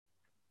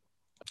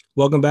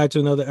Welcome back to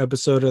another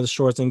episode of the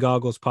Shorts and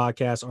Goggles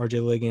podcast.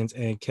 RJ Liggins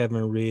and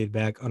Kevin Reed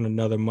back on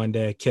another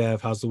Monday. Kev,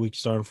 how's the week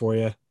starting for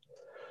you?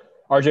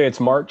 RJ, it's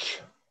March,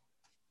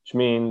 which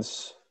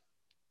means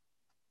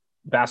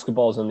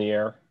basketball's in the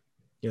air.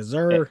 Yes,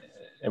 And, sir.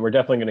 and we're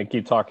definitely going to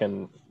keep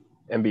talking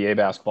NBA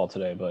basketball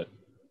today, but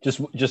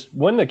just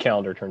when the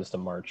calendar turns to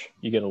March,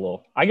 I get a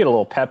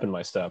little pep in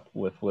my step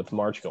with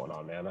March going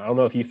on, man. I don't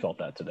know if you felt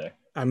that today.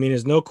 I mean,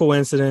 it's no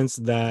coincidence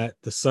that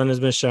the sun has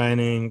been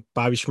shining.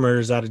 Bobby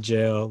Schmurder's out of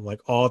jail. Like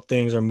all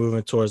things are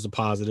moving towards the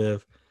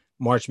positive.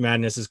 March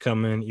Madness is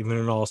coming. Even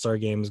an All-Star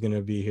game is going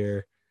to be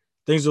here.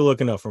 Things are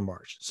looking up for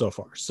March so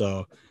far.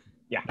 So,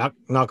 Yeah.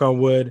 knock on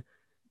wood.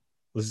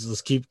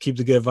 Let's keep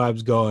the good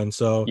vibes going.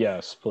 So,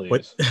 Yes, with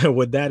please.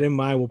 with that in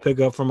mind, we'll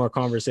pick up from our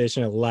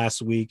conversation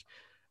last week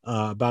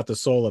about the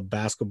soul of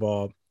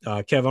basketball.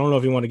 Kev, I don't know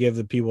if you want to give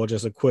the people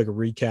just a quick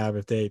recap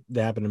if they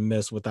happen to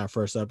miss what that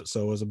first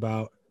episode was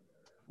about.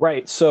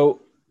 Right.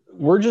 So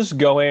we're just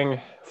going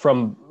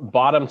from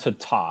bottom to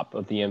top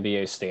of the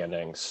NBA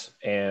standings,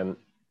 and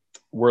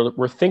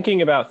we're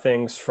thinking about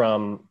things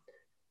from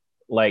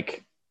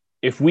like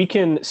if we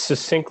can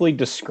succinctly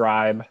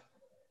describe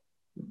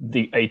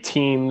a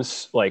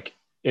team's like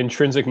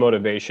intrinsic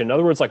motivation. In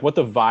other words, like what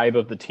the vibe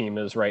of the team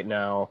is right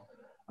now.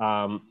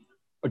 Um,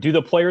 do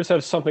the players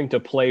have something to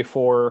play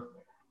for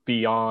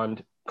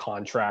beyond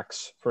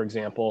contracts, for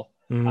example?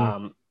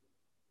 Mm-hmm.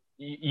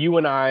 You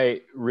and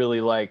I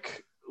really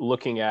like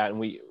looking at, and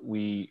we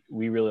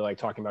really like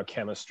talking about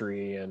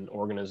chemistry and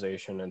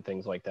organization and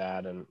things like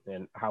that,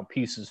 and how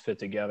pieces fit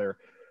together.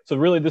 So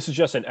really, this is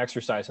just an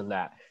exercise in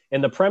that.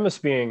 And the premise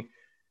being,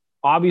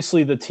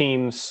 obviously,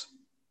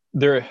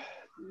 their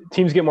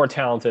teams get more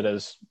talented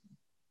as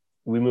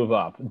we move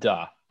up,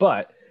 duh.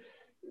 But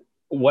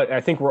what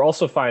I think we're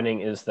also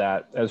finding is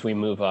that as we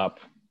move up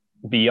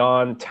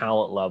beyond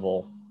talent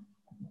level,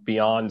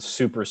 beyond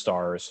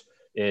superstars,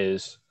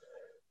 is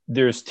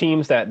there's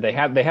teams that they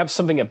have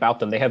something about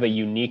them. They have a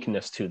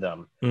uniqueness to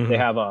them. They Mm-hmm.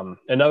 have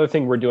another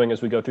thing we're doing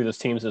as we go through this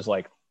teams is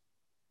like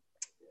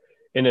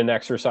in an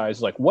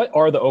exercise, like what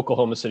are the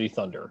Oklahoma City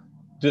Thunder?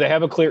 Do they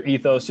have a clear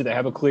ethos? Do they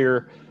have a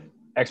clear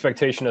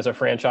expectation as a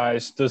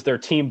franchise? Does their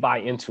team buy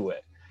into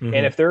it? And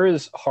Mm-hmm. if there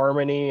is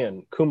harmony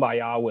and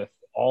kumbaya with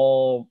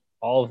all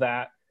of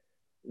that,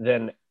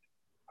 then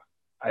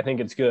I think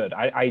it's good.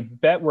 I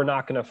bet we're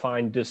not going to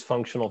find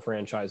dysfunctional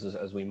franchises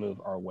as we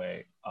move our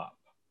way up.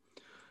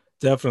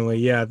 Definitely.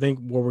 Yeah. I think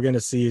what we're going to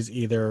see is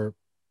either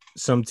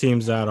some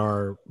teams that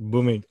are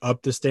moving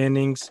up the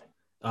standings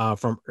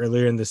from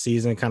earlier in the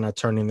season, kind of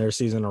turning their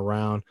season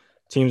around,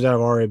 teams that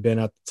have already been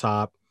at the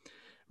top.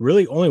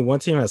 Really, only one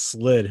team has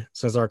slid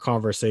since our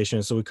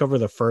conversation. So we cover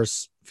the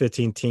first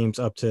 15 teams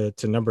up to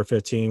number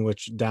 15,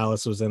 which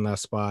Dallas was in that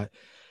spot.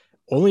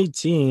 Only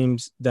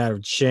teams that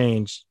have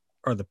changed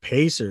are the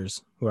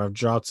Pacers, who have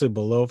dropped to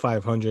below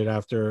 500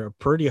 after a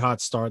pretty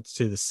hot start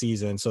to the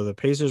season. So the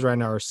Pacers right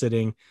now are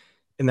sitting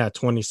in that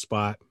 20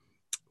 spot.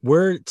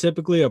 We're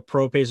typically a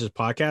pro Pacers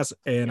podcast,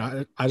 and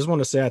I just want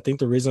to say I think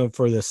the reason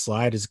for this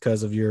slide is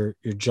because of your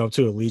jump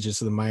to allegiance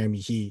to the Miami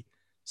Heat.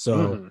 So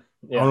Mm-hmm.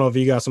 I don't Yeah. know if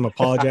you got some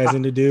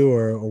apologizing to do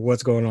or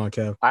what's going on,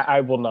 Kev.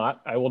 I will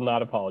not. I will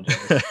not apologize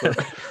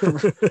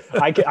for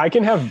I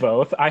can have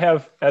both.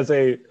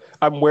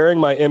 I'm wearing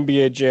my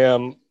NBA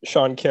Jam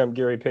Sean Kemp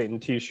Gary Payton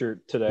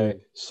T-shirt today.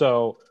 Ooh,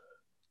 So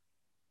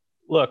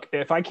look,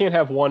 if I can't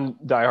have one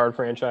diehard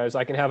franchise,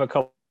 I can have a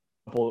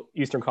couple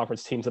Eastern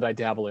Conference teams that I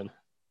dabble in.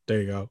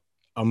 there you go.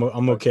 I'm How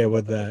I okay feel about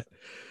with that. that.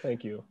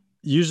 Thank you.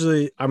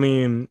 Usually, I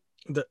mean,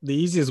 the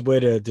easiest way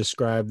to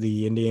describe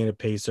the Indiana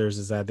Pacers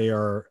is that they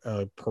are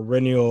a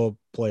perennial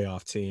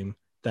playoff team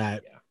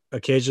that Yeah.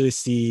 occasionally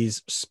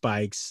sees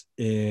spikes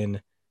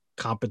in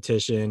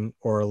competition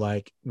or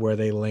like where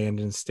they land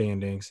in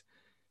standings.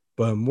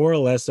 But more or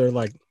less, they're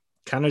like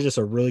kind of just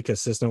a really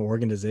consistent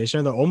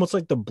organization. They're almost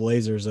like the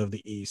Blazers of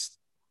the East.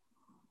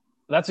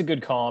 That's a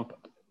good comp.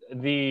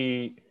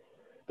 The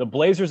the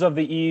Blazers of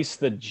the East,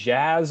 the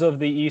Jazz of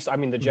the East. I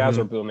mean, the Jazz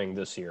Mm-hmm. are booming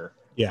this year.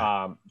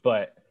 Yeah,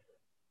 But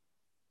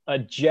a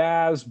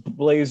Jazz,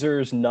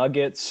 Blazers,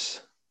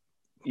 Nuggets,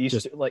 East,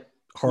 just like,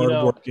 you know,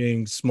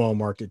 hardworking small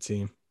market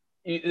team.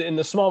 in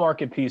the small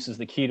market piece is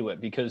the key to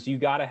it because you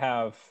got to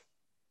have,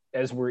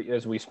 as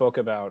we spoke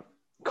about,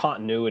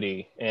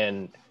 continuity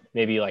and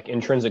maybe like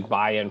intrinsic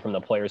buy-in from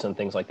the players and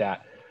things like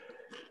that.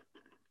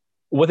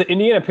 What the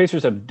Indiana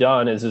Pacers have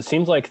done is it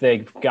seems like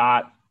they've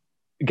got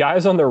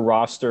guys on their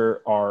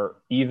roster are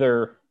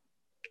either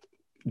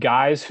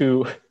guys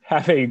who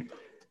have a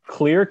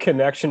clear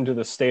connection to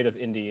the state of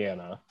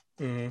Indiana.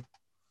 Mm-hmm.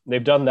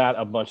 They've done that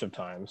a bunch of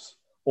times,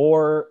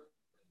 or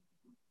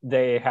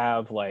they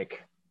have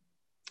like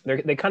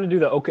they kind of do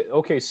the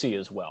OKC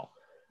as well.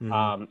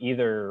 Mm-hmm.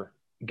 Either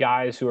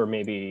guys who are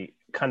maybe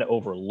kind of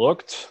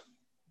overlooked,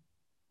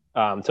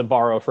 to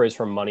borrow a phrase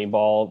from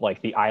Moneyball,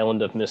 like the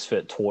island of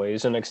misfit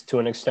toys, to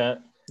an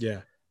extent.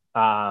 Yeah.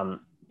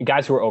 Um,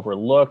 Guys who are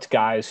overlooked,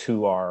 guys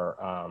who are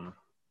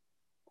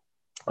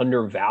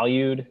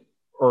undervalued,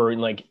 or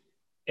like,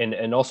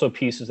 and also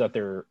pieces that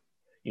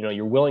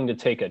you're willing to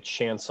take a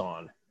chance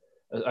on.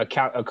 a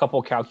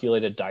couple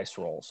calculated dice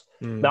rolls.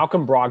 Mm.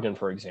 Malcolm Brogdon,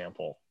 for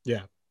example,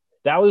 Yeah.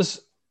 that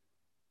was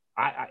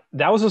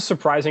that was a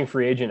surprising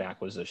free agent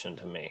acquisition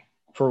to me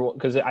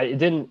because it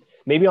didn't,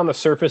 maybe on the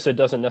surface it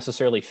doesn't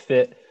necessarily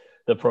fit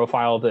the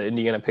profile of the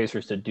Indiana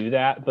Pacers to do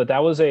that, but that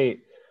was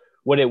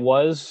what it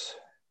was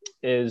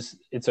is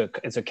it's a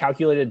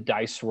calculated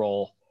dice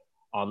roll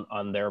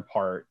on their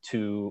part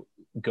to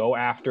go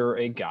after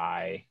a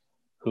guy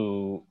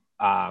who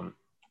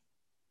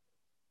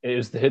it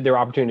was their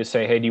opportunity to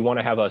say, hey, do you want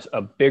to have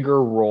a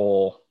bigger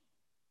role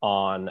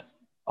on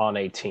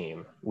a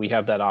team? We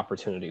have that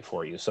opportunity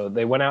for you. So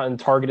they went out and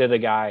targeted a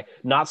guy,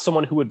 not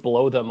someone who would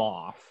blow them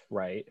off,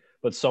 right?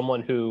 But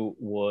someone who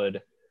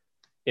would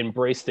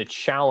embrace the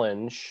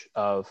challenge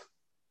of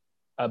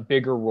a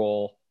bigger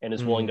role and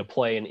is willing to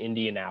play in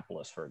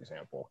Indianapolis, for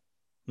example.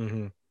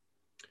 Mm-hmm.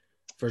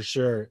 For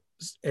sure.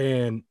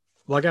 And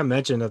like I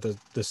mentioned at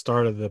the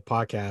start of the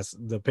podcast,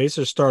 the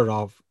Pacers started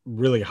off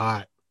really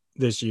hot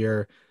this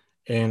year.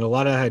 And a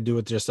lot of that had to do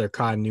with just their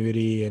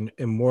continuity and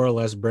more or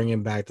less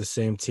bringing back the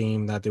same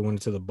team that they went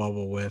into the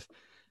bubble with.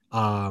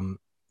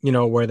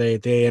 Where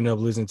they ended up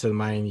losing to the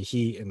Miami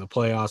Heat in the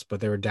playoffs, but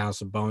they were down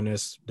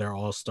Sabonis, their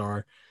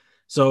all-star.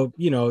 So,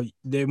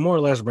 they more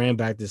or less ran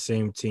back the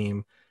same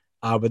team,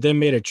 but then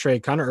made a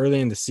trade kind of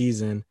early in the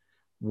season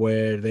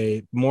where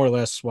they more or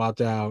less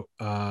swapped out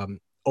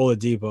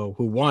Oladipo,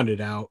 who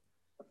wanted out,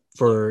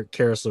 for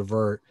Karis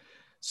LeVert.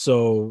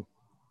 So,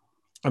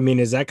 I mean,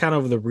 is that kind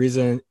of the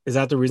reason? Is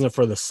that the reason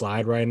for the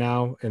slide right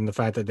now, and the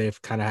fact that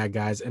they've kind of had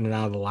guys in and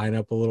out of the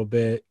lineup a little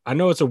bit? I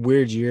know it's a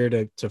weird year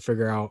to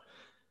figure out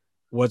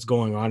what's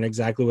going on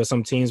exactly with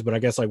some teams, but I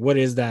guess, like, what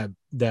is that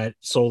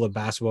soul of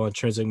basketball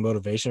intrinsic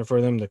motivation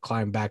for them to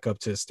climb back up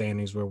to the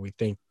standings where we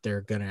think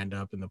they're going to end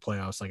up in the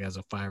playoffs, like as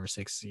a 5 or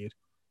 6 seed?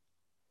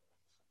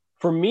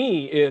 For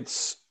me,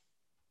 it's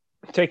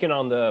taking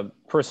on the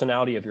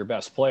personality of your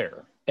best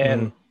player.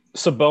 And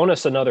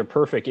Sabonis, another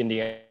perfect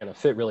Indiana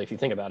fit, really, if you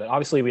think about it.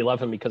 Obviously, we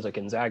love him because of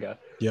Gonzaga.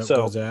 Yep, so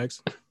go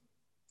Zags.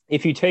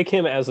 If you take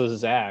him as a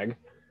Zag,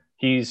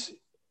 he's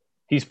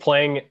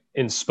playing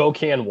in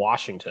Spokane,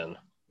 Washington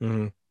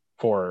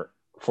for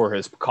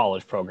his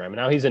college program.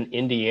 Now he's in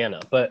Indiana,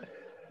 but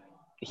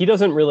he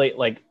doesn't really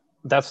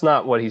that's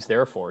not what he's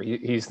there for.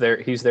 He's there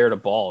to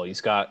ball.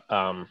 He's got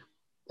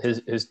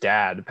his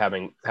dad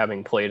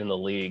having played in the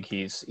league.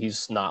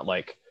 He's not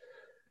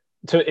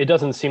it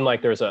doesn't seem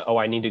like there's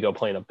I need to go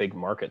play in a big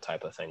market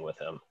type of thing with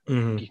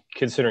him,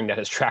 considering that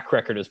his track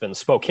record has been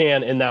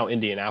Spokane and now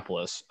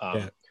Indianapolis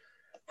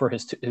for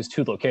his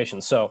two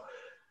locations. So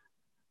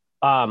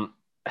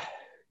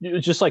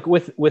just like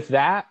with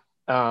that,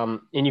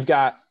 and you've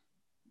got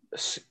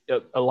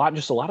a lot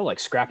of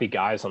scrappy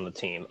guys on the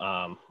team.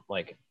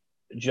 Like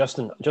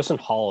Justin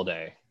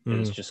Holiday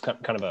is just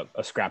kind of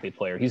a scrappy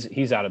player.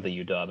 He's out of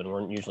the UW, and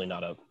we're usually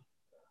not a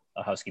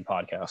Husky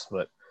podcast,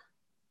 but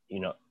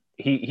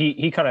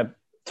he kind of,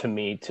 to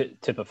me,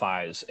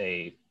 typifies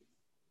an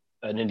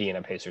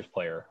Indiana Pacers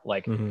player,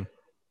 like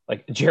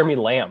Jeremy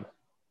Lamb,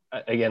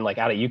 again, like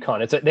out of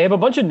UConn. They have a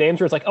bunch of names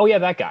where it's like, oh yeah,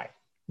 that guy.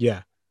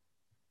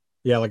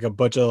 Yeah, like a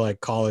bunch of like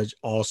college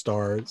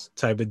all-stars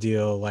type of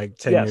deal, like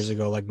 10 years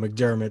ago. Like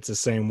McDermott's the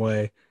same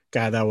way,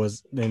 guy that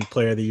was in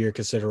player of the year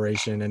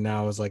consideration and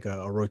now is like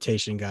a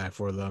rotation guy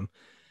for them.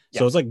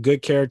 So it's like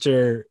good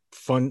character,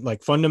 fun,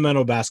 like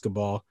fundamental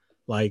basketball.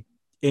 Like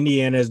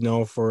Indiana is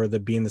known for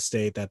being the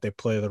state that they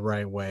play the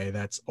right way.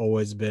 That's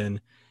always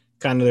been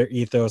kind of their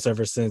ethos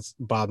ever since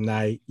Bob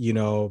Knight,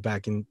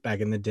 back in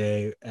the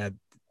day at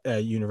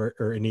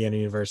Indiana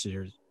University,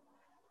 or is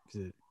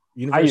it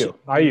University?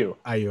 IU.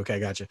 Okay,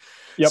 gotcha.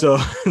 Yep. So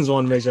I just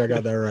want to make sure I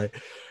got that right.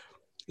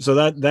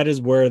 So that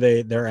is where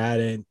they're at,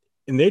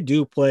 and they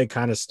do play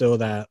kind of still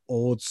that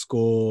old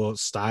school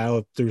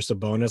style through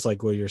Sabonis,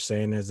 like what you're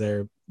saying is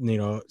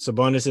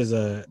Sabonis is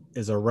a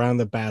around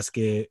the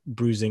basket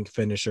bruising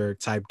finisher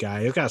type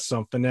guy. He's got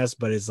some finesse,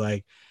 but it's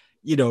like,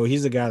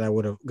 he's a guy that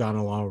would have gone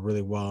along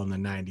really well in the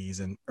 90s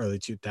and early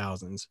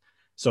 2000s.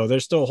 So they're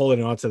still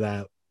holding on to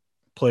that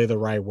play the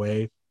right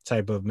way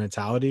type of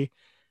mentality.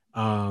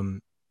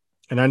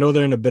 And I know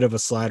they're in a bit of a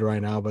slide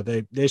right now, but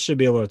they should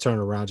be able to turn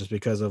around just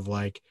because of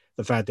like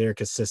the fact they're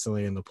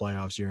consistently in the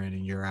playoffs year in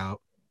and year out.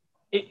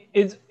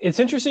 It's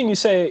interesting you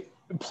say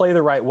play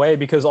the right way,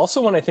 because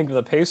also when I think of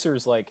the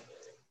Pacers, like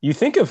you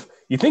think of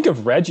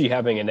Reggie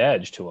having an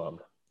edge to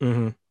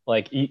him.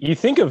 Like you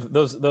think of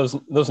those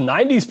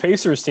 90s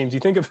Pacers teams, you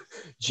think of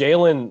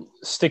Jalen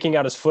sticking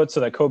out his foot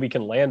so that Kobe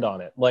can land on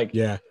it. Like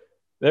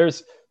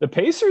there's the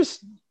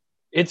Pacers.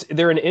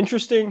 They're an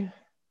interesting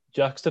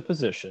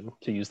juxtaposition,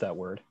 to use that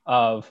word,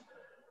 of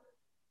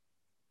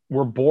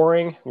we're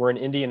boring. We're in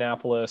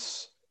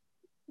Indianapolis.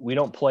 We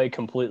don't play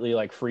completely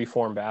like free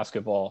form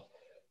basketball,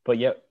 but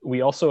yet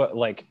we also,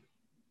 like,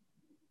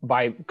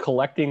 by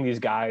collecting these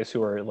guys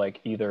who are like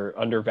either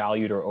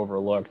undervalued or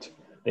overlooked,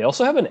 they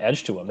also have an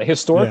edge to them. They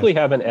historically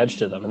have an edge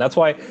to them. And that's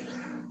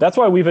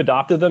why we've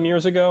adopted them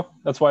years ago.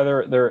 That's why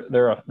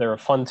they're a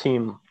fun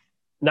team.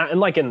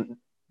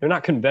 They're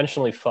not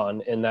conventionally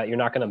fun in that you're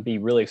not going to be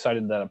really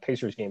excited that a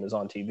Pacers game is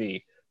on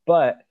TV,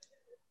 but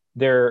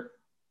they're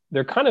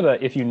they're kind of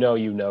a if you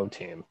know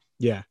team.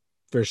 Yeah,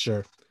 for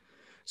sure.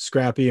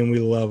 Scrappy, and we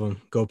love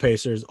them. Go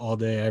Pacers all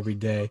day, every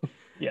day.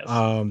 Yes.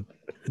 Um,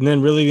 and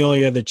then really the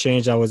only other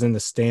change I was in the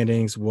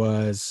standings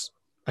was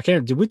I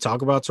can't. Did we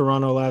talk about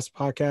Toronto last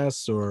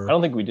podcast I or?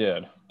 don't think we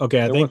did. Okay,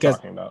 I They're think worth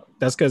talking about.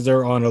 that's because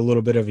they're on a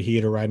little bit of a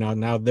heater right now.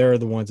 Now they're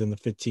the ones in the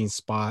 15th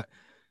spot,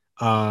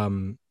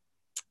 um,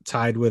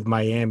 tied with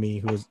Miami,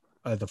 who's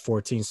at the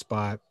 14th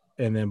spot,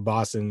 and then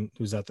Boston,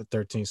 who's at the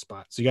 13th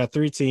spot. So you got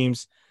three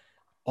teams.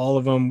 All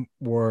of them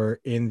were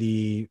in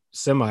the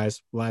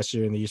semis last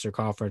year in the Eastern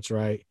Conference,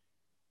 right?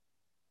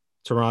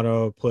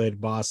 Toronto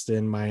played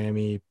Boston,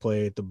 Miami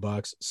played the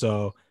Bucks.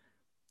 So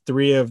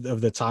three of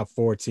the top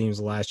four teams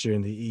last year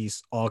in the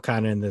East, all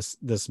kind of in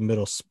this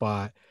middle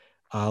spot.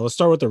 Let's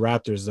start with the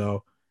Raptors,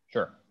 though.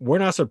 Sure. We're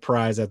not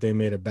surprised that they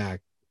made it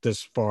back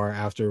this far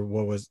after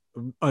what was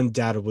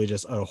undoubtedly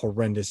just a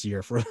horrendous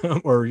year for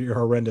them, or a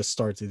horrendous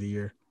start to the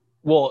year.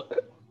 Well,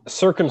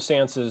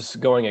 circumstances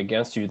going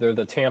against you. They're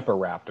the Tampa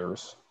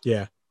Raptors.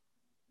 Yeah,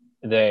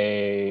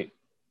 They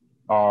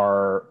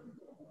are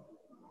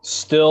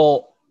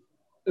still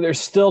they're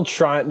still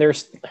trying.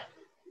 There's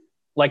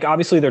like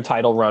obviously their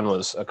title run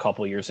was a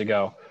couple years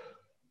ago,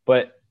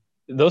 but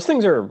those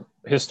things are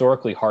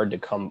historically hard to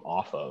come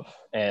off of,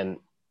 and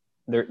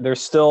they're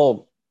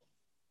still,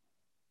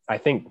 I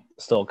think,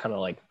 still kind of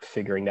like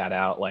figuring that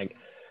out. Like,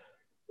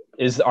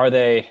 is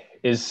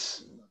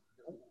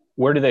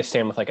where do they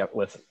stand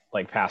with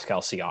like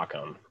Pascal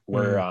Siakam?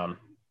 Where mm,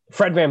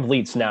 Fred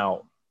VanVleet's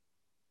now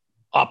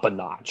up a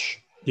notch.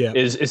 yeah,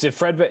 Is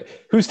it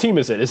whose team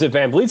is it? Is it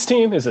Van Vliet's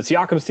team? Is it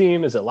Siakam's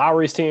team? Is it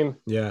Lowry's team?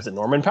 yeah. Is it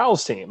Norman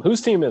Powell's team?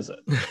 Whose team is it?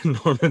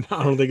 Norman,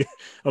 I don't think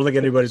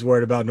anybody's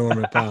worried about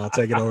Norman Powell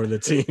taking over the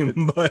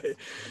team,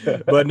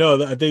 but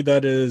no, I think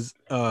that is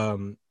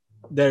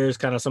there's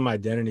kind of some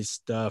identity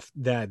stuff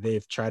that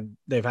they've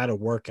had to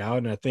work out,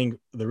 and I think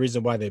the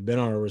reason why they've been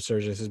on a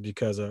resurgence is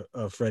because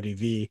of Freddie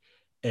V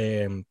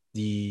and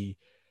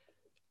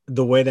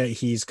the way that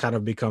he's kind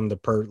of become the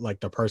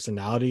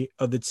personality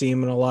of the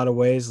team in a lot of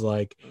ways,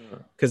 like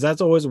because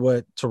that's always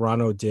what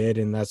Toronto did,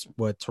 and that's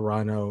what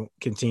Toronto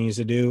continues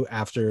to do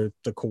after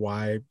the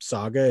Kawhi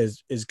saga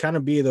is kind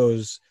of be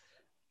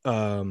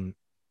um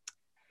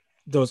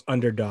those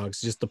underdogs,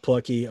 just the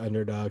plucky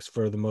underdogs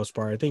for the most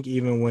part. I think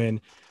even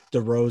when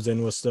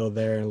DeRozan was still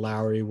there and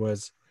Lowry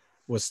was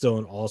still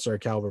an all-star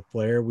caliber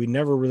player, we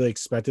never really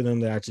expected them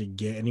to actually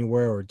get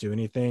anywhere or do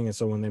anything. And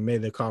so when they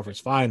made the conference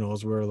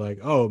finals, we were like,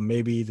 oh,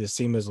 maybe this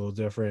team is a little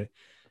different,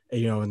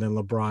 and then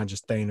LeBron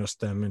just Thanos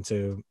them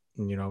into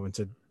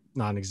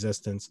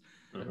non-existence.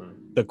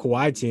 Mm-hmm. The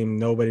Kawhi team,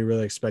 nobody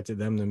really expected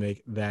them to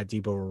make that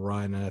deep of a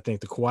run. And I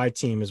think the Kawhi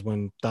team is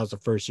when that was the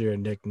first year of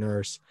Nick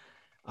Nurse,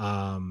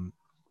 um,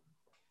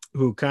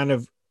 who kind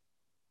of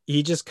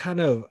he just kind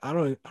of I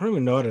don't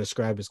even know how to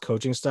describe his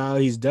coaching style.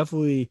 He's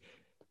definitely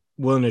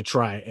willing to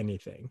try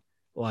anything.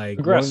 Like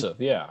one,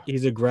 Aggressive, yeah.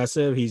 he's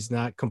aggressive. He's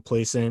not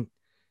complacent.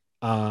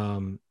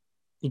 Um,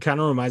 he kind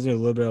of reminds me a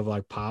little bit of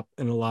like Pop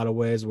in a lot of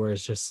ways, where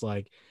it's just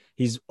like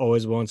he's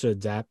always willing to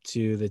adapt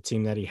to the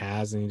team that he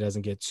has, and he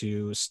doesn't get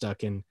too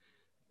stuck in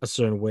a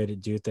certain way to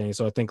do things.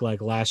 So I think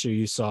like last year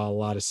you saw a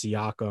lot of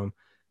Siakam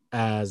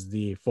as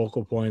the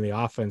focal point of the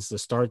offense to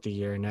start the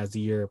year, and as the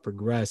year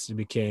progressed, it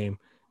became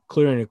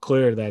clearer and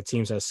clearer that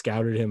teams have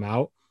scouted him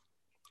out,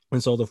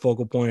 and so the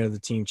focal point of the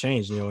team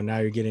changed. And now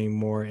you're getting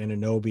more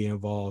Anunoby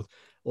involved.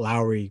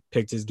 Lowry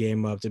picked his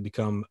game up to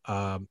become,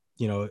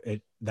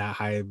 that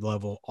high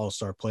level all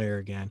star player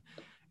again.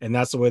 And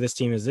that's the way this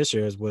team is this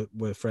year is with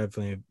Fred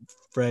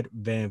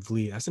Van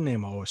Vliet. That's a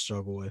name I always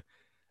struggle with.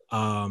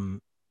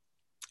 Um,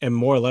 and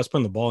more or less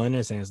putting the ball in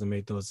his hands to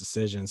make those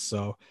decisions.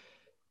 So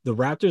the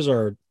Raptors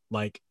are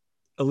like,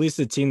 at least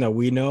the team that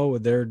we know,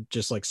 they're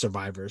just like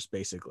survivors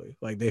basically.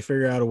 Like they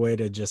figure out a way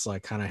to just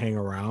like kind of hang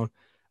around,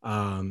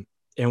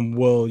 and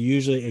will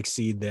usually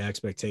exceed the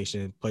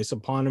expectation placed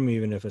upon them,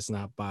 even if it's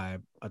not by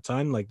a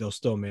ton. Like they'll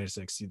still manage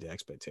to exceed the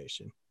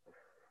expectation.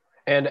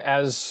 And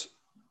as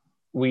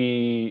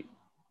we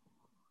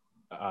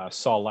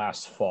saw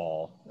last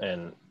fall,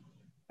 and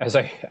as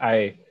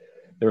I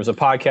there was a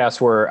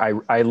podcast where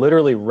I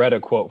literally read a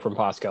quote from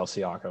Pascal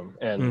Siakam,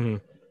 and Mm-hmm.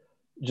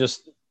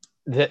 just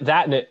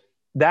that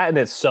in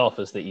itself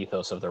is the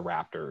ethos of the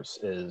Raptors.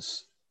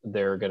 Is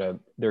they're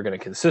gonna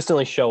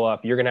consistently show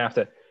up. You're gonna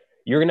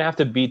have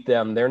to beat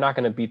them. They're not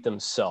gonna beat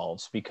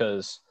themselves,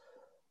 because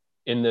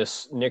in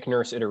this Nick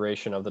Nurse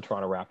iteration of the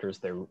Toronto Raptors,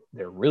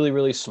 they're really,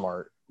 really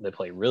smart. They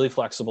play really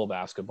flexible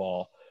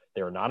basketball.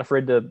 They're not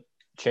afraid to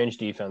change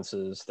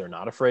defenses. They're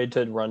not afraid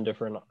to run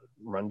different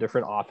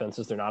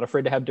offenses. They're not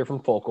afraid to have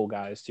different focal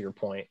guys, to your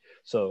point.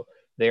 So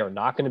they are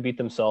not going to beat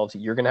themselves.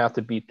 You're going to have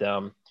to beat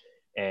them.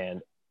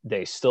 And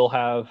they still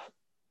have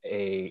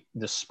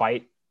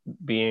despite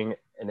being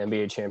an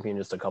NBA champion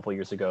just a couple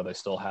years ago, they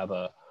still have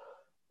a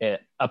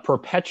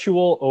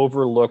perpetual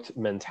overlooked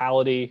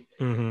mentality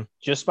Mm-hmm.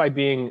 just by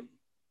being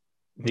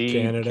the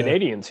Canada.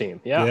 Canadian team.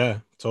 Yeah. Yeah,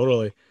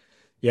 totally.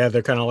 Yeah,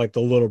 they're kind of like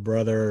the little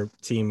brother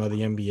team of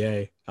the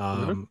NBA.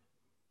 Mm-hmm.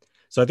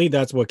 So I think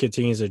that's what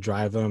continues to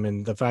drive them,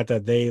 and the fact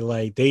that they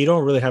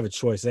don't really have a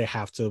choice. They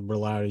have to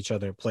rely on each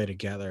other and play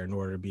together in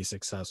order to be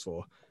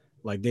successful.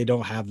 Like they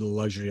don't have the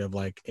luxury of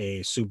like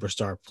a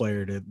superstar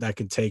player that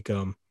can take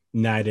them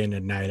night in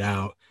and night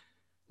out.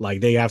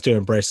 Like they have to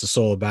embrace the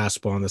soul of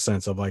basketball in the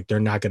sense of like they're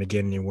not going to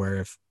get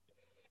anywhere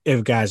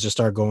if guys just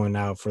start going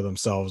out for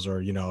themselves,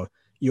 or you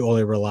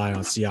only rely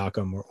on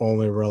Siakam or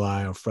only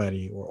rely on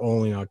Freddie or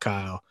only on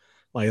Kyle.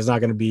 Like it's not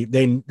going to be.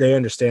 They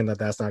understand that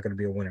that's not going to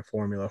be a winning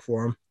formula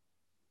for them.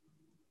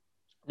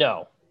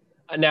 No.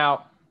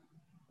 Now,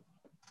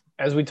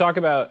 as I'm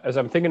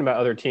thinking about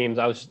other teams,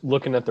 I was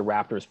looking at the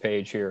Raptors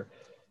page here,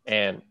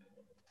 and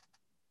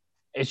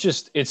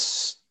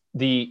it's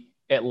the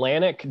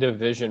Atlantic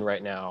Division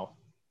right now.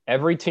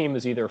 Every team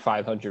is either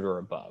 500 or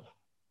above,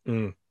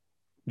 which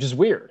is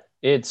weird.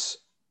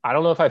 I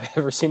don't know if I've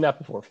ever seen that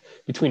before.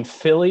 Between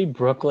Philly,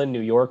 Brooklyn,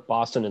 New York,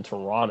 Boston, and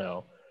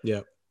Toronto.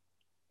 Yeah.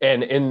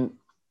 And in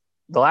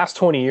the last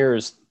 20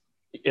 years,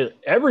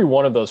 every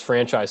one of those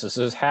franchises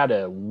has had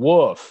a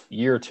woof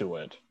year to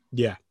it.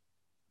 Yeah.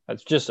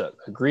 That's just an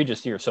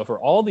egregious year. So for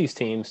all these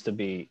teams to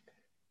be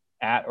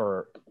at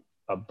or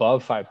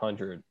above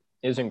 500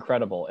 is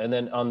incredible. And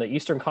then on the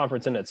Eastern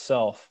Conference in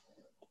itself,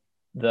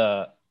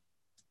 the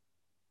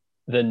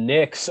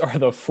Knicks are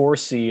the 4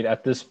 seed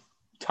at this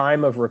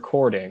time of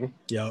recording.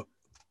 Yep.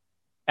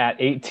 At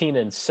 18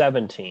 and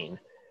 17.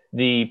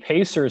 The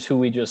Pacers, who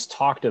we just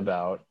talked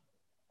about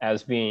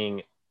as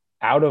being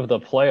out of the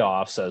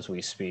playoffs as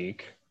we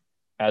speak,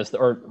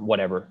 or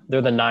whatever,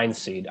 they're the 9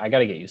 seed. I got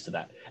to get used to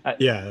that.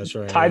 Yeah, that's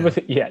right. Tied with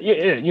you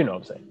know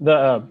what I'm saying.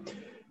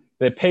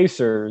 The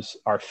Pacers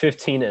are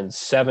 15 and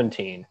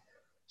 17.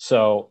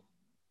 So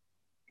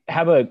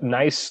have a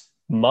nice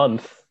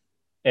month,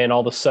 and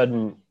all of a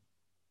sudden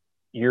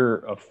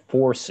you're a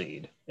 4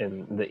 seed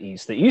in the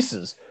East. The East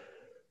is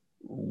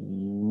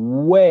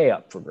way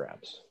up for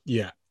grabs.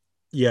 Yeah.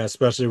 Yeah,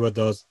 especially with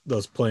those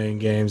playing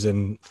games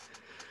and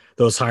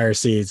those higher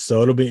seeds.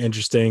 So it'll be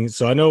interesting.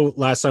 So I know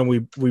last time we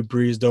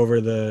breezed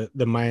over the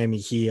Miami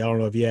Heat. I don't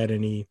know if you had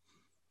any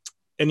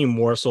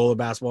more solo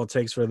basketball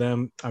takes for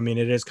them. I mean,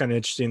 it is kind of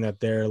interesting that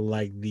they're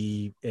like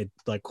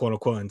like quote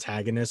unquote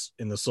antagonists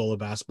in the solo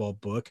basketball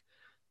book,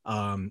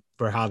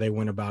 for how they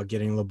went about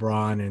getting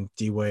LeBron and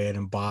D Wade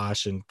and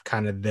Bosh and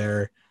kind of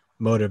their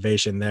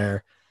motivation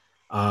there.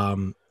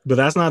 But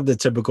that's not the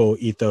typical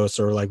ethos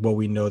or like what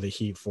we know the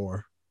Heat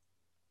for.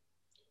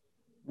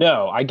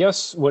 No, I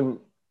guess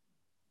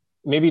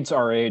maybe it's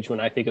our age. When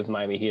I think of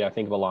Miami Heat, I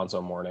think of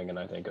Alonzo Mourning, and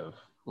I think of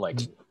like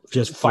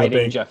just fighting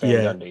flipping. Jeff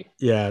Van Gundy.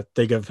 Yeah.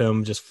 Think of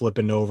him just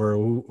flipping over.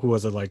 Who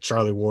was it, like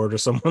Charlie Ward or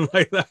someone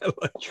like that?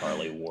 Like,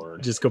 Charlie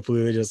Ward. Just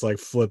completely just like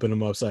flipping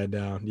him upside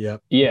down.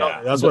 Yep. Yeah.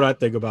 No, that's what I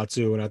think about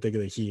too when I think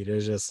of the Heat.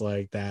 It's just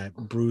like that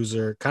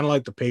bruiser, kind of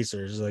like the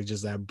Pacers, like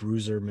just that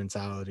bruiser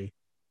mentality.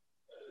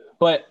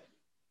 But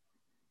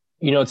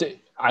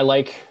I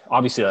like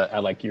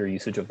your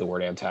usage of the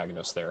word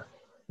antagonist there.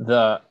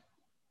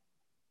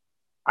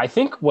 I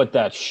think what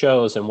that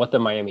shows and what the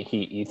Miami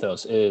Heat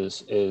ethos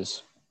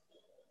is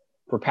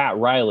for Pat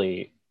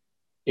Riley,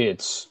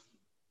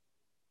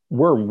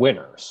 we're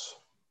winners,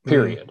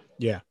 period.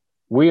 Yeah.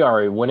 We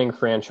are a winning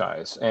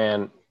franchise,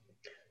 and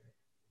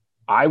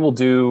we will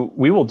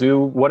do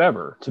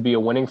whatever to be a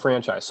winning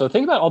franchise. So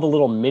think about all the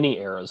little mini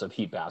eras of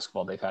Heat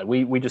basketball they've had.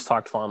 We just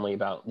talked fondly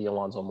about the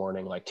Alonzo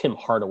Mourning, like Tim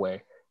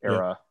Hardaway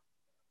era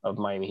of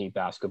Miami Heat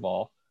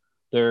basketball.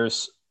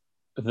 There's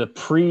the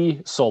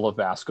pre-Soul of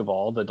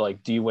basketball, the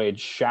like D Wade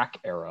Shaq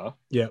era.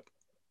 Yep.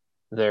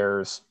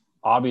 There's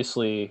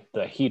obviously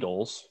the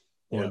Heatles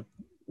or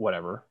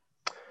whatever.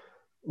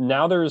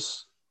 Now there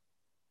was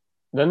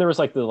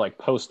like the like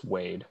post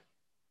Wade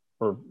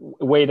or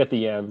Wade at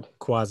the end.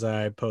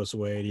 Quasi post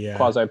Wade, yeah.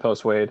 Quasi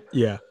post Wade.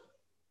 Yeah.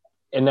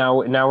 And now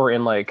we're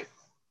in like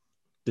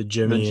the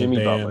Jimmy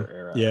Butler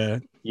era. Yeah.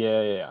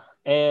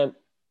 Yeah.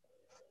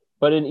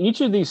 But in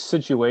each of these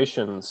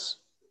situations,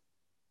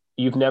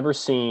 we've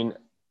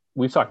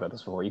talked about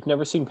this before. You've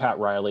never seen Pat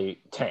Riley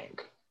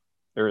tank.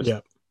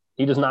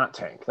 He does not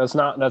tank. That's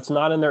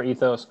not in their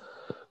ethos.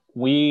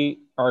 We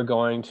are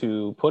going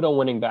to put a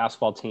winning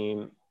basketball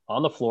team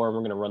on the floor, and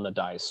we're going to run the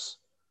dice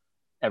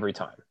every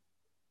time.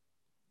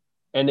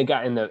 And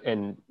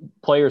and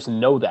players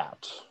know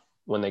that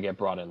when they get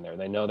brought in there.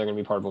 They know they're going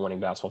to be part of a winning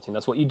basketball team.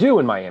 That's what you do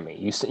in Miami.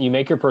 You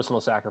make your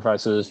personal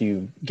sacrifices.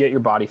 You get your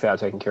body fat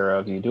taken care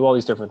of. You do all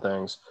these different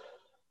things.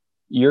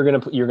 You're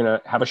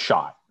gonna have a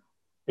shot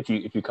if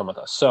you come with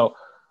us. So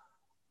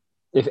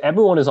if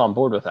everyone is on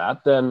board with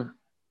that, then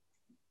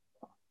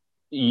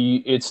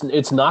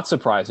it's not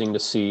surprising to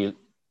see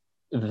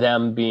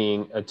them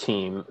being a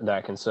team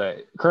that can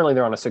say, currently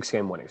they're on a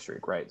 6-game winning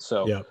streak, right?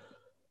 So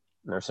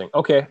they're saying,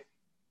 okay,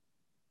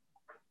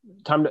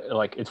 time to,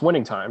 like, it's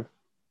winning time.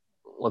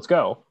 Let's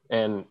go.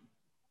 And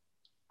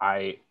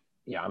I'm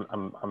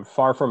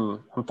far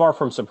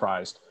from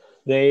surprised.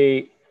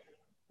 They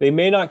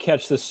may not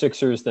catch the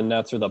Sixers, the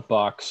Nets, or the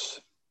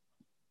Bucks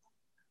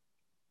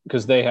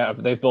because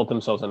they've built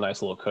themselves a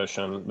nice little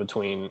cushion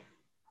between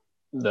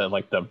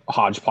the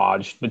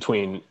hodgepodge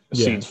between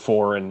Yeah, seeds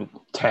 4 and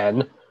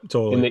 10 in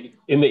totally.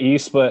 the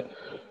East. But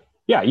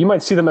yeah, you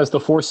might see them as the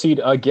 4 seed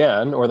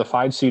again or the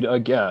 5 seed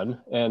again,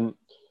 and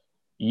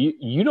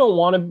you don't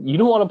want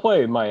to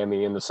play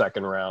Miami in the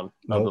second round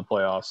of the Nope.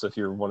 playoffs if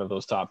you're one of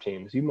those top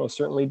teams. You most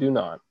certainly do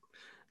not.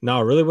 No,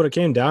 really what it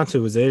came down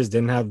to was they just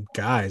didn't have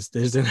guys.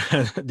 They just didn't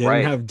have, they didn't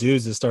Right. have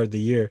dudes to start the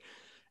year.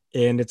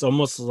 And it's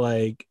almost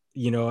like,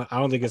 I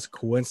don't think it's a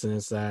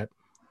coincidence that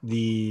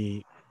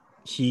the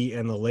Heat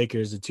and the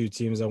Lakers, the two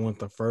teams that went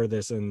the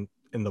furthest in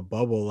the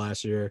bubble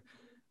last year,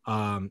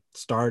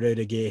 started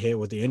to get hit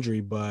with the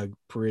injury bug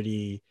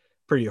pretty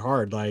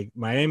hard. Like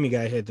Miami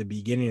got hit at the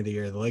beginning of the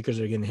year. The Lakers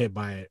are getting hit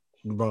by it.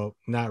 Well,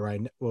 not right.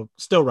 Well,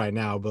 still right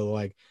now, but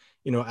like,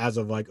 as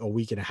of like a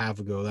week and a half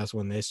ago, that's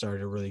when they started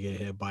to really get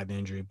hit by the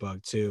injury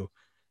bug too.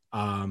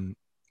 Um,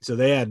 so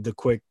they had the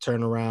quick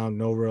turnaround,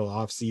 no real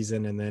off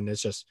season, and then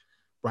it's just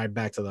right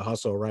back to the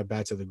hustle, right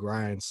back to the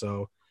grind.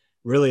 So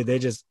really,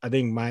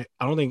 I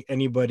don't think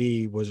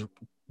anybody was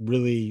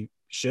really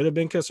should have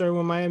been concerned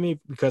with Miami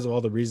because of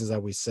all the reasons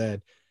that we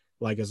said.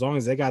 Like as long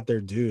as they got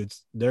their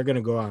dudes, they're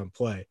gonna go out and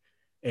play.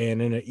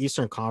 And in an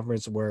Eastern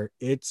Conference where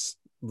it's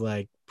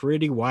like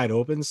pretty wide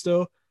open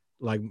still,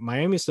 like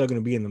Miami's still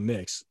gonna be in the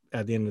mix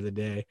at the end of the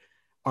day.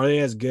 Are they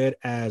as good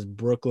as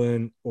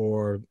Brooklyn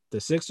or the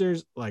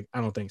Sixers? Like,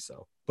 I don't think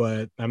so.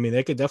 But I mean,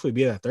 they could definitely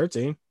be that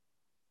 13.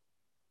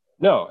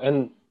 No,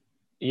 and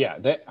yeah,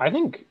 I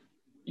think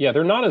yeah,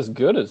 they're not as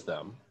good as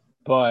them,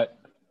 but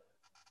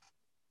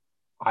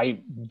I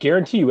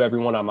guarantee you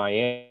everyone on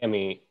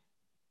Miami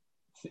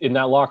in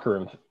that locker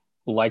room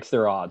likes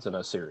their odds in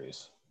a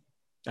series.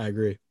 I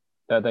agree.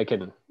 That they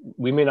can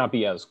we may not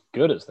be as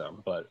good as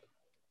them, but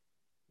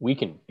we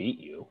can beat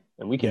you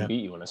and we can Yeah,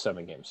 beat you in a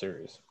 7 game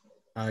series.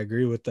 I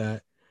agree with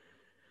that.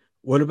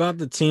 What about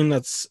the team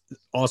that's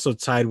also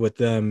tied with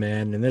them,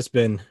 man? And it's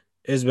been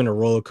a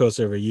roller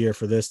coaster of a year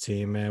for this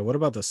team, man. What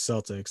about the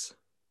Celtics?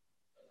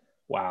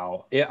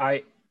 Wow.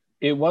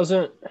 It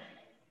wasn't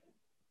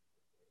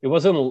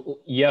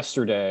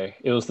yesterday.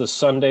 It was the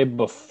Sunday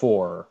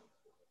before.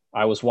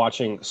 I was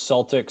watching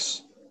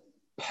Celtics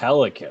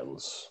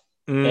Pelicans,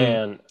 Mm.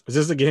 and Is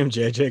this the game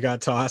JJ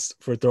got tossed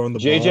for throwing the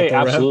ball at JJ the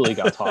ref? absolutely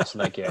got tossed in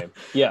that game.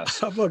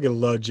 Yes. I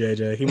fucking love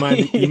JJ. He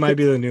might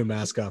be the new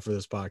mascot for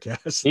this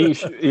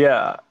podcast.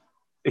 Yeah,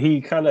 he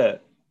kind of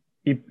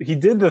he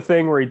did the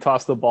thing where he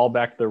tossed the ball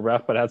back to the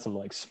ref, but had some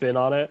like spin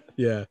on it.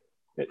 Yeah.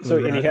 So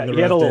and And the he had a ref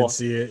didn't little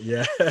see it.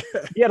 Yeah.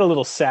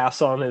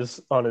 sass on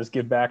his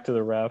give back to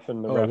the ref,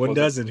 and the Oh, ref when wasn't.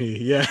 doesn't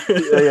he? Yeah.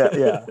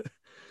 Yeah.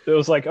 It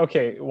was like,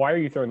 okay, why are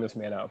you throwing this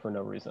man out for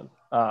no reason?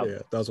 Yeah,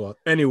 that's what.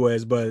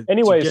 Anyways, but to get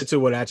Anyways, to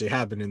what actually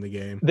happened in the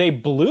game. they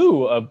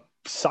blew a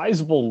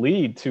sizable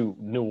lead to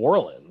New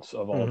Orleans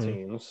of all Hmm.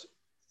 teams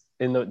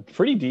in the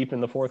pretty deep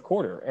in the fourth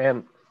quarter,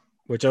 and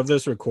Which of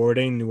this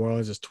recording, New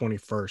Orleans is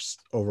 21st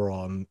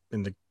overall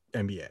in the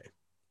NBA.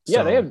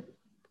 yeah, So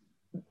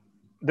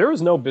there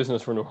was no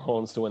business for New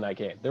Orleans to win that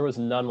game. There was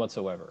none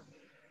whatsoever.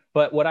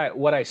 But what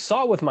I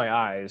saw with my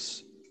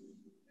eyes,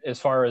 as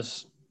far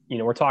as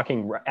we're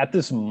talking at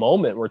this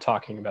moment, we're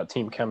talking about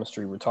team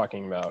chemistry. We're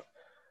talking about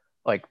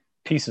like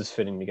pieces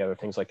fitting together,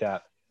 things like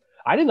that.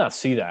 I did not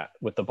see that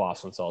with the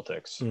Boston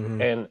Celtics,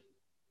 mhm.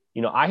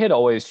 and I had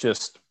always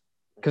just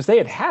because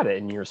they had it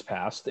in years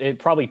past. It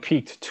probably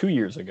peaked 2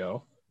 years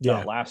ago, not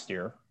Yeah, last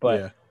year, but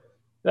yeah.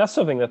 that's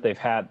something that they've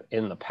had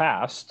in the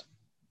past.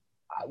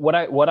 What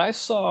I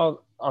saw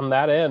on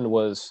that end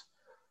was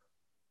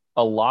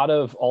a lot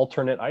of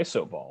alternate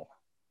ISO ball.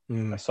 I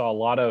Mhm. saw a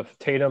lot of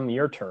Tatum,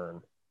 your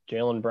turn,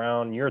 Jaylen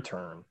Brown, your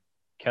turn,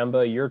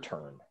 Kemba, your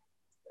turn,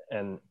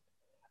 and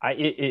I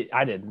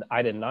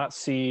did not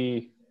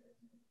see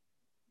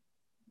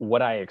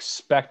what I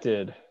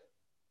expected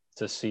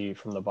to see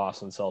from the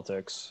Boston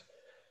Celtics,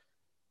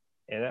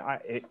 and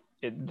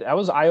that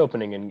was eye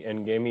opening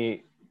and gave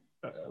me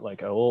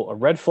like a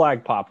red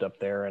flag popped up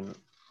there, and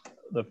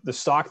the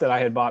stock that I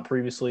had bought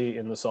previously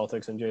in the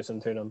Celtics and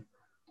Jason Tatum,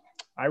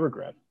 I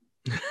regret.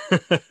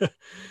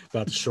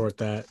 About to short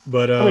that,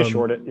 but Let me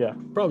short it. Yeah.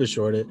 probably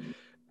short it.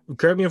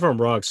 Correct me if I'm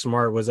wrong.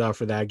 Smart was out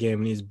for that game,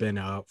 and he's been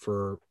out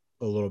for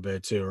a little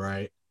bit too,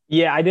 right?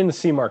 Yeah, I didn't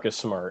see Marcus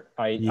Smart.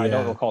 I don't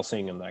Yeah, recall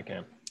seeing him that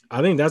game.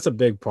 I think that's a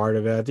big part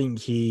of it. I think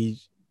he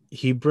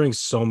brings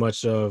so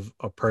much of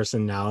a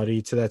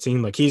personality to that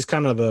team. Like he's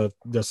kind of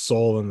the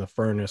soul in the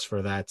furnace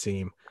for that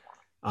team.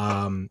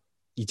 Um,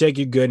 you take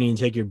your good and you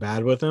take your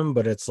bad with him,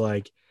 but it's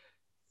like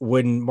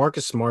when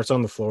Marcus Smart's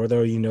on the floor,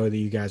 though, you know that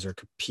you guys are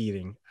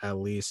competing at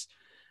least.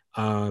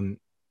 Um,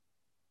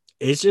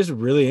 it's just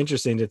really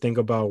interesting to think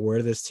about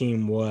where this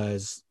team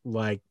was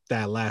like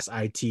that last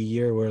IT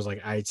year, where it was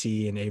like IT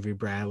and Avery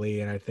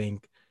Bradley, and I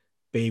think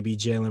baby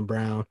Jaylen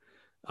Brown.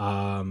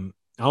 I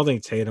don't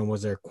think Tatum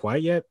was there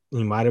quite yet.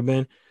 He might have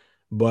been,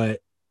 but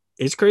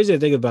it's crazy to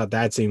think about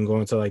that team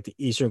going to like the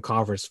Eastern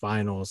Conference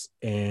Finals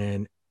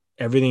and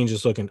everything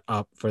just looking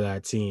up for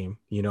that team.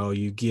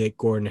 You get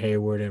Gordon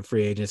Hayward in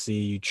free agency,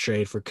 you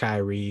trade for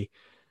Kyrie,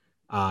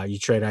 you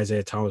trade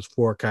Isaiah Thomas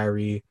for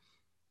Kyrie,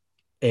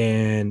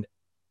 and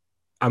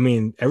I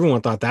mean,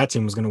 everyone thought that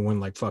team was going to win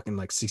like fucking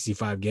like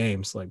 65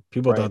 games. Like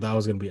people thought Right. that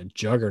was going to be a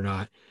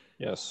juggernaut.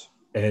 Yes.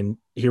 And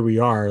here we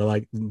are.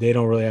 Like they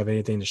don't really have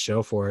anything to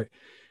show for it.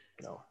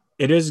 No.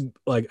 It is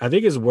like, I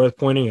think it's worth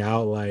pointing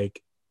out,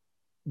 like,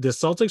 the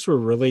Celtics were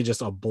really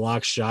just a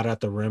block shot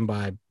at the rim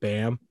by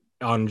Bam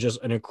on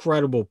just an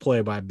incredible play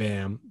by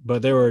Bam.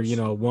 But they It were,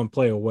 was. one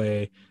play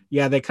away.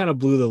 Yeah, they kind of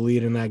blew the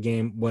lead in that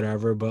game,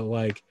 whatever. But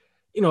like,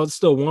 it's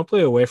still one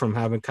play away from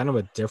having kind of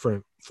a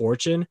different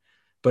fortune.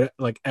 But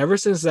like ever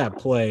since that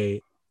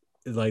play,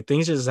 like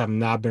things just have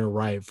not been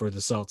right for the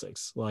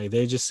Celtics. Like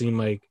they just seem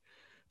like,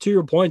 to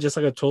your point, just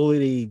like a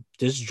totally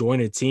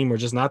disjointed team, or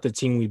just not the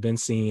team we've been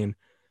seeing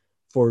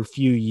for a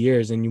few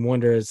years. And you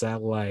wonder, is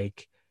that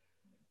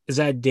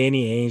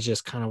Danny Ainge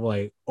just kind of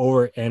like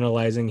over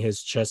analyzing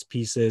his chess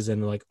pieces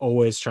and like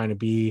always trying to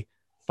be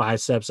 5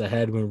 steps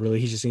ahead when really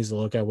he just needs to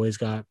look at what he's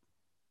got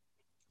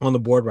on the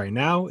board right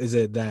now? Is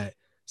it that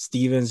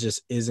Stevens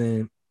just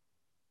isn't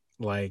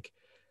like,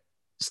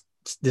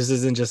 this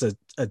isn't just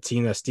a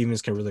team that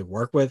Stevens can really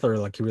work with, or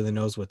like he really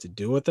knows what to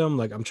do with them?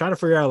 Like I'm trying to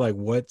figure out like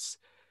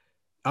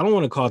I don't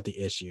want to call it the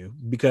issue,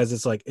 because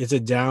it's like it's a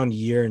down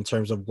year in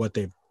terms of what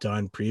they've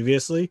done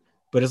previously,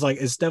 but it's like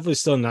it's definitely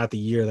still not the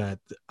year that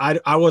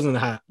I wasn't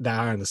that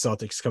high on the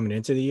Celtics coming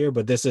into the year,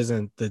 but this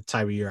isn't the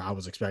type of year I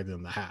was expecting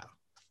them to have.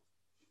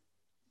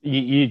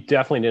 You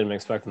definitely didn't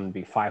expect them to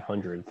be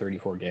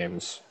 534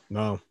 games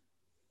No.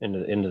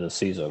 into the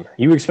season.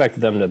 You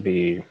expected them to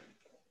be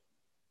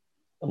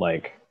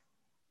like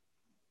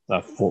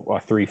a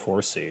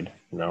 3-4 seed.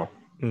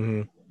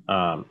 Mm-hmm.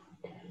 Um,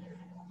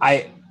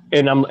 I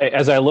and I'm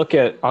as I look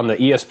at on the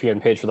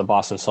ESPN page for the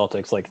Boston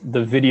Celtics, like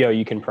the video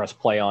you can press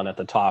play on at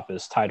the top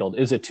is titled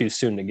 "Is it too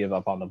soon to give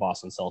up on the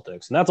Boston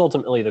Celtics?" And that's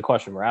ultimately the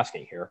question we're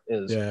asking here: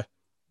 Yeah.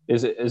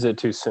 is it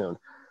too soon?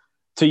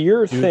 To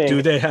your Do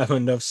thing, they have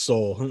enough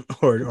soul,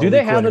 or are do we they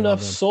have quitting on enough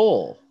them?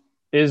 soul?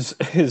 Is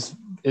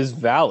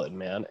valid,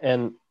 man.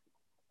 And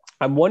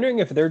I'm wondering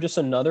if they're just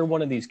another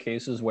one of these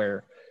cases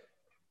where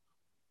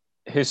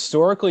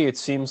historically it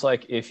seems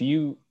like if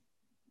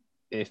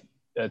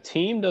a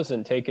team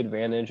doesn't take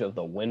advantage of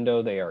the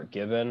window they are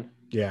given,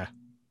 Yeah.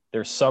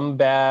 there's some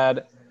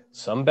bad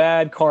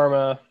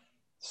karma,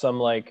 some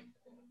like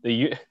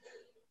the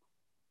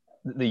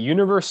the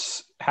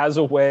universe has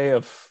a way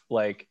of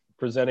like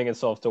presenting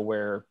itself to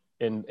where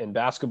in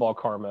basketball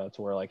karma,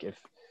 to where like if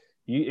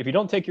you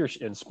don't take your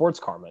in sports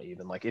karma,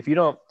 even like if you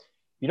don't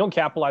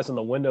capitalize on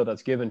the window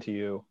that's given to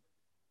you,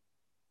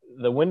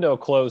 the window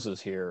closes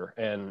here,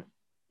 and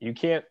you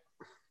can't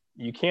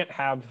you can't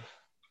have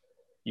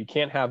you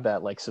can't have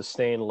that like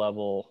sustained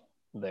level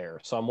there.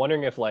 So I'm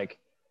wondering if like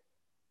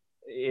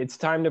it's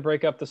time to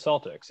break up the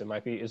Celtics. It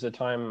might be. Is it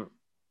time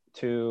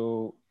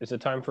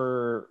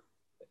for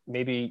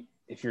maybe,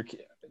 if you're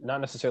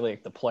not necessarily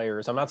like the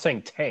players. I'm not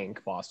saying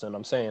tank Boston.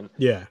 I'm saying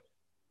Yeah.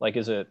 like,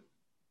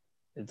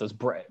 does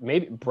Brad,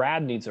 maybe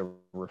Brad needs a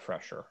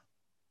refresher.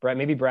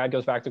 Maybe Brad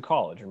goes back to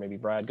college, or maybe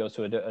Brad goes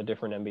to a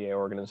different NBA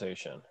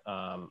organization.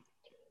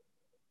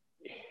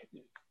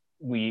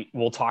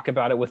 We'll talk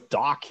about it with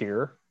Doc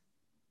here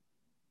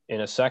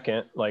in a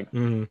second. Like,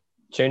 Mm-hmm.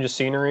 change of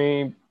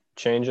scenery,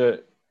 change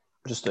it,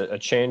 just a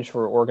change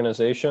for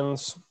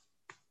organizations.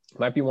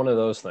 Might be one of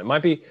those things.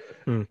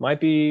 Mm. Might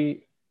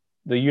be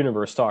the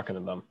universe talking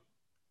to them.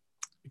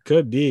 It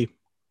could be.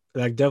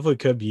 Like definitely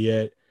could be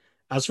it.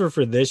 As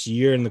for this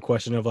year, and the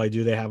question of like,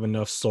 do they have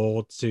enough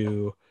soul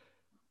to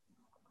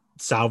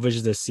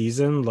salvage the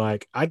season?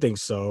 Like, I think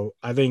so.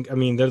 I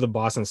mean, they're the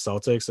Boston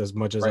Celtics. As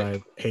much as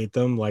Right. I hate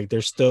them, like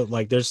they're still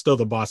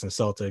the Boston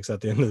Celtics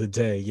at the end of the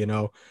day.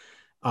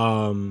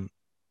 Um,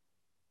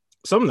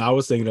 something I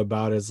was thinking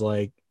about is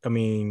like, I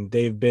mean,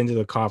 they've been to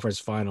the conference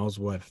finals,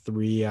 what,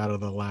 3 out of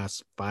the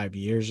last 5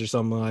 years or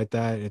something like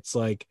that. It's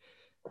like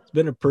it's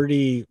been a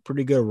pretty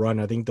good run.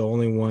 I think the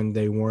only one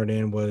they weren't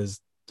in was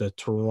the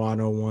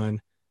Toronto one.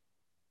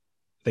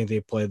 I think they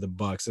played the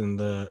Bucks in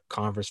the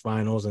conference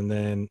finals, and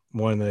then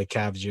one of the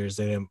Cavs years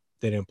they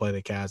didn't play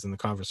the Cavs in the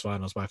conference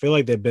finals. But I feel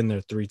like they've been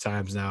there 3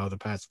 times now the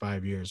past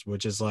 5 years,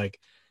 which is like,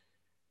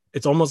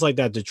 it's almost like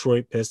that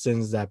Detroit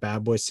Pistons, that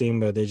bad boys team,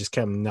 but they just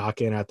kept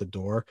knocking at the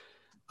door.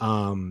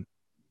 Um,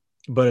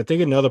 but I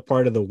think another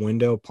part of the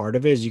window, part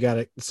of it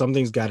is,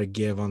 something's got to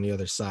give on the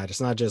other side. It's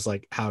not just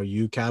like how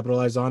you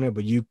capitalize on it,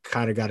 but you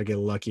kind of got to get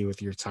lucky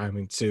with your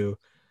timing too.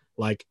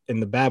 Like in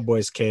the bad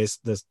boys case,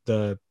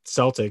 the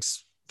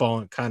Celtics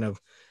falling, kind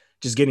of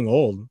just getting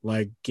old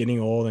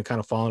and kind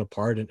of falling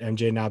apart, and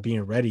MJ not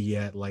being ready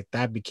yet. Like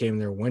that became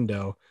their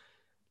window.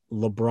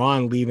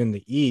 LeBron leaving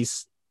the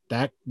East,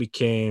 that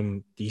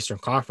became the Eastern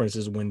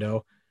Conference's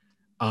window.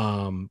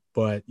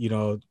 But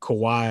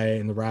Kawhi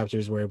and the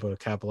Raptors were able to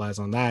capitalize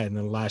on that, and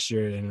then last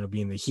year it ended up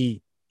being the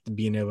Heat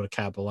being able to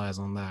capitalize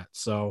on that.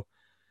 So,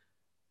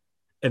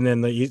 and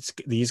then the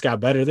East got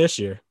better this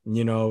year.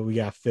 We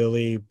got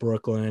Philly,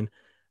 Brooklyn.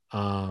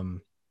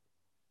 Um,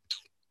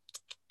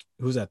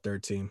 who's that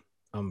third team?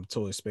 I'm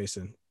totally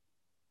spacing.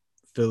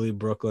 Philly,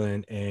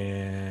 Brooklyn,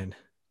 and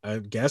I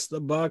guess the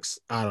Bucks.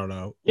 I don't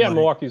know. Yeah, Like,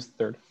 Milwaukee's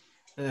third.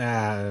 so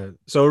it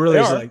They really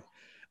is are. like,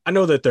 I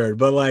know they're third,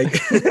 but like,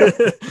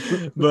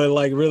 but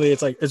like, really,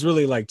 it's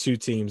really like two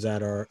teams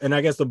that are, and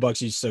I guess the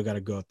Bucks you still got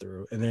to go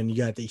through, and then you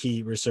got the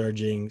Heat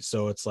resurging,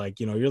 so it's like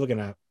you're looking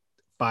at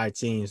five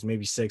teams,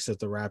 maybe six if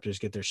the Raptors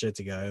get their shit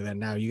together. Then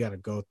now you got to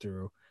go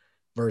through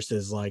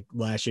versus like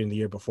last year and the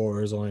year before,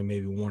 there's only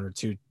maybe one or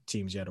two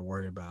teams you had to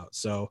worry about.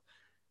 So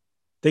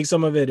I think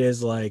some of it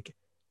is like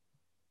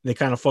they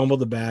kind of fumbled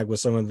the bag with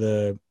some of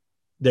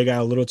they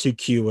got a little too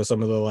cute with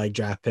some of the like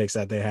draft picks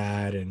that they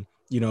had, and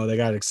they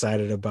got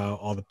excited about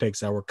all the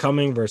picks that were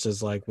coming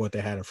versus like what they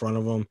had in front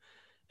of them.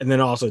 And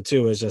then also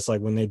too is just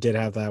like when they did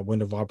have that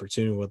window of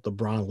opportunity with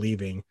LeBron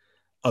leaving,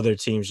 other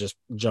teams just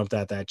jumped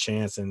at that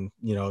chance, and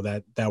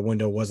that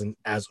window wasn't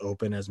as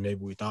open as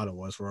maybe we thought it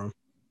was for them.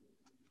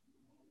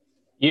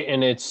 Yeah,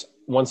 and it's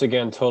once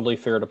again totally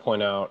fair to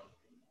point out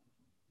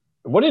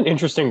what an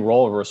interesting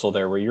role reversal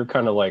there, where you're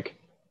kind of like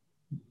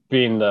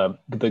being the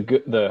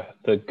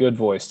good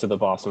voice to the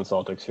Boston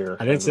Celtics here.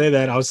 I didn't say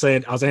that. I was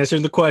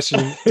answering the question: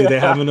 do they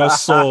have enough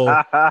soul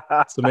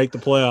to make the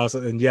playoffs?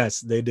 And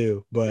yes, they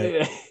do.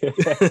 But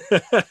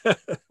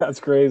that's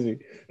crazy.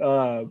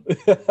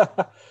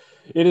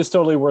 It is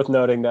totally worth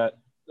noting that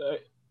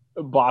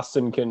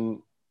Boston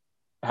can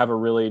have a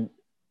really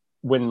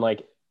win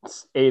like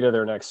 8 of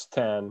their next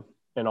 10,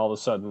 and all of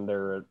a sudden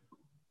they're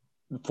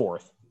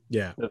fourth.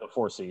 Yeah, they're the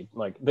 4th seed.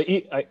 Like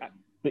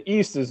the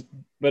East is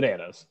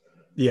bananas.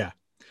 Yeah,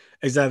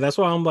 exactly. That's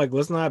why I'm like,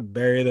 let's not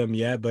bury them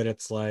yet. But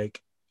it's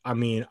like, I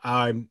mean,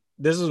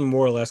 this is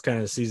more or less kind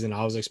of the season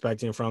I was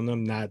expecting from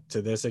them, not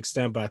to this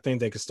extent, but I think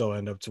they could still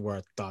end up to where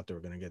I thought they were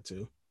going to get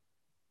to.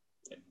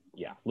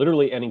 Yeah,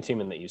 literally any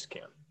team in the East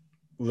can.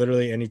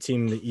 Literally any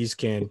team in the East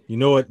can. You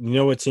know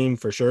what team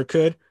for sure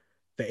could?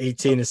 The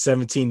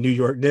 18-17 New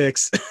York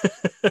Knicks.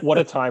 What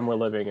a time we're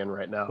living in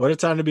right now. What a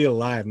time to be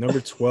alive.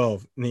 Number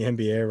 12 in the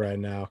NBA right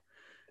now.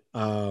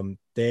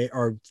 They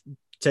are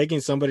taking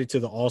somebody to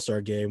the All-Star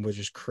game, which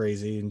is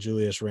crazy, and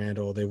Julius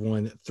Randle. They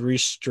won 3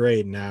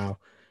 straight now.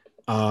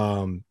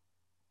 Talk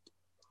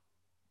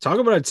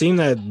about a team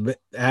that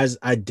has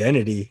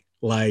identity,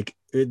 and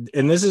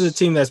this is a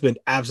team that's been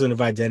absent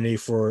of identity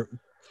for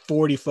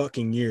 40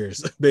 fucking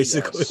years,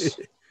 basically.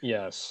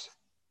 Yes.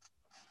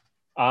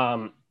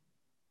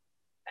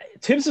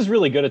 Tibbs is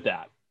really good at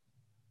that.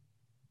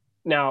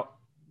 Now,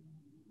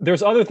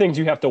 there's other things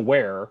you have to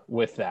wear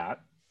with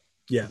that.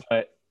 Yeah.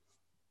 But,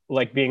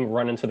 like being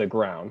run into the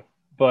ground.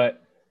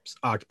 But it's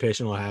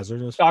occupational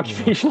hazardous.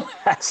 Occupational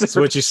hazard. That's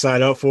what you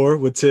sign up for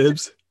with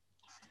Tibbs.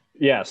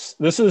 Yes.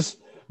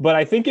 But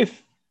I think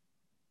if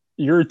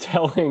you're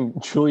telling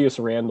Julius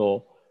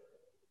Randle,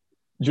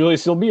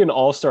 Julius, you'll be an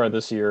all-star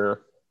this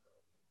year,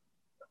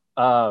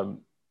 you're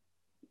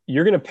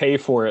going to pay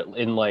for it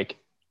in like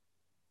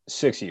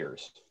 6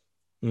 years.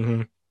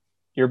 Mm-hmm.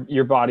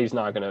 Your body's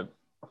not going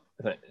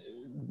to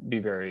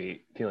be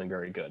feeling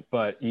very good,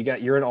 but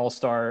you're an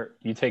all-star.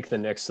 You take the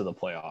Knicks to the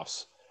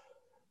playoffs.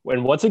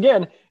 And once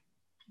again,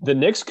 the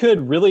Knicks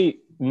could really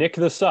nick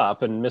this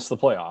up and miss the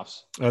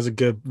playoffs. That's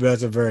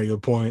a very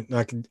good point.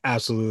 That could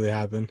absolutely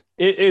happen.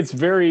 It's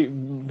very,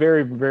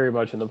 very, very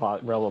much in the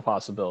realm of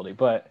possibility.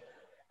 But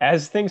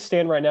as things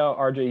stand right now,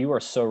 RJ, you are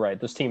so right.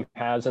 This team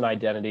has an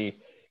identity.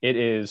 It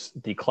is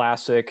the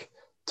classic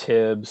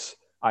Tibbs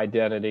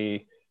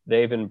identity.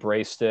 They've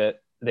embraced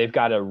it. They've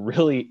got a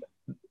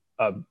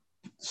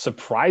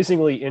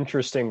surprisingly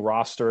interesting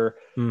roster,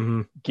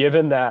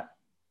 given that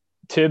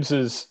Tibbs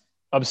is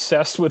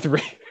obsessed with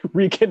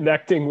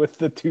reconnecting with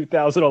the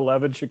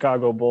 2011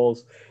 Chicago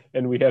Bulls,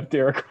 and we have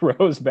Derrick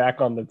Rose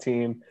back on the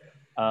team,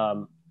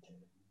 and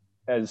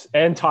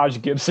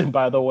Taj Gibson,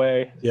 by the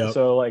way. Yep.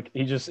 So like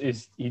he just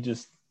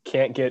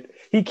can't get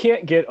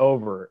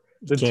over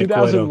the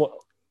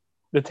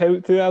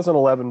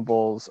 2011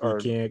 Bulls. You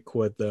can't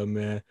quit them,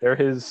 man. They're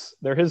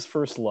his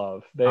first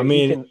love.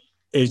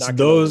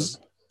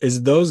 It's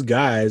those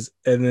guys,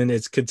 and then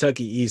it's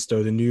Kentucky East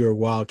or the New York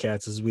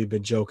Wildcats, as we've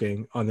been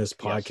joking on this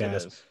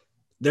podcast. Yes,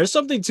 there's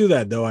something to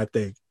that, though. I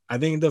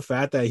think the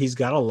fact that he's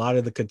got a lot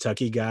of the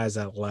Kentucky guys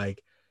that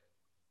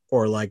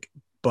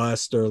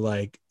bust or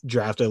like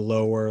drafted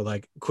lower,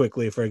 like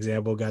Quickly, for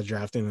example, got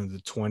drafted in the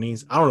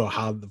 20s. I don't know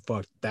how the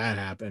fuck that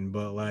happened,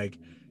 but like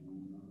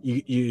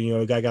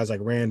you got guys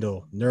like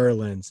Randall,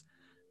 Nerlens,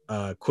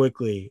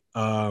 Quickly.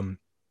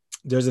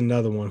 There's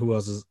another one. Who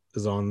else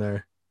is on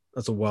there?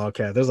 That's a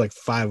Wildcat. There's like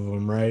 5 of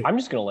them, right? I'm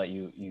just gonna let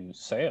you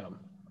say them.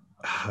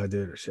 Oh,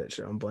 dude, shit,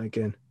 I'm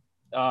blanking.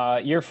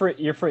 You're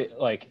free.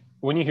 Like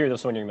when you hear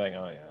this one, you're like,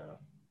 oh yeah.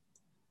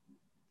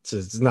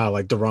 It's not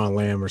like Deron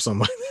Lamb or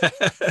something like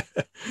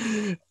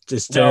that.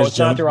 Just no, it's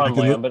not Deron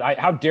Lamb. But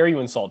how dare you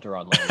insult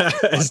Deron Lamb?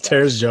 Is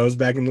Terrence Jones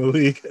back in the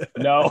league?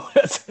 No,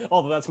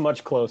 although that's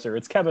much closer.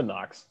 It's Kevin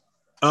Knox.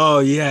 Oh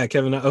yeah,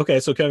 Kevin. Okay,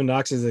 so Kevin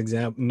Knox is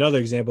another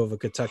example of a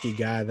Kentucky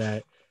guy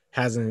that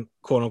hasn't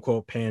quote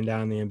unquote panned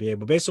down in the NBA.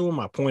 But basically what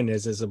my point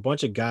is a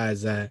bunch of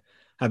guys that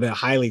have been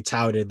highly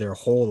touted their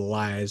whole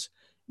lives,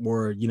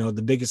 were,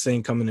 the biggest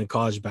thing coming in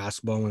college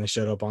basketball when they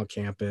showed up on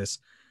campus.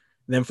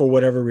 And then for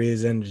whatever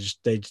reason,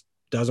 they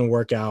doesn't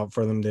work out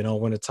for them. They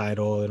don't win a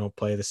title. They don't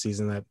play the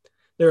season that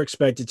they're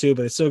expected to,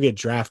 but they still get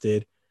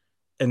drafted.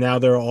 and now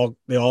they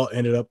all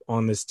ended up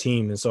on this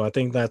team. And so I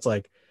think that's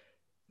like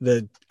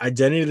the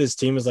identity of this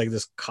team is like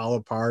this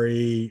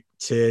Calipari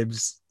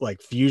Tibbs like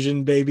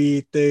fusion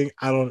baby thing.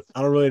 I don't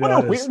really know What how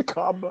a to weird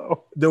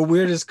combo. the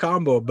weirdest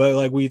combo. But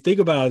like when you think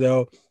about it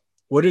though,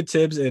 what did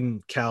Tibbs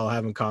and Cal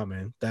have in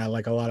common that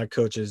like a lot of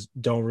coaches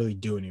don't really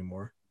do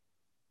anymore?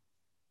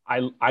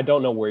 I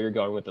don't know where you're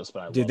going with this, but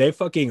I Dude, love they it.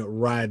 fucking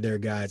ride their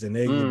guys and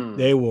Mm,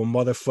 they will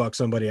motherfuck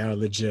somebody out of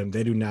the gym.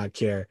 They do not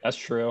care. that's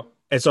true.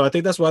 And so I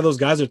think that's why those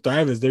guys are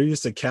thriving. Is they're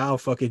used to Cal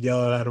fucking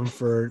yelling at them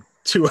for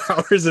 2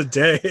 hours a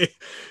day.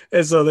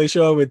 And so they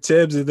show up with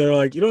Tibbs and they're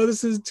like, you know,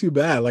 this isn't too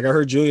bad. Like I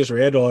heard Julius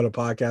Randle on a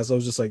podcast. I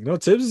was just like, no,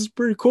 Tibbs is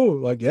pretty cool.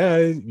 Like, yeah,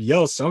 he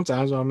yells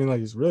sometimes, but I mean,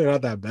 like, it's really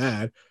not that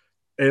bad.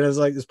 And it's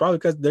like, it's probably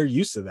because they're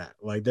used to that.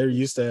 Like they're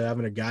used to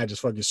having a guy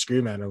just fucking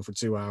scream at them for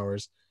 2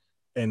 hours.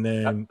 And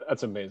then,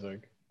 That's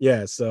amazing.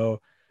 yeah,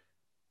 so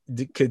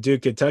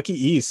dude, Kentucky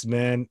East,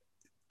 man,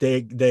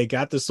 they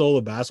got the soul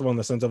of basketball in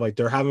the sense of like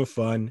they're having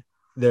fun.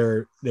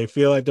 They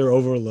feel like they're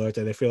overlooked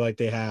and they feel like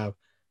they have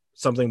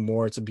something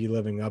more to be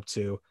living up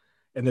to,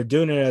 and they're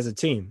doing it as a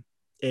team.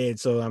 And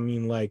so I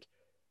mean, like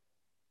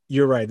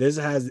you're right. This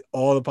has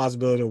all the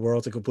possibility in the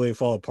world to completely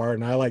fall apart,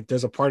 and I like.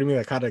 There's a part of me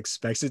that kind of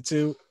expects it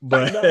to, I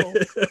but know.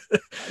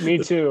 Me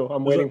too.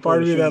 I'm there's a waiting for part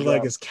the of me shoe to that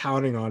like drop. is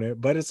counting on it.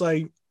 But it's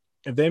like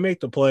if they make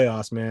the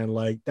playoffs, man,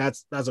 like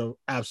that's an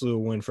absolute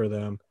win for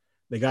them.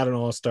 They got an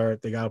all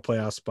start. They got a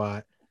playoff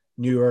spot.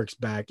 New York's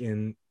back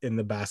in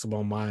the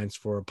basketball minds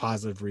for a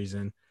positive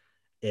reason,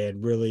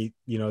 and really,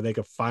 you know, they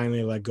could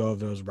finally let go of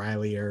those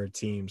Riley era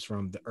teams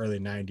from the early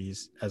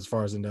 '90s as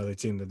far as another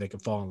team that they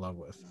could fall in love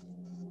with.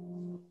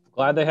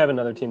 Glad they have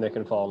another team they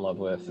can fall in love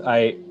with.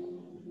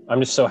 I'm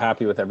just so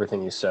happy with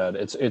everything you said.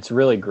 It's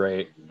really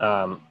great.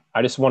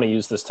 I just want to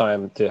use this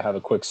time to have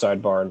a quick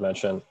sidebar and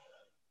mention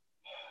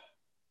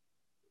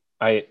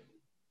I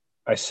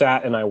I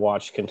sat and I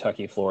watched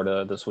Kentucky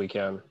Florida this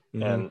weekend,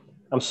 Mm-hmm. and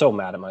I'm so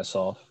mad at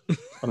myself.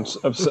 I'm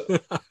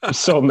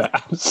so mad.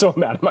 I'm so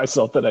mad at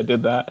myself that I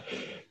did that.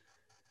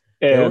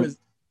 there And was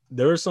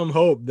there was some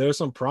hope. There was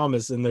some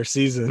promise in their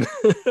season.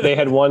 they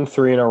had won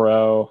three in a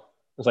row.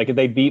 It was like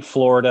they beat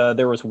Florida.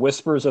 There was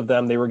whispers of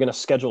them. They were going to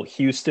schedule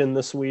Houston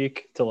this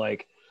week to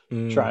like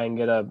Mm. try and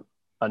get a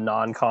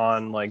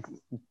non-con like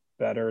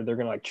better. They're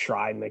going to like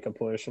try and make a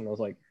push. And I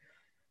was like,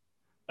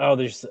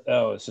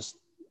 it's just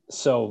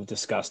so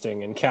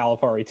disgusting. And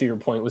Calipari, to your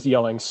point, was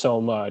yelling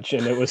so much,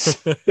 and it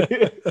was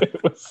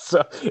it was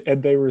so,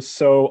 and they were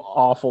so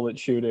awful at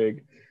shooting.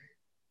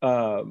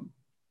 Um,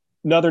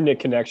 Another Nick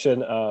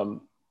connection.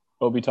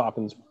 Obi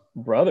Toppin's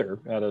brother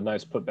had a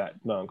nice putback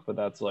dunk, but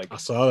I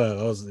saw that.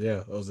 That was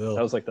that ill.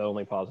 was like the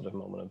only positive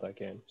moment of that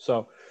game.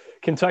 So,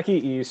 Kentucky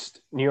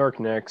East, New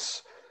York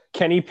Knicks.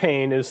 Kenny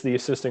Payne is the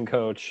assistant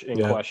coach in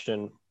Yeah.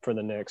 question for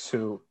the Knicks,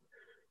 who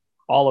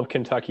all of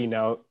Kentucky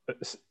now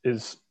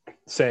is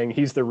saying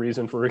he's the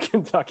reason for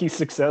Kentucky's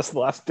success the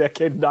last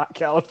decade, not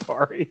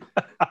Calipari.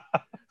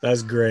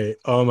 That's great.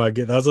 Oh my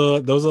god. Those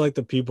are like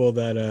the people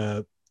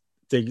that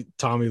think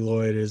Tommy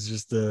Lloyd is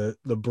just the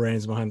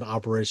brains behind the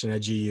operation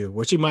at GU,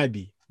 which he might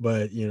be,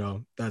 but you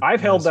know, I've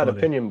held that's that funny.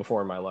 opinion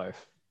before in my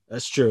life.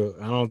 That's true.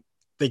 I don't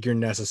think you're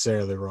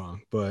necessarily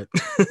wrong, but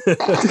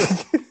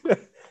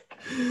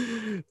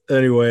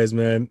anyways,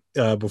 man,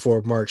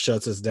 before Mark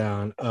shuts us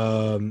down,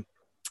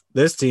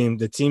 this team,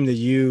 the team that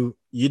you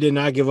did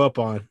not give up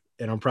on,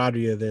 and I'm proud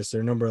of you of this.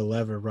 They're number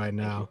 11 right Thank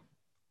you. now.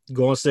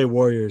 Golden State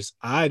Warriors.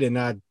 I did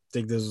not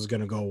think this was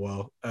going to go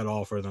well at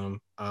all for them.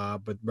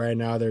 But right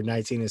now they're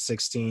 19 and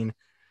 16.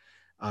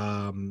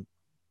 Um,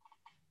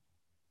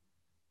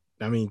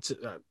 I mean,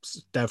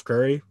 Steph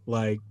Curry,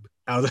 like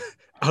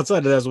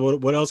outside of that,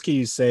 what else can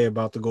you say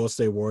about the Golden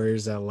State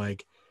Warriors that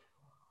like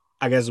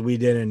I guess we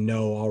didn't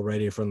know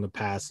already from the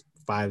past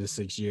 5 to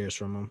 6 years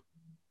from them?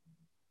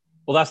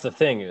 Well, that's the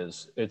thing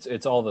is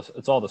it's all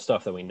the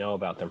stuff that we know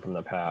about them from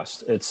the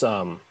past. It's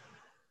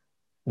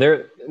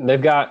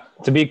they've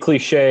got, to be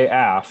cliche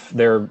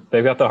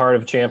they've got the heart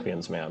of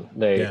champions, man.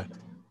 They Yeah.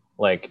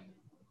 like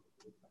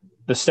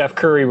the Steph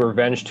Curry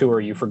revenge tour,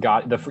 you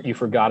forgot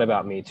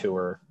about me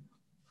tour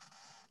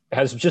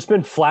has just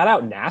been flat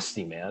out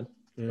nasty, man.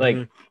 Mm-hmm.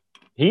 Like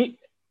he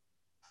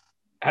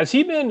has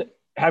he been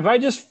have I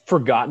just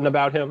forgotten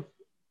about him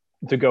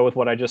to go with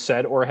what I just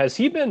said, or has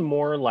he been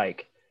more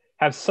like,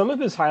 have some of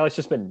his highlights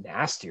just been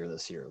nastier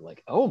this year?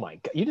 Like, oh my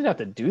god, you didn't have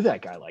to do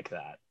that guy like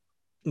that.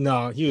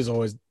 No, he was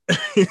always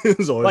he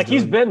was always Like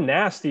he's doing. been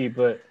nasty,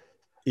 but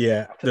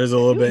Yeah, I there's a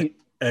little feel bit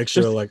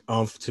extra just like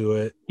umph to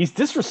it. he's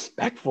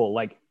disrespectful.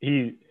 Like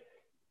he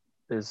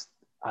is.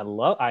 I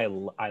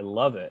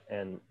love it,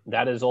 and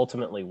that is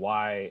ultimately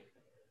why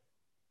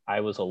I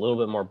was a little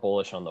bit more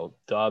bullish on the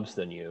Dubs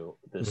than you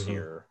this Mm-hmm.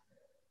 year.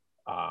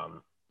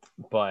 Um,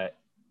 but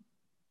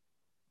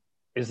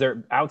is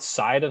there,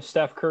 outside of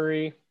Steph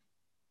Curry,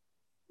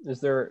 is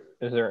there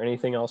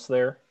anything else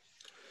there?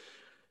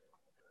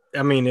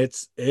 I mean,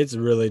 it's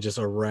really just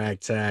a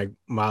ragtag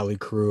motley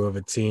crew of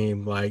a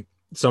team. Like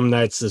some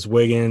nights it's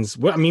Wiggins.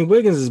 Well, I mean,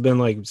 Wiggins has been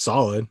like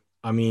solid.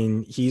 I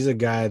mean, he's a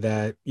guy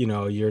that you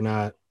know you're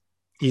not.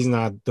 he's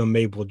not the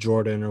Maple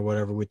Jordan or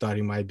whatever we thought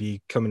he might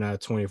be coming out of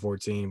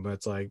 2014, but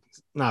it's like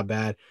not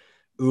bad.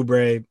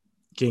 Oubre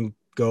can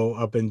go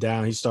up and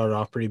down. He started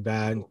off pretty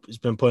bad. He's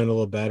been playing a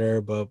little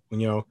better, but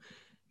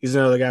he's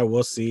another guy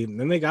we'll see. And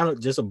then they got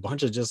just a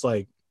bunch of just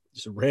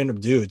random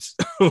dudes.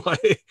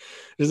 Like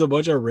there's a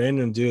bunch of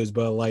random dudes,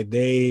 but like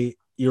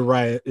you're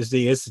right, it's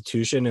the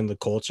institution and the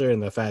culture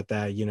and the fact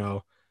that,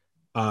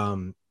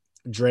 um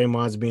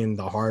Draymond's being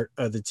the heart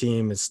of the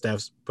team and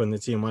Steph's putting the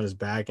team on his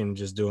back and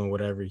just doing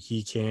whatever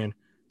he can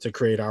to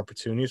create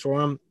opportunities for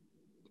him.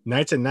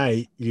 Night to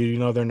night, they're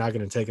not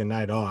going to take a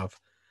night off.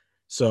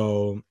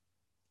 So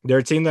they're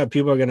a team that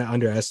people are going to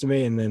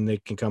underestimate and then they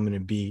can come in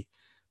and beat.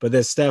 But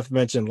as Steph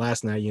mentioned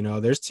last night,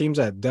 there's teams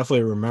that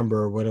definitely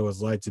remember what it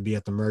was like to be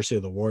at the mercy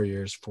of the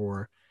Warriors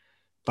for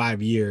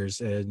 5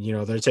 years. And,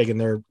 they're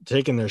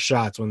taking their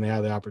shots when they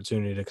have the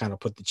opportunity to kind of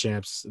put the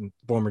champs and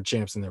former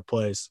champs in their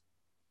place.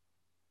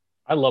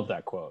 I love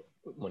that quote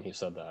when he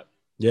said that.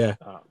 Yeah.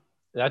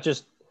 That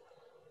just,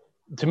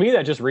 to me,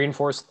 that just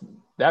reinforced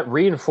that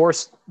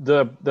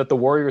the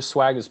Warriors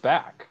swag is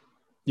back.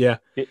 Yeah.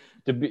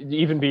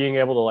 Even being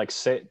able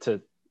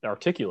to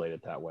articulate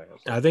it that way.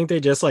 I think they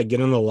just get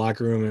in the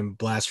locker room and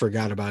blast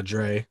forgot about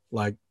Dre,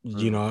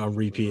 on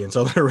repeat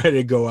until they're ready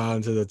to go out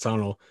into the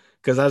tunnel.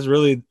 Cause that's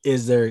really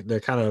is their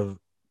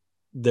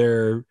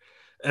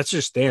that's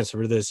their stance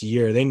for this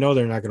year. They know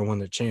they're not going to win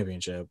the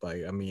championship.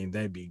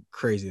 That'd be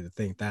crazy to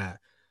think that,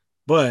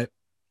 but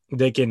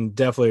they can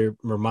definitely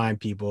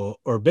remind people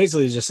or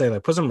basically just say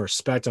put some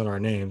respect on our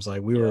names.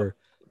 We were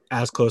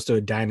as close to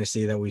a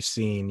dynasty that we've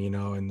seen,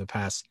 in the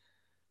past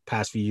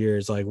few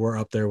years. We're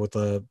up there with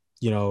the,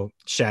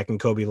 Shaq and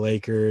Kobe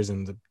Lakers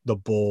and the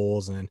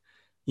Bulls and,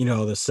 the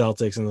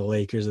Celtics and the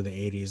Lakers of the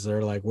 80s.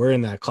 They're we're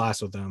in that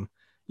class with them.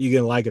 You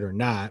can like it or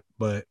not,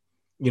 but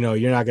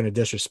you're not going to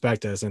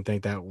disrespect us and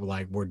think that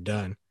we're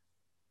done.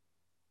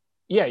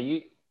 Yeah.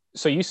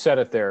 So you said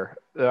it there.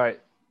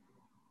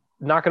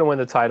 Not going to win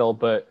the title,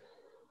 but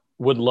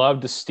would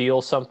love to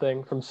steal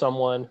something from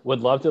someone.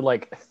 Would love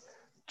to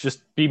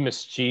just be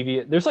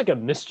mischievous. There's a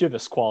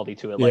mischievous quality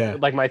to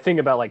it. Like my thing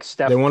about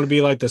Steph. They want to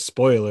be the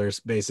spoilers,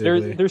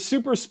 basically. They're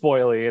super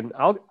spoily, and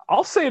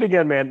I'll say it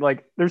again, man.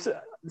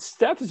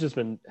 Steph has just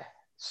been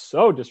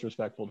so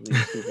disrespectful to the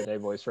Stephen A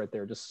voice right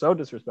there. Just so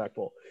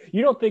disrespectful.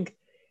 You don't think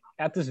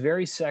at this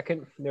very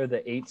second they're the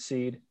 8th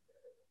seed,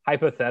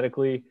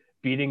 hypothetically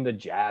beating the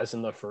Jazz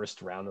in the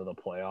first round of the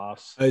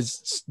playoffs?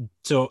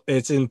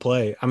 It's in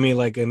play.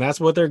 And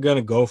that's what they're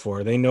gonna go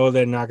for. They know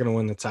they're not gonna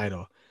win the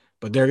title,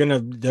 but they're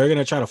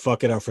gonna try to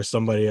fuck it up for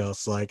somebody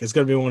else. It's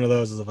gonna be one of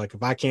those of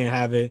if I can't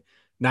have it,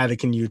 neither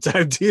can you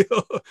type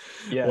deal.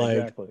 Yeah,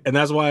 exactly. And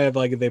that's why if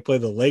they play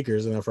the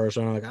Lakers in the first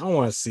round, I don't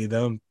want to see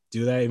them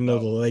do that, even though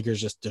the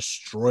Lakers just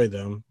destroyed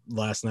them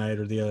last night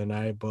or the other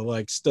night.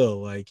 But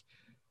still, that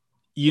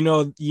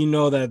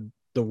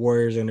the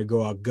Warriors are gonna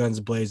go out guns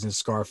blazing,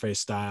 Scarface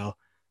style,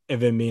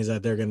 if it means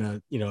that they're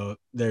gonna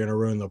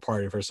ruin the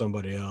party for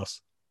somebody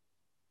else.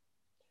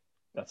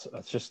 That's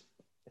just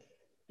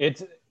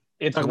it's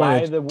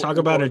talk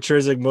about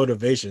intrinsic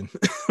motivation.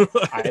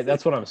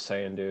 That's what I'm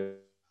saying, dude.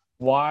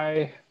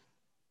 Why?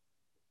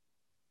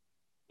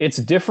 It's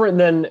different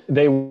than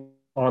they were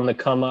on the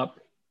come up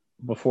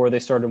before they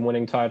started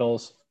winning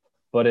titles,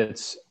 but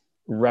it's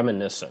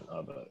reminiscent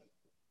of it.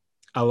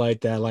 I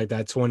like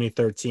that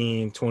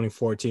 2013,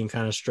 2014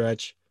 kind of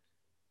stretch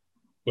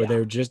where they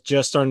were just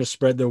starting to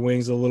spread their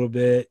wings a little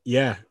bit.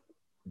 Yeah.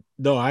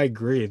 No, I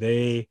agree. I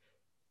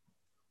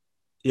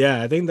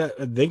think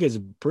it's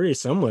pretty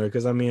similar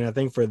because I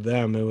think for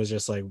them it was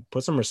just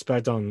put some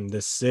respect on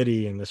this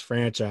city and this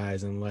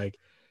franchise and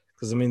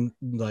because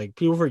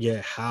people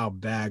forget how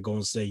bad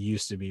Golden State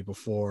used to be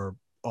before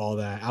all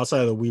that.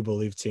 Outside of the We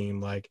Believe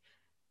team,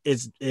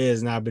 it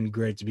has not been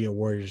great to be a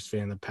Warriors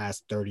fan the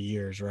past 30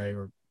 years, right?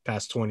 Or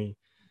past 20.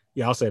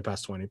 Yeah, I'll say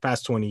past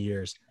 20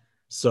 years.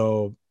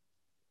 So,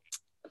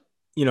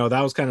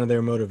 that was kind of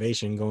their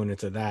motivation going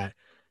into that.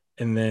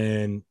 And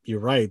then you're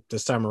right.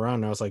 This time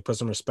around, I was put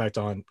some respect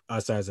on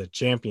us as a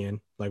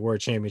champion. We're a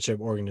championship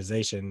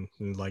organization,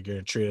 and you're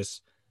gonna treat us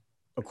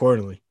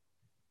accordingly.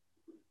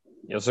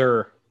 Yes,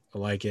 sir. I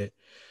like it.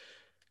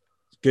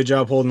 Good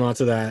job holding on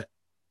to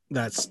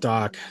that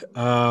stock.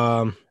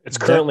 It's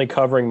currently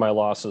covering my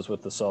losses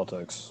with the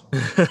Celtics.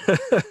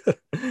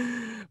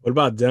 What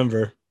about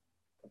Denver?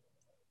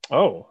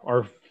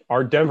 Oh,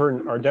 our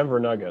Denver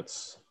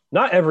Nuggets.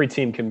 Not every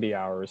team can be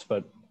ours,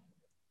 but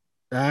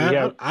I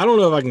don't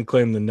know if I can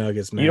claim the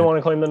Nuggets, man. You don't want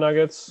to claim the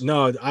Nuggets?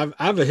 No, I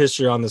have a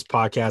history on this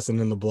podcast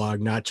and in the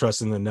blog not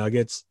trusting the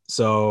Nuggets.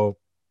 So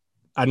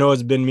I know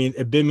it bit me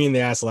in the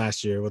ass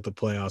last year with the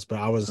playoffs, but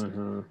I was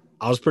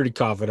pretty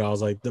confident. I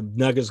was like, the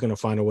Nuggets going to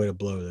find a way to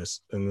blow this,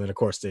 and then of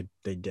course they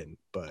didn't.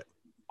 But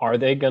are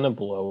they going to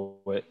blow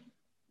it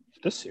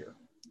this year?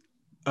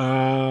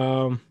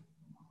 What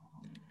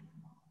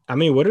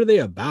are they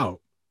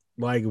about?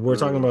 We're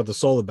talking about the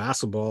soul of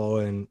basketball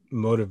and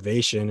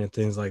motivation and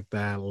things like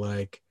that.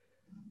 MVP,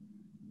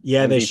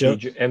 they show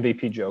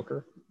MVP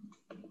Joker.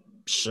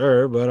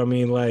 Sure, but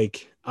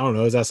I don't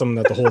know. Is that something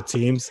that the whole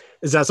team's?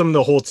 Is that something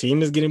the whole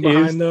team is getting Is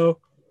behind though?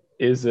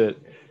 is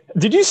it?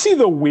 Did you see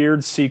the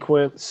weird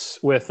sequence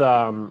with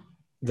The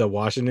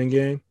Washington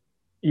game?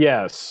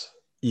 yes.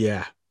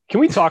 Yeah. Can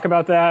we talk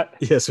about that?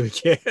 Yes, we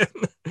can.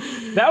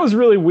 That was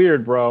really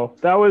weird, bro.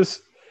 That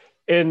was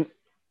and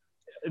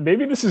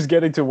maybe this is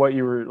getting to what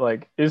you were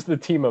like, is the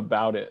team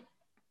about it?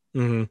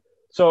 hmm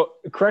So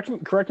correct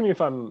me if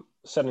I'm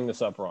setting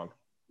this up wrong.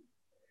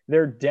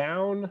 They're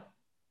down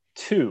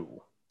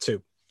two.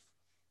 Two.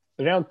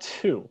 They're down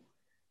two.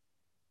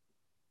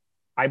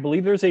 I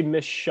believe there's a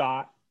missed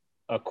shot,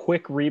 a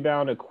quick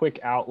rebound, a quick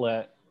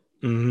outlet.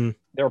 hmm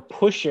They're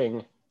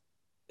pushing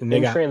And they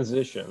in got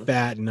transition.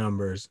 fat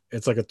numbers.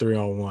 It's like a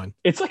 3-on-1.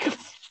 It's like a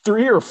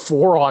 3 or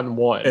 4 on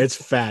 1. It's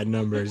fat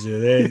numbers,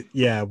 dude.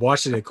 Yeah,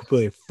 Washington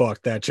completely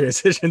fucked that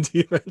transition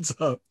defense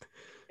up.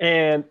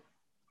 And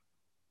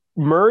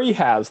Murray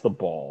has the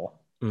ball.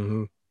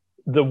 hmm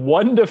The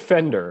one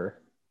defender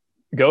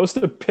goes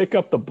to pick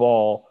up the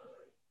ball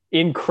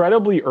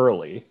incredibly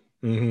early.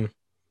 hmm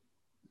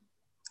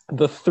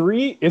The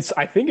three,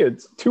 I think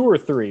it's two or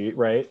three,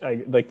 right?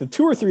 Like the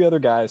two or three other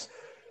guys,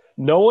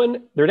 no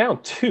one, they're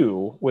down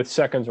two with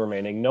seconds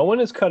remaining. No one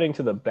is cutting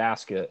to the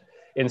basket.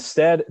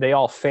 Instead, they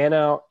all fan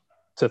out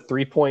to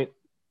 3-point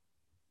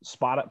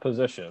spot up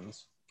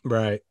positions.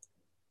 Right.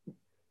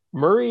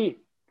 Murray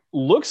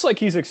looks like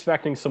he's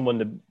expecting someone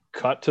to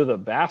cut to the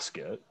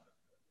basket.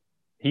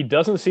 He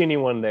doesn't see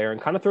anyone there and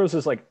kind of throws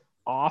this like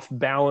off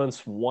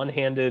balance, one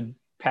handed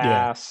Yeah.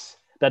 pass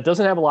that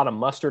doesn't have a lot of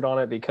mustard on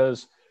it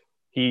because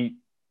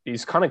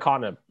he's kind of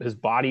caught in his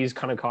body's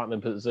kind of caught in a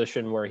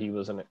position where he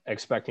wasn't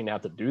expecting to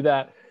have to do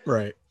that.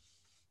 Right.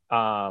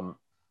 Um,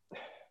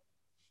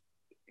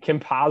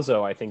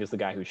 Campazzo, I think, is the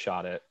guy who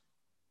shot it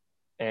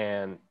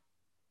and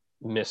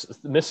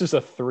misses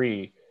a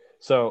three.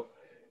 So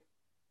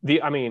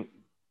it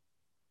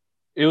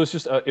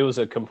was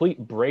a complete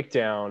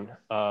breakdown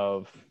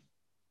of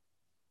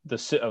the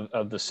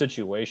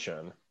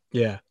situation.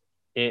 Yeah.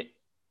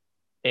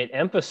 It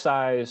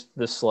emphasized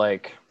this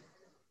like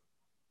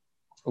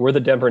we're the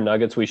Denver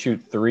Nuggets, we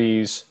shoot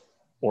threes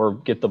or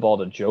get the ball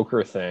to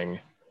Joker thing.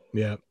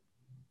 Yeah.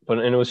 But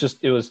and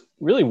it was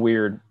really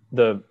weird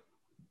the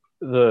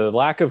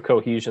lack of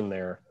cohesion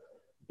there.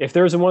 If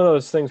there's one of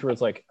those things where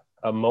it's like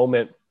a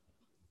moment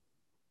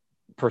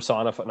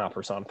not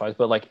personifies,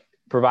 but like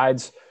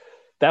provides,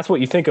 that's what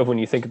you think of when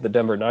you think of the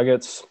Denver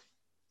Nuggets.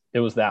 It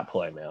was that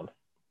play, man.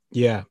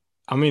 Yeah.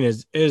 I mean,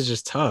 it's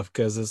just tough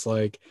because it's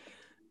like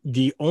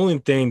the only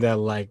thing that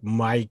like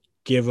might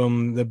give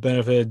them the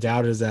benefit of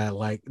doubt is that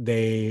like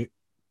they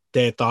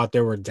thought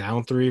they were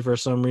down three for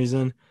some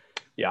reason,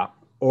 Yeah.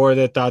 or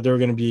they thought they were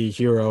going to be a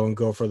hero and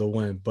go for the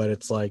win. But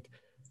it's like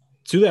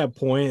to that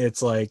point,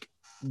 it's like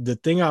the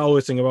thing I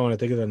always think about when I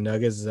think of the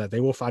Nuggets is that they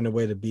will find a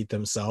way to beat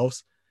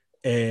themselves.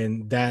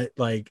 And that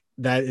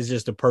is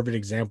just a perfect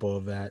example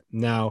of that.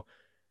 Now,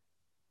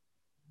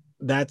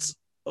 that's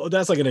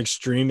like an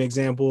extreme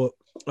example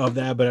of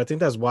that, but I think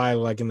that's why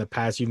like in the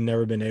past you've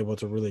never been able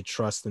to really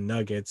trust the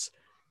Nuggets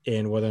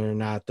in whether or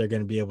not they're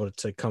going to be able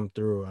to come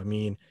through. I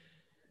mean,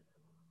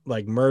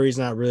 like Murray's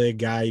not really a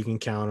guy you can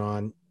count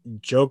on.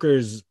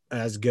 Joker's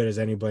as good as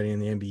anybody in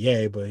the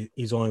NBA, but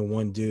he's only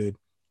one dude.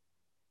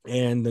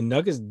 And the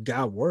Nuggets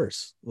got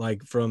worse.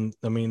 Like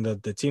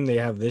the team they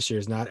have this year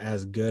is not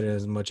as good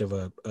as much of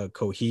a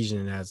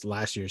cohesion as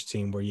last year's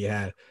team where you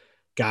had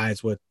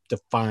guys with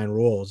defined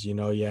roles. You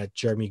know, you had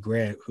Jeremy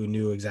Grant who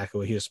knew exactly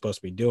what he was supposed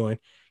to be doing.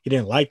 He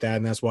didn't like that,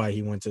 and that's why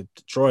he went to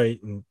Detroit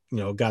and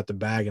got the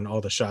bag and all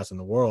the shots in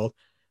the world.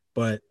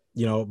 But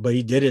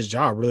he did his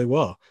job really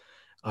well.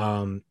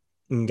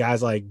 And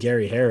guys like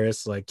Gary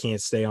Harris like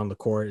can't stay on the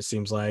court. It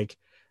seems like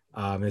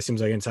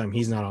anytime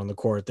he's not on the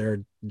court,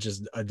 they're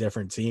just a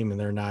different team and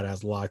they're not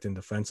as locked in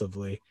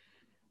defensively.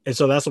 And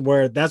so that's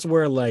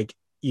where like,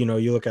 you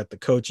look at the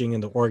coaching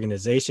and the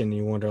organization and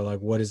you wonder like,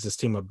 what is this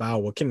team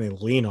about? What can they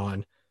lean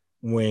on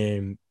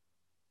when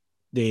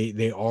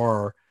they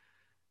are,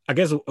 I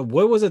guess,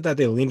 what was it that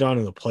they leaned on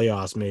in the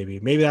playoffs? Maybe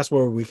that's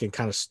where we can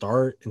kind of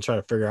start and try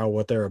to figure out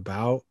what they're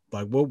about.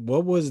 Like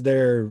what was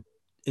their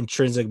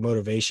intrinsic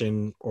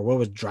motivation or what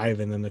was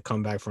driving them to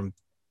come back from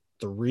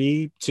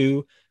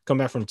 3-2, come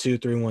back from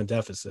 2-3-1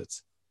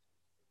 deficits?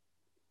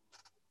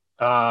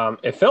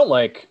 It felt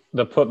like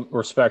the put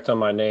respect on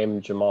my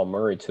name Jamal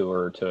Murray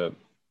tour to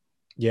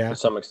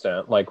some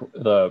extent. Like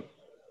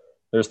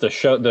there's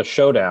the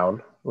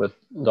showdown with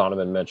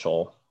Donovan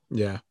Mitchell.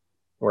 Yeah.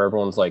 Where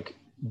everyone's like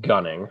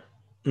gunning.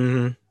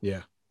 Mm-hmm.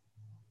 Yeah.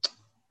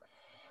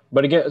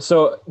 But again,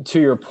 so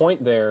to your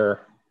point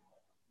there,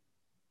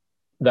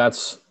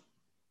 that's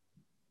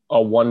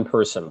a one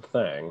person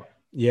thing.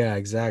 Yeah,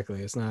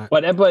 exactly. It's not.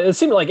 But it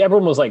seemed like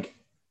everyone was like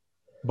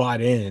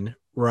bought in,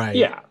 right?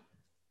 Yeah.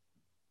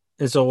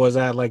 And so was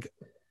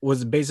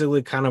it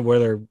basically kind of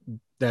where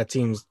that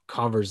team's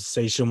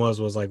conversation was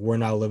like we're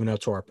not living up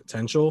to our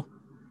potential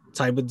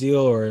type of deal,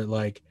 or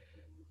like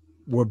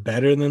we're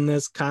better than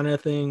this kind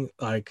of thing?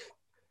 Like,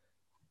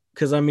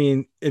 because I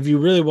mean, if you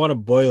really want to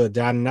boil it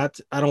down,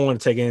 I don't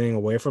want to take anything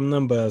away from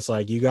them, but it's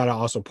like you got to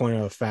also point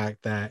out the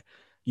fact that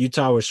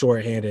Utah was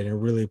shorthanded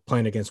and really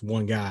playing against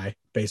one guy,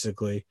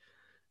 basically.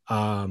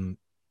 And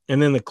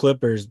then the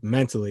Clippers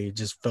mentally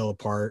just fell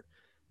apart.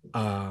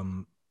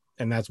 Um,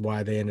 and that's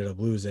why they ended up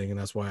losing. And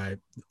that's why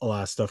a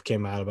lot of stuff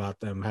came out about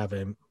them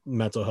having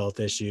mental health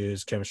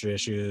issues, chemistry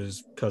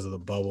issues because of the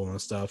bubble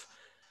and stuff.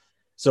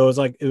 So it's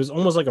like it was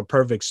almost like a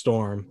perfect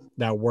storm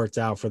that worked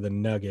out for the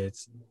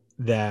Nuggets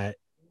that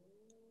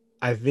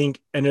I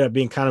think ended up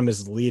being kind of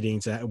misleading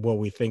to what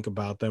we think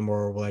about them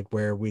or like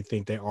where we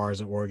think they are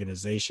as an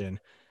organization.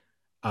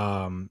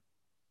 Um,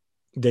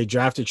 they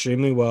draft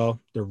extremely well.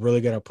 They're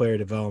really good at player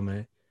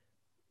development,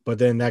 but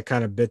then that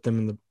kind of bit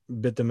them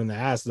in the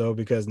ass though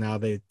because now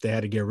they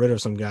had to get rid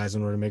of some guys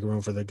in order to make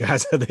room for the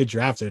guys that they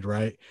drafted,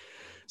 right?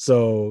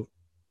 So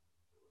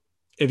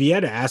if you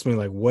had to ask me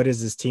like what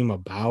is this team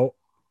about,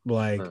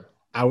 like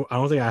I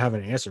don't think I have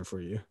an answer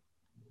for you.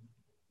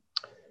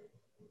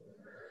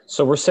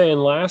 So we're saying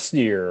last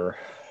year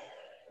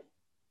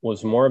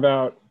was more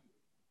about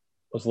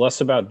was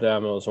less about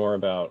them. It was more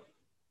about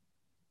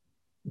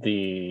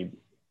the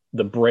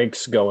the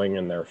breaks going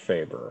in their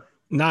favor.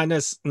 Not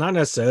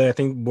necessarily. I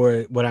think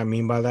what I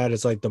mean by that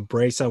is like the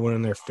breaks that went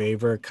in their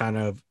favor kind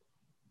of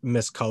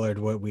miscolored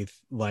what we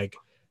like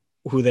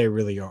who they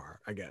really are,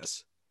 I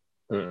guess.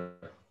 Mm.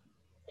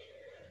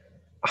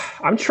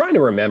 I'm trying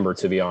to remember,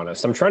 to be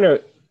honest. I'm trying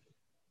to,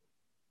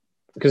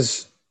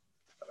 because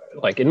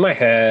like in my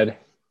head,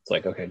 it's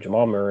like, okay,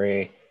 Jamal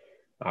Murray,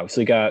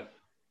 obviously got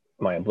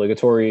my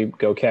obligatory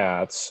go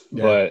Cats,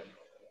 Yeah. but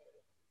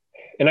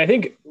and I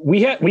think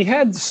we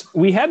had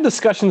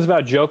discussions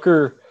about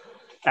Joker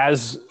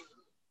as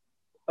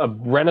a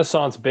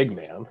Renaissance big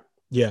man,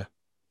 Yeah.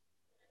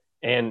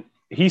 and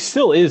he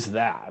still is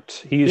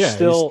that. Yeah, he's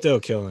still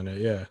killing it.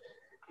 Yeah.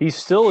 He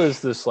still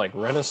is this like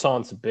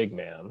Renaissance big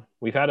man.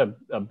 We've had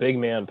a big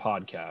man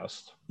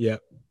podcast. Yeah.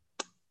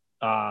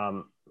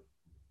 Um,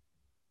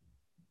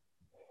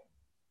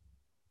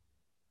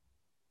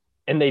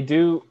 and they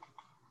do.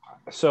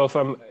 So if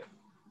I'm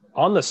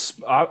on the,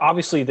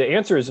 obviously the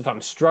answer is if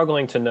I'm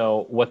struggling to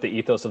know what the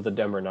ethos of the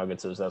Denver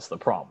Nuggets is, that's the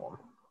problem.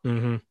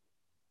 Mm-hmm.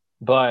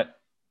 But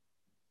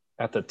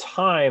at the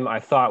time, I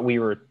thought we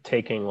were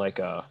taking like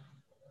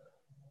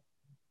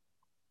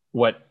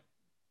what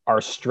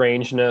our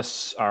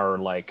strangeness, our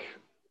like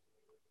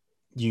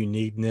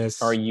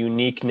Uniqueness. our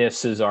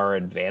uniqueness is our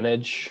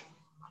advantage.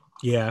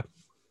 Yeah.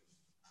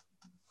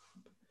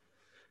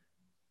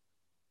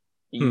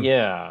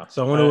 Yeah.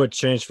 So I wonder what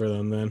changed for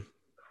them then.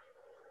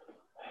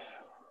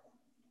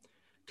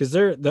 Because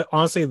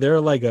honestly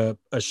they're like a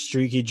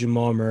streaky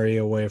Jamal Murray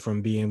away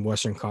from being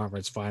Western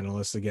Conference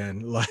finalists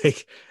again.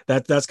 Like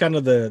that's kind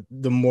of the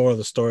moral of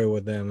the story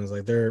with them is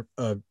like they're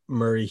a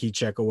Murray heat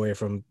check away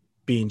from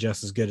being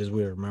just as good as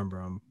we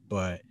remember them.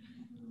 But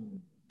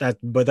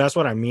that's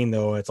what I mean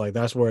though. It's like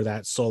that's where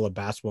that soul of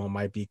basketball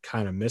might be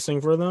kind of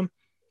missing for them,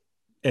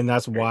 and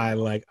that's why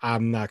like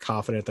I'm not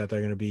confident that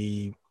they're gonna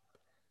be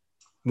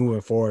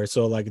moving forward.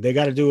 So like they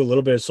got to do a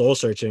little bit of soul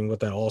searching with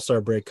that All-Star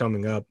break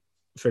coming up,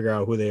 figure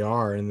out who they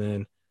are, and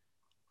then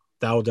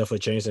that will definitely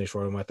change things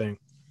for them, I think.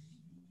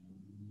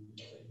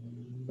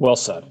 Well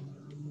said.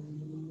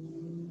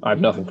 I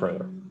have nothing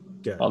further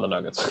Yeah. on the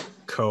Nuggets.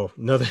 Cool.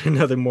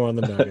 Nothing more on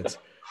the Nuggets.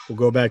 We'll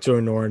go back to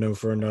ignoring them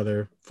for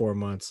another 4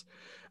 months.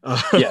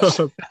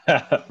 Yes.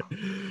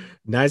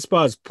 Nice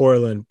spots,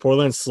 Portland.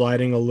 Portland's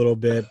sliding a little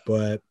bit,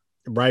 but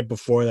right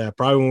before that,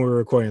 probably when we were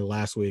recording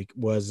last week,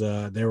 was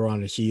they were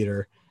on a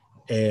heater,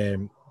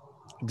 and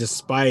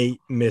despite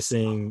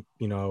missing,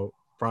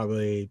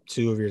 probably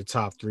two of your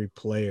top three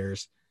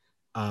players,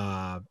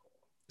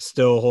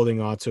 still holding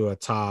on to a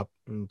top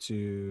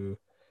into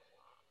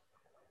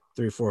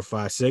 3, 4,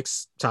 5,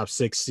 6 top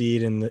six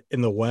seed in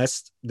the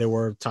West. They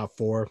were top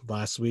four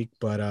last week,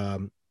 but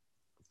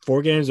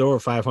 4 games over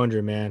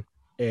 500, man.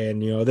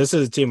 And this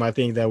is a team I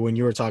think that when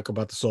you were talking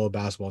about the solo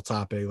basketball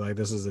topic, like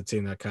this is a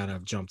team that kind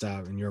of jumped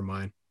out in your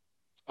mind.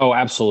 Oh,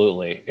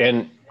 absolutely.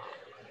 And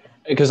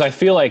because I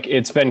feel like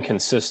it's been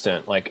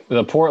consistent. Like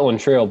the Portland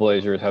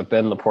Trailblazers have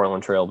been the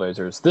Portland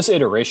Trailblazers. This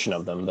iteration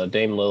of them, the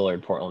Dame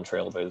Lillard Portland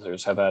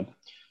Trailblazers,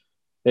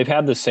 they've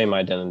had the same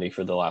identity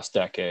for the last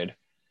decade.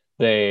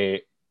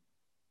 They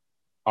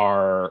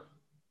are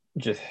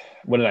just,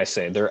 what did I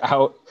say? They're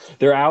out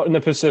in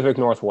the Pacific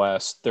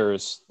Northwest.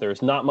 There's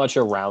not much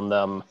around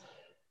them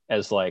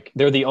as like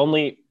they're the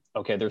only,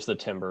 okay, there's the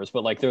Timbers,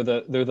 but like they're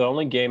the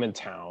only game in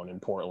town in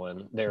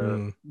Portland.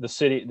 They're the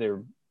city,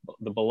 they're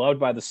the beloved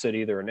by the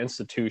city, they're an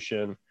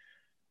institution.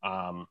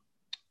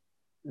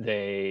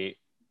 They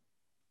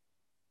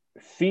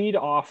feed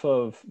off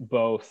of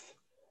both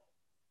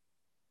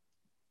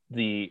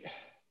the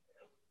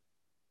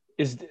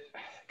is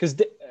because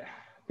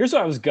here's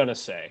what I was gonna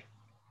say.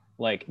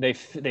 Like they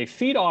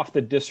feed off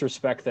the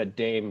disrespect that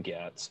Dame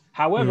gets.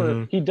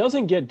 However, he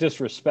doesn't get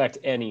disrespect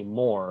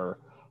anymore,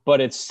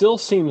 but it still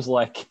seems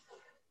like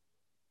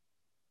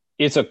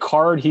it's a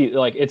card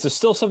it's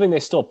still something they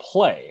still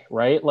play,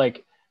 right?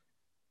 Like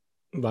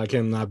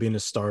him not being a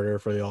starter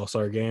for the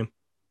All-Star game.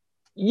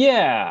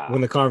 Yeah.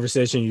 When the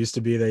conversation used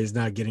to be that he's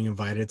not getting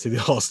invited to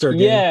the All-Star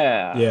game.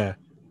 Yeah. Yeah.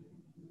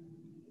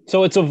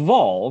 So it's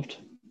evolved.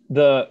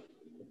 the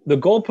The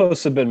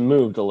goalposts have been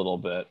moved a little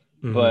bit,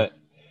 Hmm. but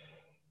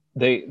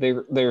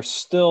they're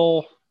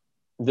still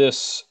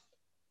this.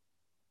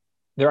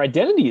 Their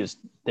identity is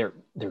they're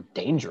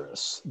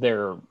dangerous.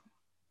 They're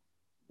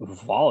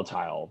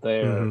volatile.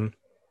 They're, Hmm.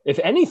 if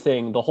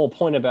anything, the whole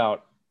point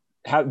about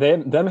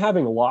them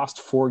having lost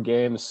 4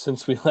 games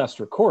since we last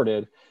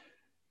recorded,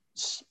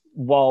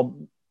 while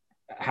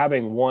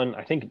having won,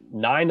 I think,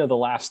 9 of the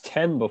last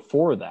 10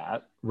 before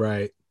that,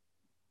 Right.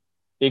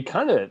 it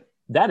kind of,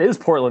 that is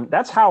Portland.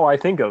 That's how I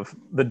think of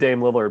the Dame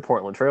Lillard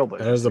Portland That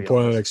Trailblazers, is to the be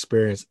Portland honest.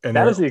 experience, and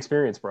That is the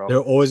experience, bro.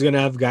 they're always gonna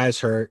have guys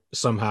hurt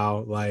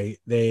somehow. Like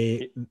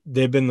they've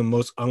been the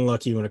most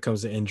unlucky when it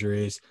comes to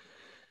injuries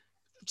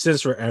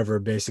since forever,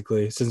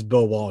 basically since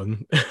Bill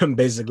Walton.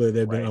 Basically,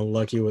 they've been Right.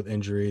 unlucky with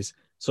injuries,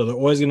 so they're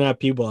always gonna have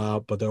people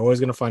out, but they're always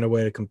gonna find a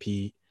way to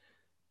compete.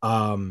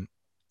 Um,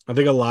 I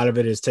think a lot of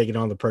it is taking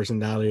on the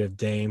personality of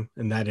Dame,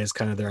 and that is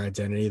kind of their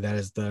identity. That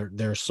is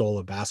their soul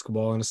of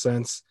basketball in a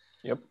sense.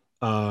 Yep.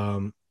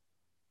 Um,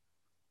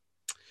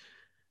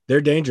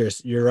 they're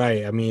dangerous. You're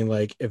right. I mean,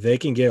 like if they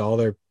can get all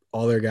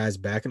their guys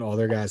back and all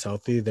their guys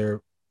healthy,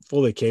 they're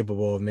fully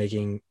capable of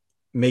making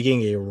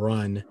a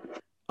run.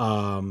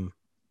 Um,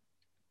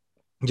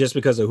 just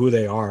because of who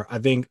they are. I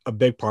think a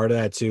big part of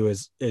that too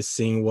is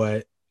seeing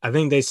what I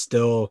think they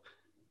still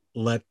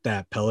let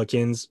that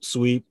Pelicans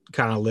sweep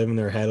kind of live in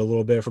their head a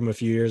little bit from a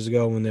few years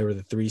ago when they were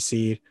the 3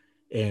 seed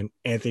and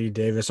Anthony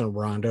Davis and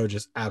Rondo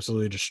just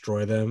absolutely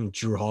destroy them.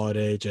 Drew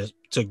Holiday just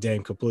took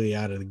Dame completely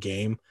out of the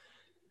game.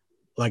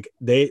 Like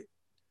the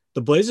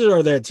Blazers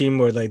are that team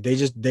where like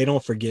they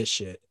don't forget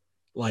shit.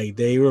 Like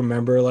they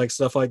remember like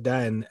stuff like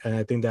that, and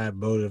I think that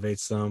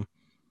motivates them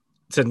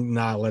to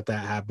not let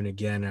that happen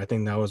again. And I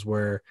think that was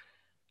where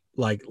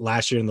like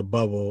last year in the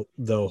bubble,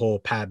 the whole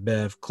Pat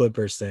Bev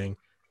Clippers thing,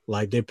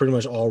 like they pretty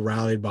much all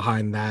rallied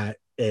behind that.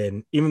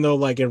 And even though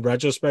like in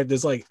retrospect,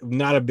 it's like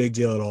not a big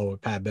deal at all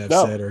what Pat Bev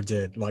No. said or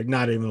did, like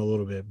not even a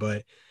little bit,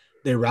 but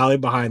they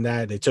rallied behind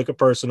that. They took it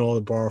personal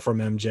to borrow from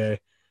MJ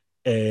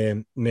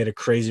and made a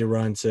crazy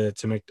run to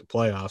make the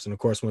playoffs. And of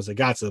course, once they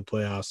got to the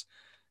playoffs,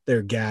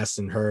 they're gassed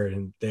and hurt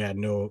and they had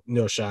no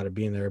shot of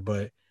being there.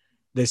 But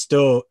they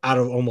still, out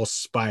of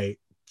almost spite,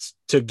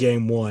 took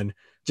game 1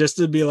 just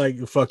to be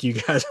like, fuck you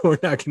guys, we're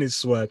not getting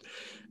swept.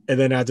 And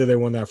then after they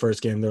won that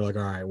first game, they're like,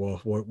 all right,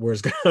 well, we're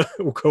just gonna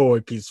we'll go away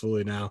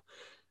peacefully now.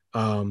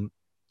 Um,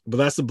 but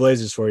that's the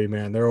Blazers for you,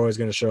 man. They're always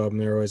gonna show up and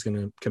they're always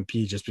gonna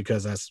compete just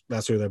because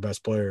that's who their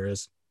best player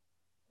is.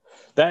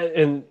 That,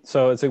 and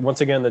so it's like,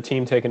 once again, the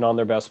team taking on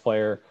their best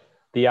player.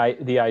 The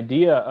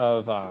idea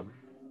of,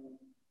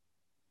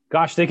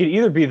 gosh, they could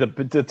either be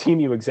the team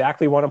you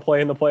exactly want to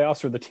play in the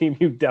playoffs or the team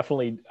you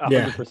definitely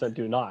Yeah, 100%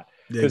 do not,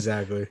 because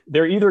exactly.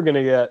 they're either going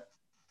to get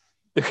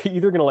they're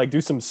either going to like do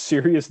some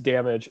serious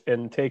damage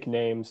and take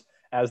names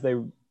as they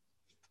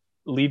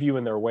leave you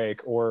in their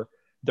wake, or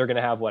they're going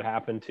to have what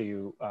happened to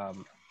you,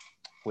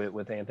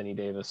 with Anthony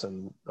Davis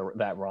and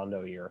that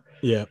Rondo year.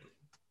 Yeah, God,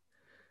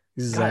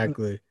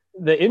 exactly.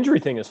 the injury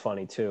thing is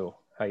funny too.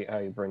 How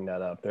you bring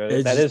that up there?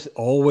 It That just is,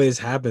 always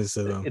happens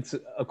to them. it's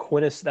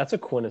that's a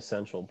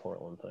quintessential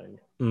Portland thing,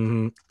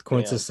 Mm-hmm. man.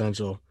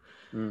 Quintessential.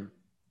 Mm.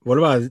 What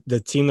about the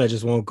team that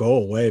just won't go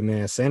away,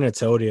 man? San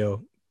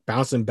Antonio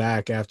bouncing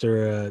back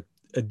after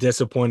a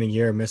disappointing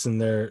year, missing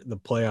the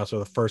playoffs for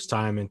the first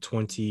time in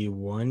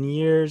 21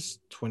 years,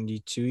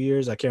 22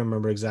 years. I can't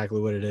remember exactly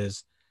what it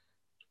is.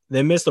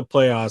 They missed the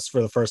playoffs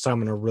for the first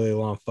time in a really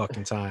long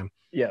fucking time.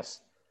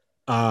 Yes.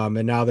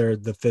 And now they're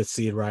the 5th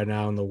seed right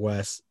now in the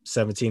West,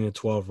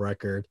 17-12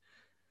 record.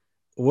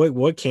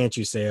 What can't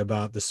you say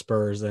about the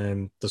Spurs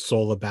and the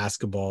soul of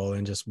basketball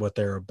and just what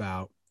they're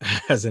about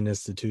as an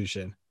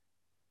institution?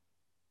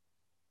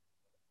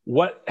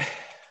 What?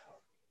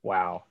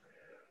 Wow.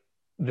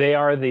 They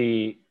are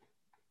the.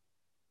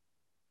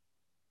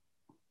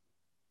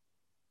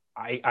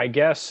 I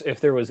guess if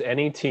there was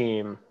any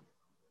team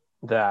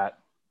that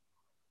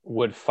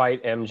would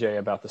fight MJ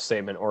about the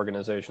statement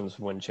organizations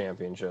win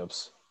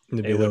championships, To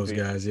it be would those be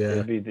guys, yeah.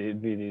 it'd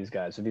be these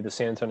guys. It'd be the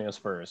San Antonio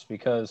Spurs,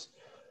 because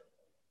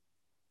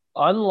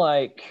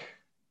unlike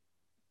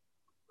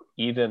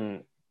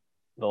even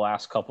the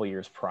last couple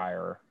years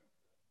prior,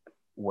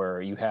 where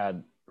you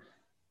had,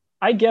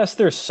 I guess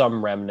there's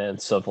some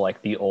remnants of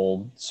like the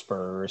old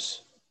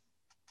Spurs.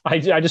 I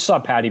just saw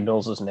Patty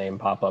Mills' name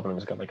pop up and I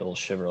just got like a little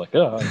shiver, like,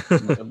 oh.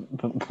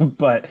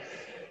 But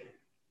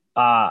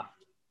uh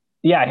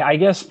yeah, I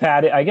guess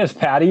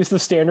Patty's the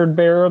standard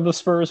bearer of the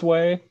Spurs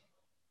way,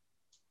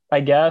 I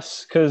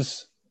guess,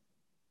 because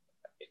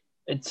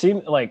it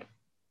seemed like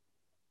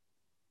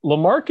the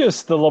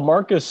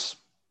Lamarcus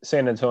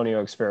San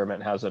Antonio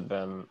experiment hasn't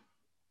been,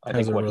 I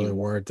think, Hasn't really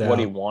worked what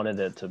he out. wanted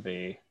it to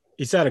be.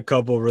 He's had a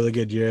couple really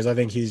good years. I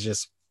think he's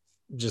just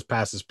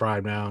past his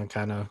prime now and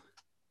kind of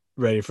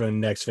ready for the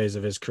next phase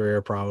of his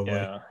career, probably.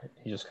 Yeah,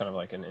 he's just kind of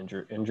like an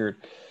injured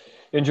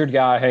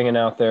guy hanging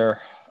out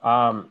there.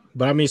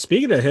 But I mean,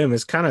 speaking of him,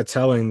 it's kind of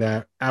telling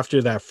that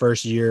after that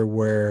first year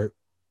where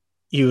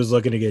he was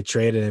looking to get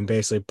traded and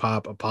basically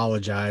Pop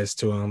apologized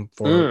to him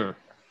for mm,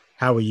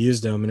 how we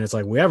used him, and it's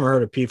like we haven't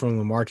heard a peep from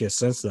LaMarcus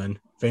since then.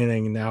 If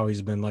anything, now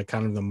he's been like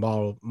kind of the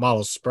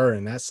model Spur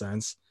in that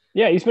sense.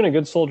 Yeah, he's been a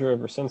good soldier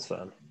ever since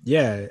then.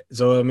 Yeah.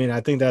 So I mean,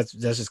 I think that's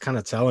just kind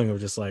of telling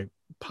of just like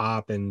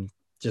Pop and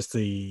just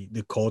the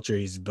culture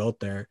he's built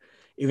there.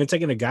 Even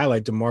taking a guy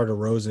like DeMar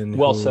DeRozan,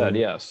 Well said. who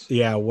Yes.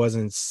 yeah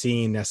wasn't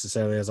seen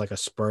necessarily as like a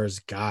Spurs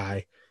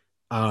guy,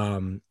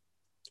 um,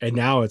 and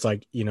now it's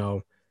like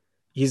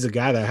he's a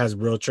guy that has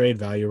real trade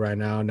value right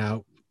now.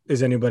 Now,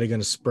 is anybody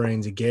going to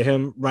spring to get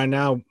him right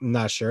now? I'm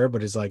not sure,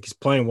 but it's like he's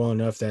playing well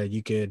enough that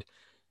you could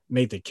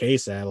make the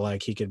case that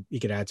like he could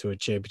add to a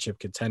championship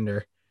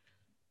contender.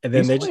 And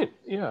then He's they just playing.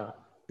 Yeah.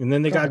 and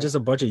then they Go got ahead. just a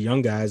bunch of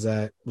young guys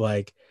that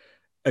like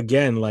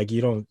again like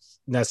you don't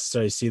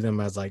necessarily see them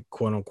as like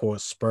quote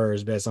unquote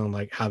Spurs based on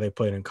like how they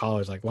played in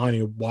college. Like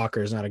Lonnie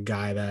Walker is not a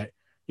guy that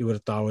you would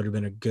have thought would have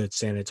been a good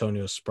San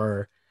Antonio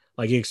Spur.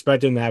 Like you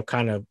expect him to have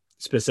kind of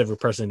specific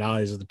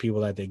personalities of the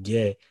people that they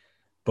get,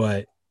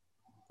 but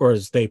or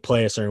as they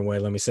play a certain way.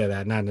 Let me say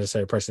that, not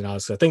necessarily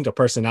personalities. I think the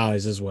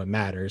personalities is what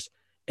matters,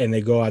 and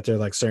they go out there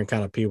like certain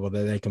kind of people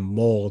that they can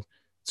mold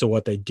to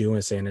what they do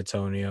in San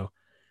Antonio.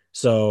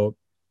 So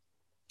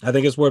I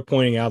think it's worth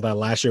pointing out that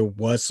last year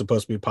was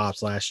supposed to be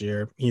Pop's last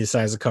year. He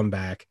decides to come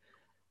back.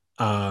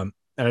 And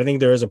I think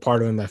there is a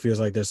part of him that feels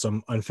like there's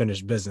some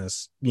unfinished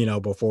business,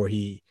 before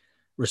he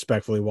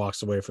respectfully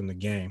walks away from the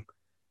game.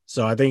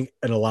 So I think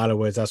in a lot of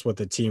ways that's what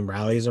the team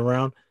rallies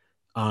around.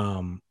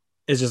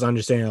 It's just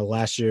understanding that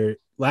last year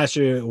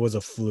it was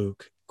a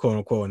fluke, quote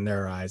unquote, in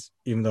their eyes,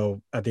 even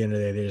though at the end of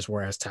the day they just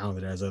were as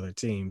talented as other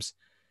teams.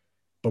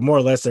 But more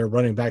or less they're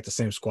running back the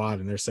same squad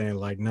and they're saying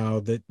like, no,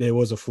 that it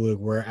was a fluke.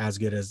 We're as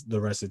good as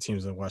the rest of the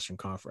teams in the Western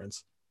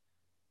Conference.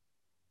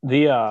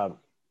 The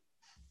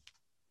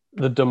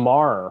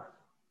Demar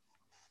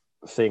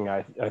thing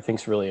I think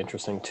is really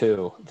interesting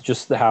too.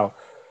 Just how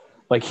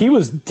like he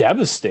was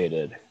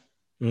devastated.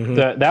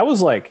 Mm-hmm. That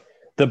was like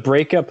the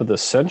breakup of the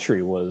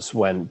century was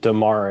when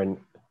Demar and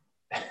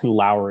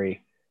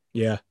Lowry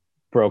Yeah.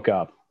 broke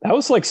up. That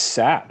was like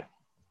sad.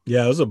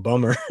 Yeah, it was a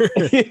bummer.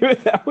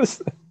 that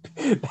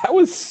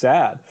was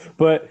sad.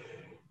 But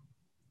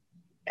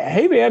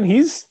hey man,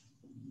 he's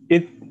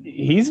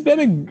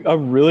been a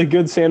really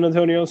good San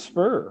Antonio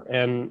Spur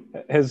and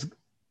has,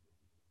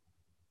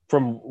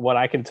 from what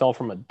I can tell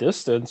from a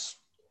distance,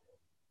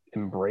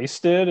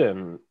 embraced it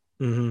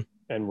Mm-hmm.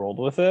 and rolled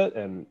with it.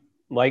 And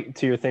like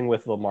to your thing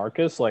with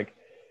LaMarcus, like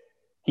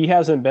he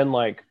hasn't been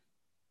like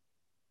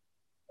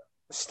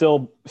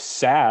still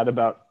sad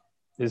about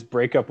his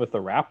breakup with the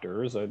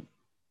Raptors.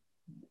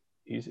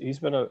 He's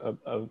been a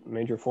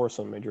major force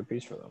and major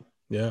piece for them.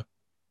 Yeah.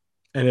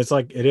 And it's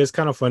like it is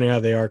kind of funny how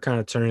they are kind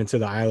of turning into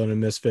the island of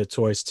misfit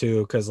toys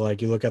too, because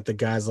like you look at the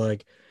guys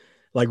like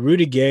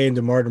Rudy Gay and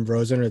DeMar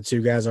DeRozan are the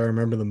two guys I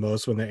remember the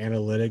most when the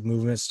analytic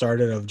movement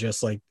started of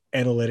just like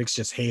analytics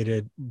just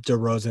hated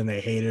DeRozan, they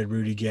hated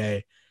Rudy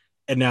Gay,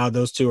 and now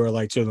those two are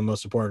like two of the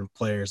most important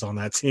players on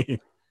that team.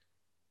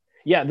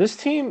 Yeah, this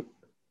team,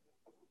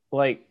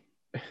 like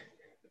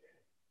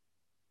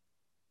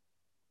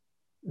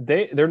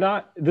they're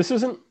not. This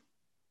isn't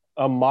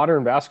a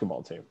modern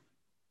basketball team.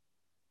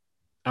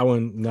 I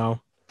wouldn't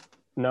know.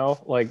 No,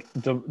 like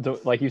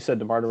like you said,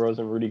 DeMar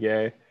DeRozan, Rudy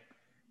Gay,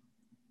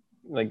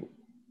 like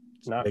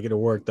not. Make it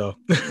work though.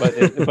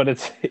 But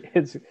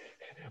it's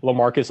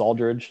LaMarcus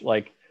Aldridge.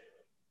 Like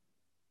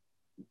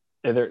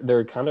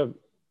they're kind of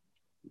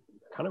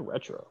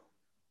retro.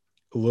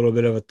 A little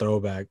bit of a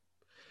throwback.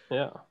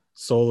 Yeah.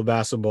 Soul of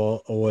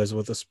basketball always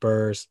with the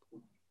Spurs.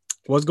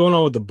 What's going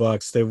on with the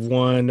Bucks? They've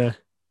won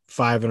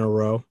 5 in a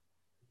row.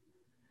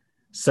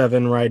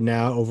 7 right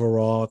now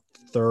overall,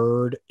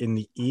 third in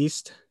the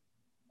East.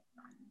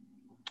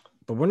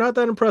 But we're not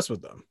that impressed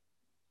with them.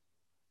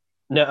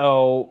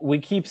 No, we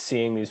keep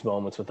seeing these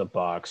moments with the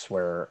Bucks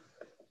where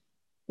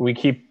we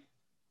keep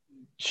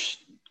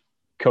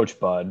Coach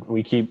Bud.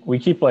 We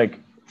keep like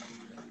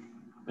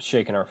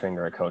shaking our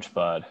finger at Coach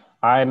Bud.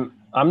 I'm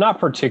not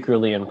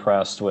particularly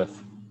impressed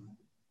with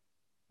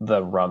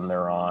the run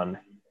they're on.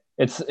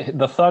 It's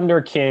the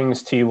Thunder,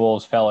 Kings,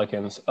 T-Wolves,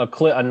 Pelicans,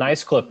 a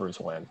nice Clippers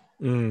win.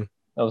 Mm.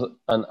 That was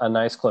a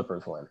nice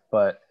Clippers win,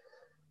 but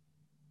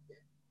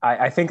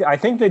I think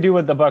they do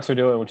what the Bucks are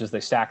doing, which is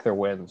they stack their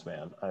wins,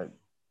 man.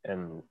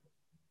 And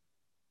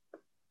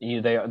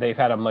they've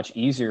had a much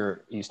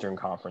easier Eastern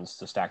Conference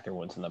to stack their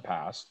wins in the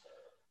past.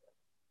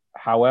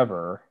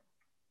 However,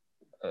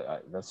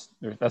 that's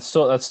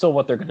still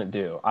what they're going to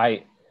do.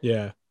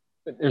 Yeah.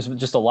 There's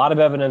just a lot of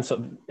evidence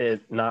of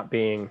it not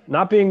being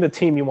the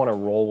team you want to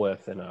roll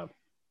with in a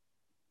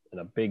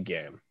big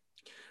game.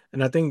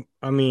 And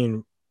I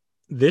mean,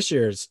 this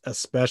year's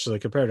especially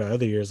compared to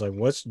other years, like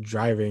what's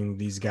driving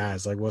these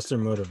guys? Like what's their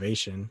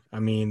motivation? I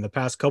mean, the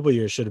past couple of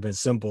years should have been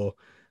simple.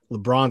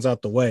 LeBron's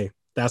out the way.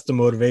 That's the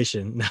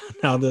motivation.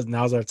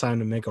 Now's our time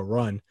to make a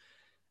run.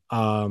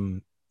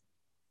 Um,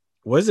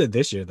 what is it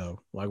this year though?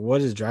 Like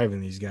what is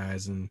driving these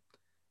guys and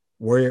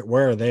where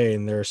are they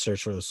in their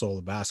search for the soul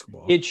of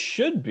basketball? It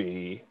should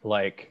be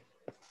like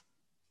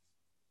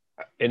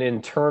an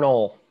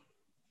internal,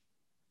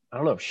 I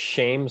don't know if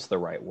shame's the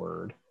right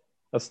word,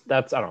 That's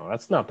I don't know,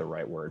 that's not the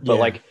right word, but Yeah,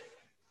 like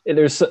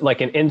there's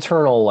like an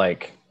internal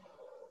like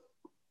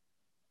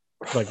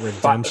like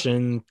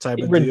redemption type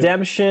of deal.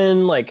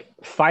 redemption, like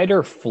fight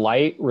or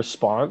flight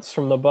response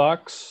from the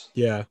Bucks.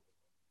 Yeah,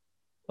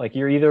 Like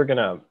you're either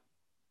gonna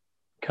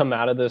come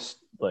out of this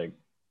like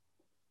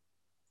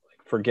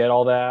forget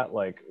all that,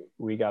 like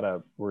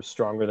we're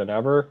stronger than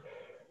ever,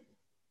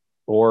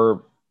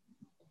 or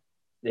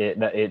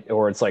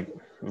or it's like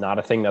not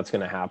a thing that's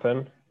gonna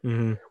happen.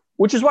 hmm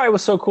Which is why it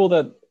was so cool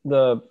that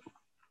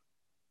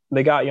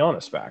they got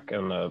Giannis back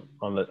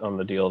on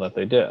the deal that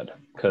they did, right.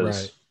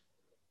 because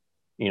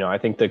I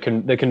think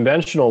the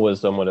conventional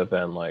wisdom would have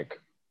been like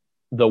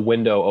the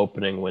window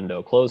opening,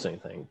 window closing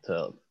thing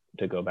to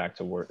go back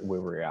to where we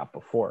were at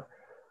before.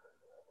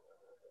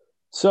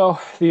 So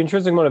the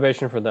intrinsic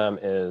motivation for them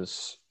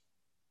is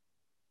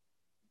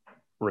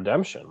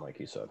redemption, like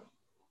you said.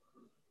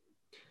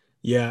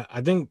 Yeah,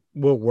 I think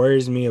what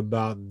worries me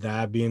about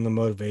that being the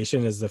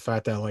motivation is the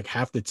fact that like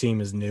half the team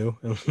is new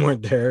and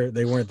weren't there.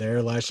 They weren't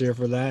there last year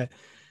for that.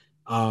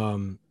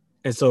 Um,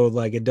 and so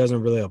like it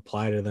doesn't really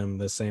apply to them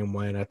the same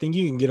way. And I think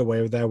you can get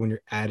away with that when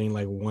you're adding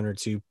like one or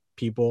two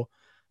people.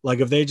 Like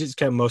if they just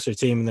kept most of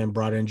their team and then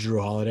brought in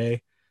Drew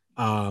Holiday,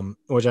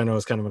 which I know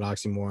is kind of an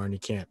oxymoron. You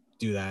can't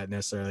do that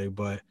necessarily,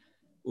 but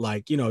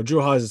like, Drew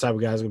Holiday's the type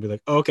of guy who's gonna be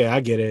like, okay, I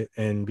get it,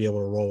 and be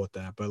able to roll with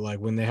that. But like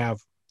when they have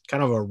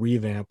kind of a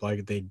revamp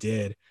like they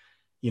did,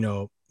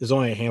 there's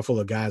only a handful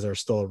of guys that are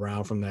still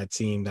around from that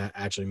team that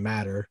actually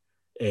matter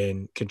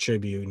and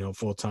contribute,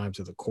 full time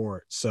to the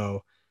court.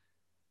 So,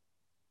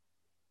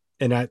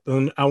 and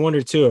I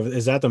wonder too,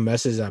 is that the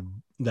message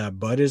that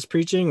Bud is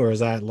preaching, or is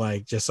that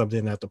like just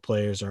something that the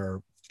players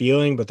are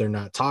feeling but they're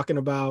not talking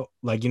about?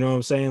 Like, you know what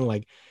I'm saying?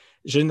 Like,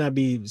 shouldn't that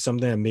be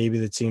something that maybe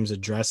the team's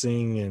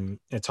addressing and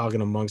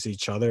talking amongst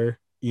each other?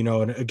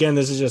 And again,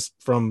 this is just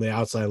from the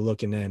outside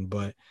looking in,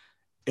 but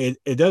it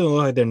doesn't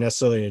look like they're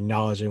necessarily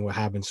acknowledging what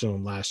happened to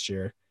them last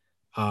year,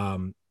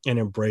 and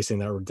embracing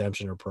that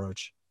redemption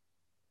approach.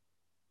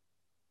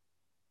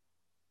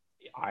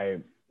 I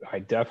I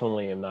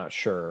definitely am not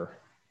sure.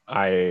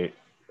 I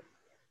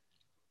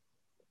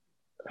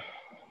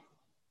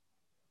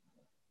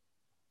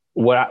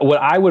what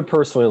I would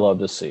personally love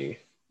to see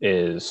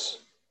is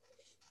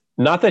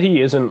not that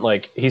he isn't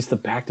like he's the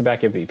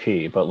back-to-back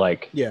MVP, but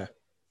like Yeah.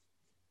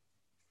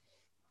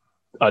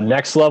 a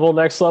next level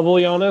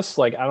Giannis.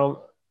 Like I don't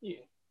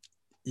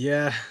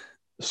Yeah.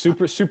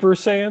 super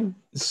Saiyan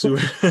Super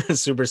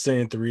Super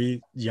Saiyan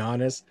 3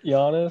 Giannis.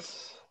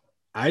 Giannis.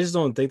 I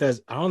don't think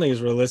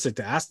it's realistic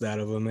to ask that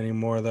of him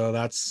anymore though.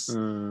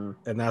 Mm,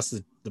 That's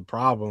the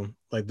problem.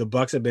 Like the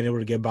Bucks have been able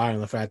to get by on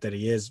the fact that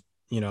he is,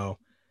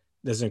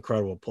 this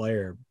incredible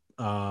player.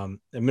 And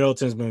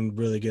Middleton's been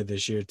really good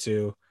this year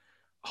too.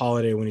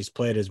 Holiday when he's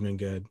played has been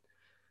good.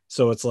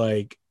 So it's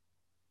like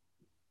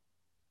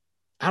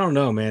I don't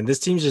know, man. This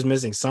team's just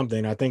missing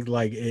something. I think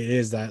like it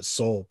is that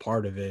soul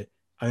part of it.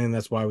 I think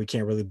that's why we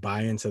can't really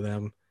buy into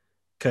them.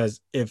 Because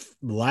if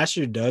last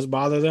year does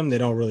bother them, they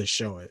don't really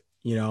show it.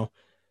 And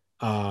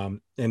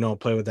don't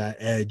play with that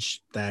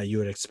edge that you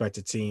would expect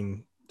a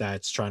team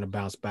that's trying to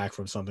bounce back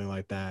from something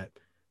like that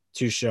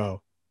to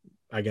show.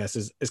 I guess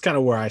is kind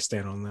of where I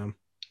stand on them.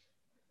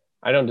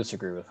 I don't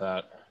disagree with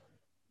that. I'm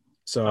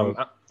So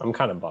I'm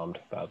kind of bummed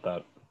about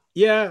that.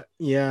 yeah.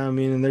 I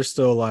mean, and there's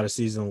still a lot of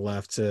season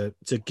left to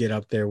get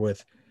up there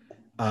with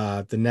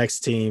the next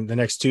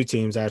two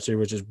teams actually,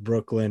 which is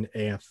Brooklyn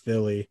and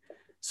Philly.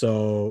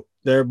 So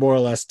they're more or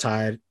less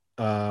tied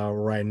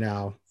right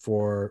now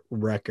for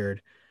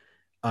record.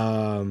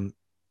 Um,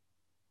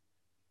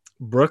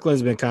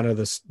 Brooklyn's been kind of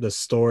the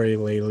story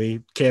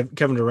lately.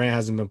 Kevin Durant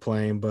hasn't been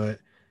playing, but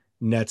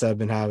Nets have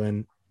been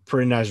having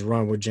pretty nice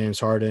run with James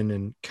Harden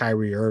and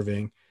Kyrie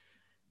Irving.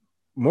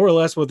 More or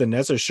less, what the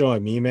Nets are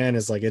showing me, man,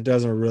 is like it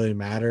doesn't really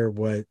matter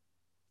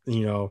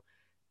you know,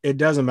 it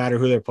doesn't matter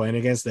who they're playing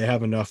against. They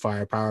have enough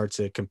firepower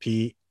to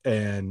compete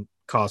and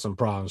cause some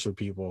problems for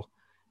people.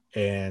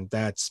 And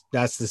that's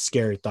the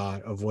scary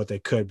thought of what they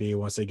could be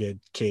once they get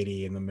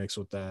KD in the mix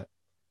with that.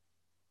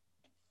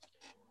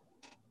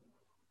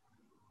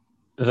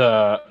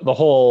 The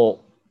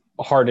whole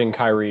Harden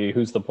Kyrie,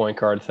 who's the point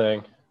guard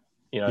thing.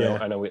 Yeah,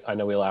 I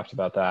know we laughed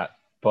about that,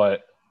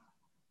 but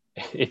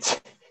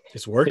it's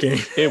it's working.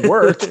 it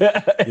worked.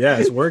 Yeah,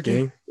 it's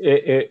working.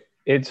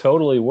 It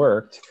totally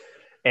worked,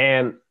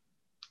 and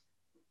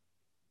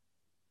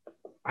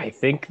I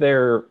think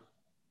they're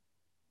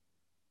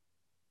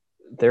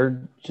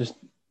just.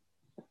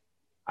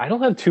 I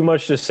don't have too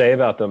much to say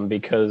about them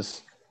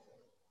because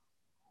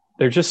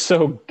they're just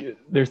so.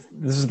 This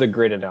is the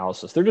great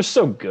analysis. They're just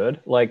so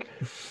good. Like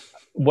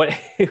what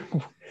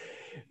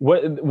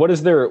what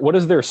is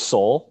their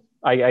soul?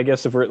 I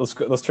guess if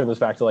let's turn this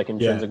back to like Yeah.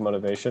 intrinsic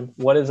motivation.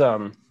 What is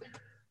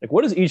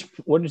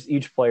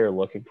each player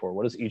looking for?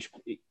 What is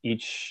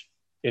each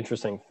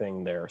interesting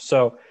thing there?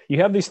 So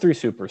you have these three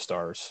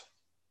superstars.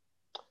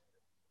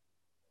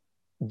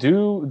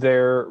 Do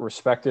their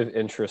respective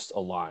interests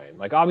align?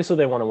 Like obviously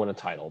they want to win a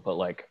title, but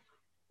like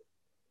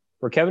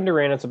for Kevin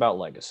Durant, it's about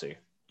legacy.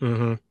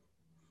 Mm-hmm.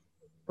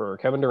 For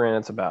Kevin Durant,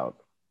 it's about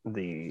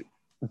the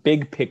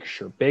big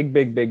picture, big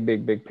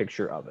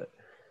picture of it.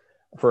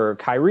 For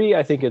Kyrie,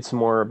 I think it's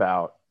more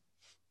about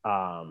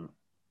kind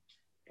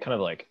of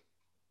like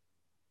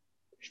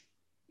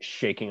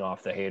shaking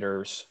off the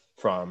haters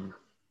from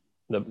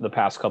the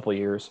past couple of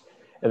years.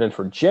 And then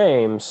for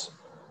James,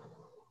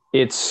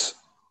 it's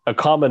a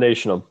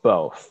combination of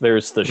both.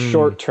 There's the Mm,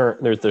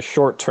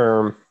 short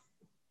term,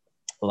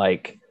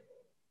 like,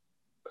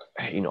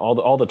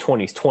 all the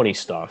 2020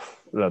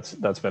 stuff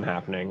that's been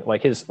happening.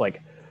 Like his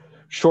like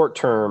short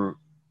term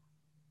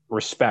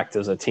respect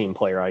as a team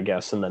player, I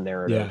guess, in the yeah.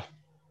 narrative.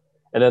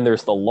 And then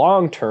there's the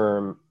long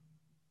term,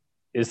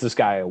 is this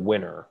guy a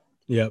winner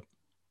Yep.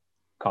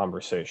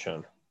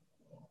 conversation.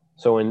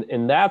 So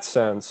in that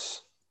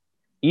sense,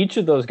 each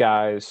of those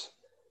guys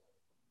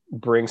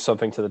brings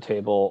something to the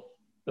table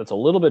that's a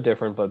little bit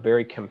different, but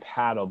very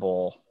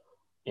compatible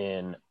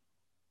in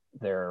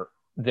their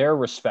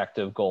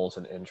respective goals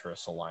and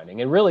interests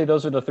aligning. And really,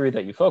 those are the three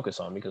that you focus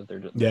on because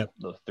Yep.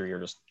 the three are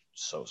just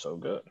so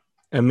good.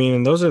 I mean,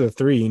 and those are the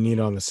three you need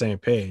on the same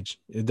page.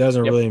 It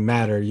doesn't Yep. really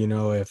matter,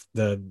 if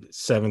the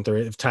seventh or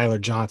if Tyler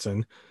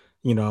Johnson,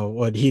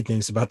 what he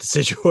thinks about the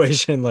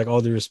situation, like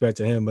all due respect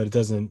to him, but it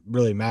doesn't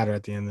really matter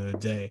at the end of the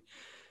day.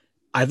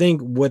 I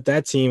think with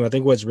that team, I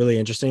think what's really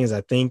interesting is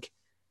I think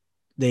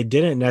they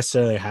didn't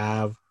necessarily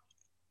have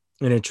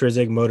an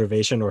intrinsic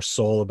motivation or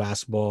soul of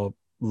basketball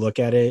look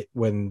at it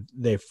when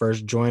they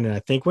first joined. And I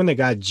think when they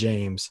got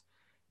James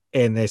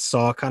and they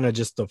saw kind of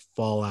just the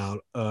fallout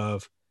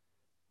of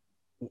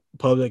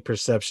public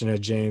perception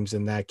of James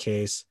in that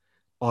case,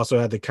 also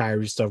had the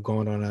Kyrie stuff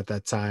going on at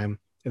that time.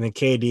 And then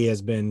KD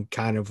has been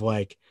kind of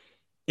like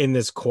in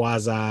this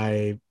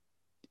quasi,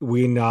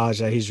 we acknowledge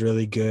that he's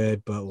really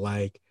good, but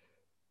like,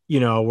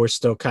 we're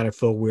still kind of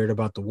feel weird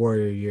about the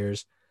Warrior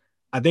years.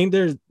 I think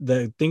there's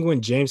the thing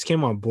when James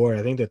came on board,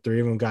 I think the three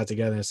of them got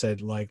together and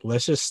said, like,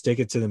 let's just stick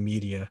it to the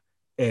media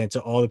and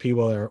to all the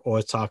people that are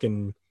always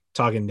talking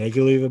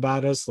negatively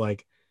about us.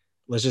 Like,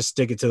 let's just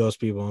stick it to those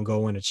people and go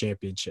win a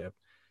championship.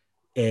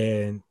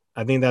 And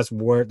I think that's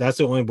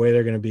the only way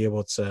they're going to be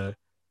able to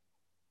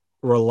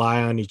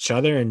rely on each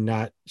other and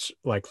not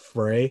like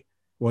fray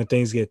when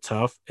things get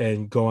tough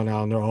and going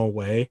out on their own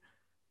way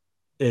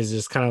is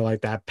just kind of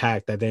like that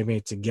pact that they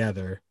made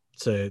together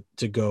to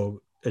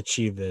go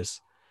achieve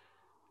this.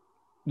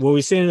 What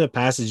we've seen in the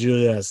past is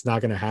usually that's not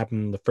going to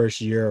happen the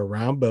first year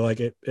around, but like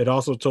it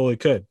also totally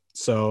could.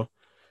 So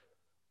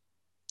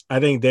I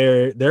think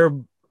they're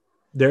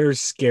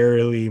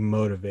scarily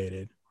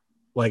motivated.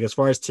 Like as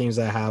far as teams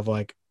that have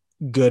like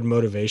good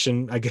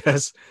motivation, I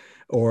guess,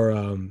 or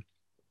a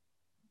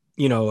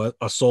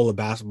soul of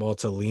basketball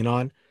to lean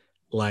on,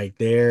 like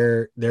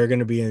they're going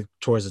to be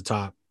towards the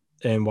top,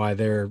 and why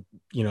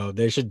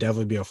they should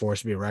definitely be a force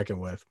to be reckoned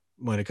with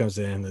when it comes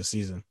to the end of the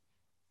season.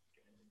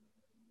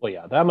 Well,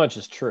 yeah, that much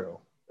is true.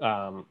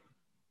 Um,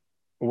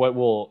 what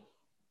will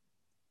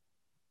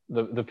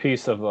the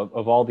piece of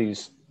all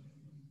these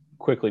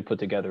quickly put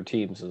together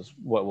teams is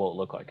what will it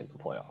look like in the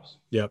playoffs?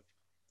 Yep.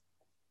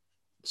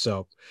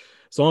 So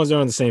as long as they're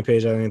on the same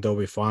page, I think they'll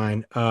be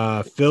fine.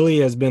 Philly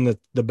has been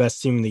the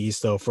best team in the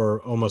East though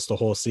for almost the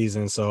whole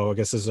season. So I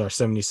guess this is our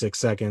 76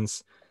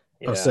 seconds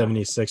of Yeah.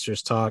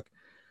 76ers talk.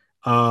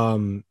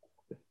 Um,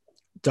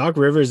 Doc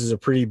Rivers is a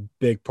pretty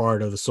big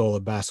part of the soul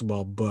of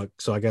basketball book.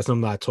 So I guess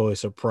I'm not totally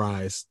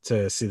surprised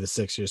to see the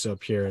Sixers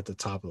up here at the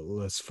top of the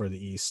list for the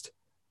East.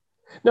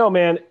 No,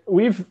 man,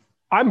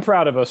 I'm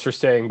proud of us for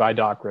staying by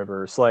Doc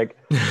Rivers. Like,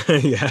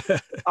 Yeah.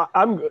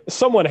 I'm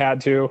someone had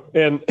to,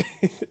 and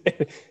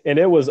and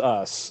it was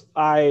us.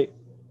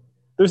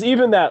 There's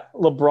even that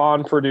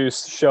LeBron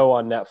produced show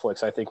on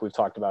Netflix. I think we've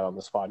talked about on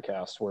this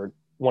podcast where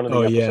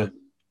Oh yeah.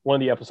 one of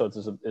the episodes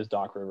is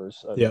Doc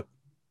Rivers. Yep.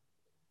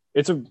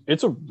 It's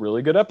a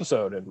really good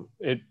episode, and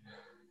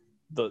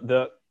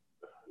the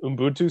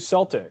Ubuntu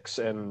Celtics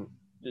and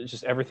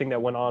just everything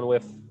that went on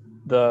with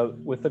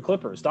the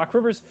Clippers. Doc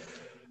Rivers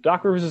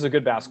is a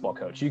good basketball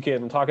coach. You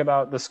can talk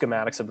about the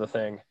schematics of the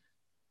thing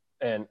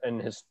and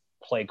his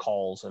play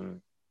calls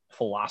and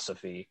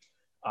philosophy.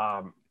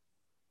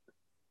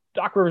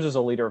 Doc Rivers is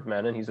a leader of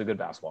men, and he's a good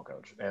basketball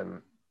coach.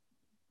 And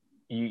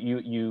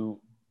it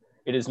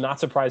is not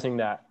surprising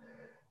that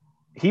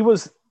he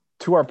was,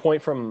 to our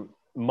point from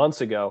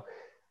months ago.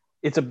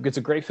 It's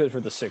a great fit for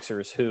the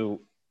Sixers, who,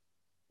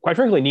 quite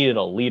frankly, needed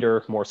a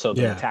leader more so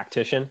than a Yeah.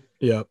 tactician.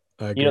 Yep.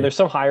 I agree. There's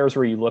some hires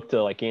where you look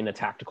to like gain a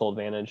tactical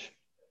advantage.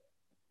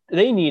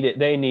 They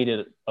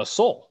needed a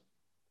soul.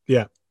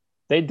 Yeah.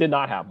 They did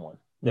not have one.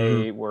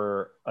 Mm-hmm. They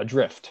were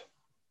adrift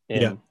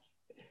Yeah. in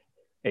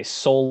a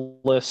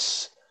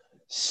soulless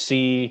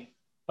sea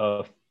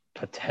of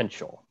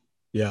potential.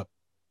 Yep.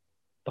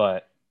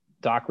 But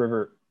Doc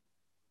Rivers,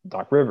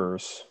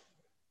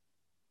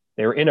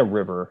 they were in a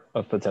river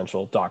of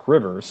potential. Doc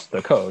Rivers,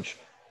 the coach,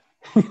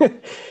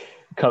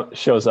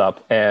 shows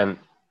up, and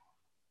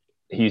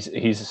it's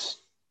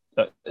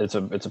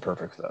a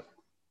perfect fit.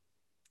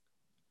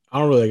 I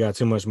don't really got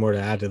too much more to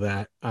add to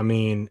that. I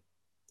mean,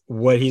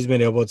 what he's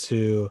been able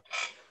to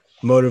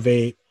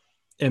motivate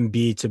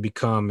Embiid to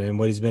become and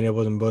what he's been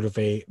able to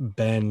motivate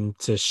Ben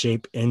to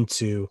shape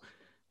into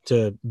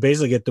to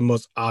basically get the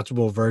most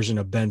optimal version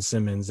of Ben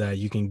Simmons that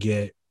you can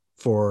get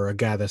for a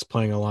guy that's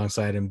playing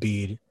alongside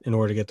Embiid in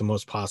order to get the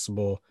most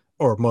possible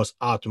or most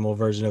optimal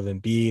version of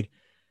Embiid.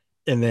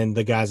 And then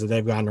the guys that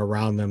they've gotten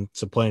around them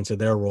to play into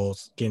their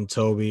roles, getting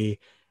Toby,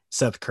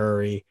 Seth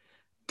Curry,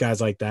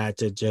 guys like that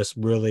to just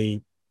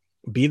really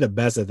be the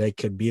best that they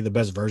could be, the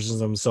best versions of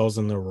themselves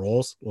in their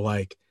roles.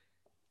 Like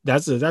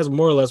that's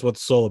more or less what the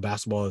soul of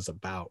basketball is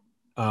about.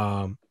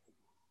 Um,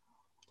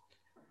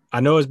 I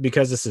know it's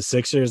because it's the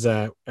Sixers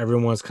that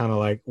everyone's kind of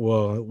like,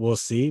 well, we'll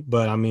see.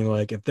 But I mean,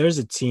 like, if there's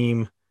a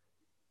team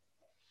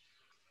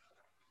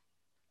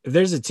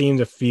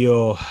to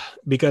feel,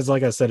 because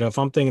like I said, if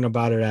I'm thinking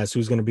about it as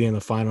who's going to be in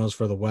the finals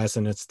for the West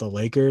and it's the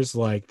Lakers,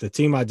 like the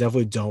team I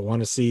definitely don't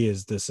want to see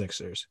is the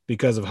Sixers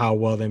because of how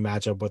well they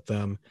match up with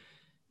them.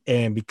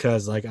 And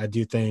because like I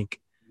do think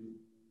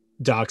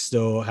Doc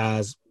still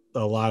has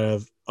a lot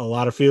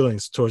of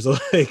feelings towards the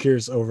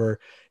Lakers over,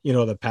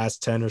 the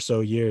past 10 or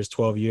so years,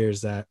 12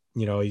 years that,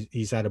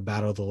 he's had to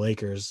battle the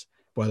Lakers,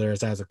 whether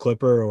it's as a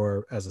Clipper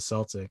or as a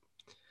Celtic.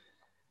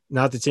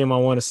 Not the team I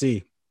want to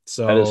see.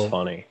 That is So,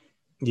 funny.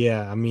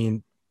 yeah, I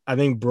mean, I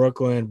think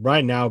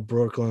right now,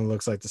 Brooklyn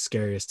looks like the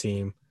scariest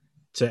team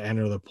to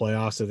enter the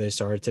playoffs if they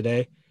started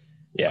today.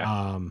 Yeah.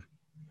 Um,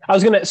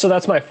 So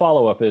that's my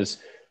follow up is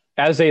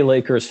as a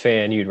Lakers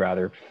fan,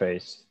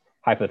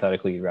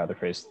 hypothetically, you'd rather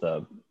face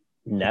the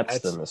Nets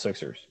than that's, the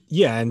Sixers.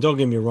 yeah, and don't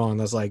get me wrong,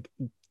 that's like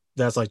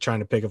trying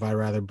to pick if I'd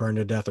rather burn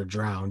to death or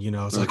drown.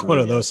 It's like one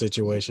Mm-hmm, of yeah. those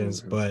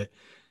situations. Mm-hmm. But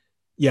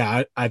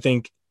yeah, I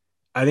think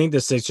the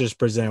Sixers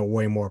present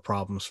way more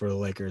problems for the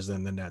Lakers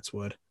than the Nets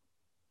would.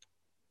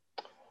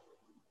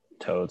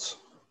 Toads.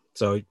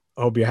 So I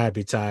hope you're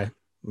happy, Ty.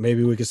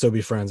 Maybe we can still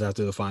be friends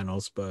after the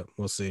finals, but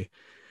we'll see.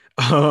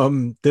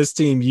 This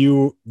team,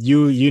 you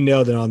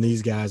nailed it on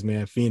these guys,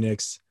 man.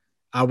 Phoenix.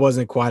 I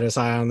wasn't quite as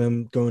high on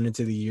them going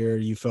into the year.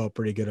 You felt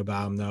pretty good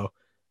about them though.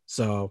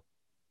 So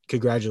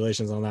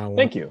congratulations on that one.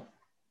 Thank you.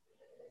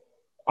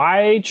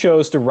 I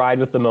chose to ride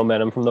with the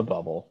momentum from the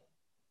bubble.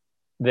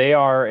 They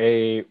are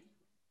a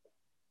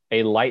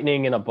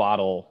lightning in a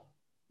bottle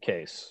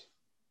case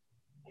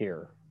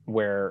here,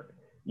 where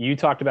you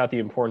talked about the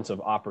importance of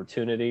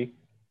opportunity,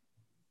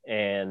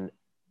 and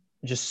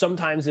just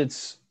sometimes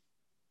it's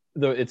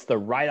the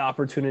right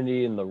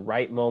opportunity in the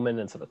right moment.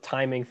 It's a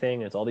timing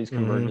thing. It's all these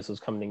Mm-hmm. convergences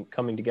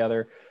coming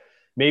together.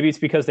 Maybe it's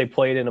because they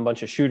played in a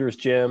bunch of shooters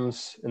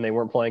gyms and they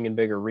weren't playing in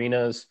big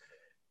arenas.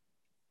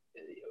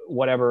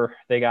 Whatever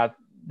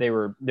they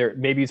were there.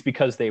 Maybe it's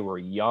because they were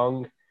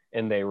young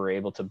and they were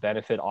able to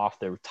benefit off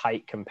the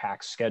tight,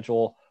 compact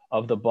schedule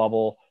of the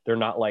bubble. They're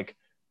not like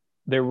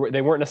they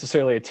weren't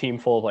necessarily a team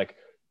full of like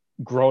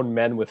grown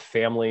men with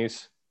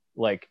families.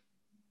 Like,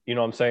 you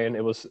know what I'm saying?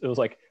 It was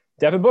like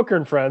Devin Booker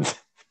and friends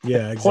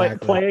Yeah,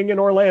 exactly. playing in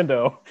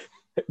Orlando,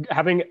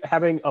 having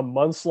a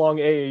months long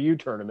AAU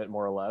tournament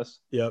more or less,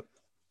 Yep.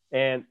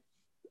 and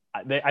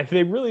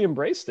they really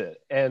embraced it.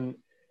 And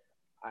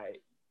I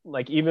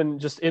like even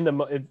just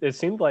it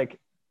seemed like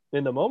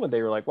in the moment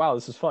they were like, wow,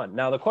 this is fun.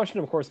 Now the question,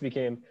 of course,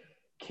 became,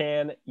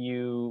 can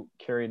you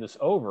carry this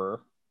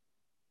over?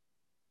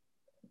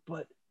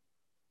 But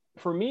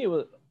for me, it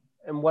was,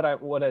 and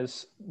what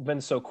has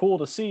been so cool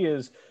to see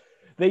is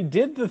they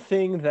did the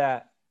thing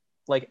that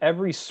like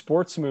every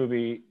sports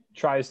movie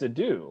tries to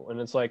do, and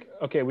it's like,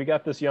 okay, we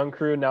got this young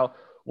crew now.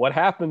 What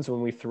happens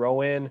when we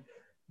throw in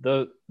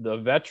the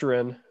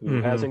veteran who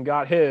Mm-hmm. hasn't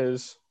got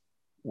his?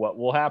 What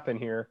will happen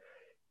here?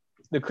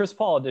 The Chris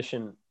Paul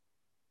edition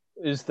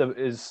is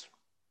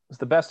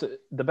the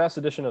best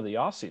edition of the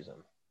off season.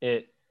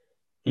 Mm.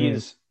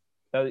 He's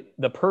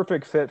the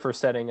perfect fit for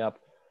setting up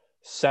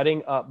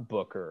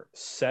Booker,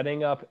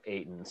 setting up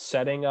Ayton,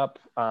 setting up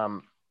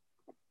on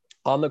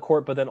the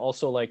court, but then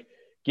also like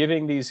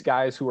giving these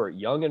guys who are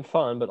young and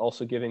fun, but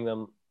also giving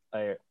them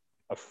a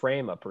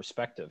frame, a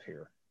perspective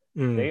here.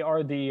 Mm.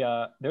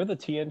 They're the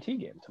TNT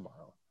game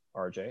tomorrow,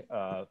 RJ.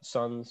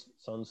 Suns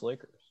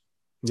Lakers.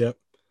 Yep.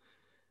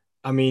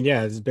 I mean,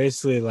 yeah, it's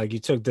basically like you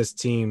took this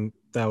team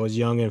that was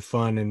young and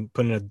fun and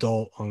put an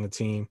adult on the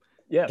team,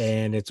 Yes,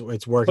 and it's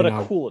but working a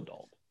out. cool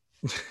adult.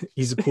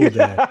 He's a cool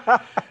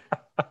guy.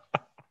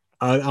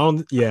 I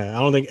don't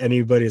think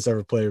anybody that's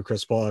ever played with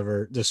Chris Paul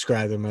ever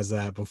described him as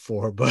that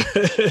before. But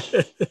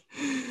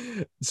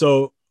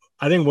so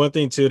I think one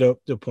thing too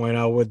to point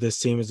out with this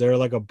team is there are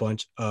like a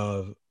bunch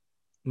of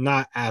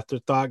not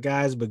afterthought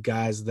guys, but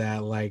guys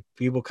that like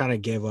people kind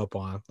of gave up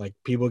on. Like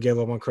people gave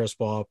up on Chris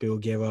Paul, people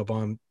gave up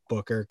on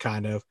Booker,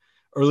 kind of,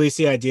 or at least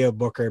the idea of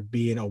Booker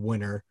being a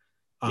winner,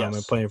 and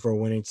Yes, playing for a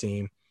winning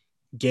team.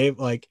 Gave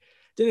like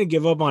didn't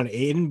give up on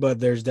Aiden, but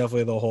there's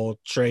definitely the whole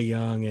Trey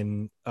Young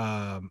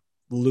and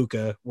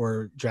Luca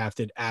were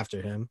drafted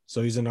after him,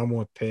 so he's a number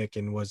one pick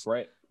and was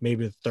right.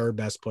 maybe the third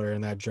best player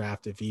in that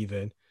draft, if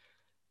even.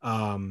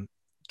 Um,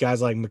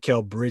 Guys like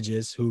Mikal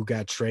Bridges, who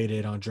got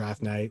traded on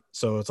draft night.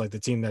 So it's like the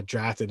team that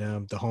drafted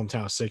him, the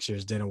hometown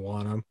Sixers, didn't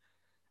want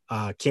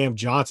him. Cam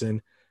Johnson,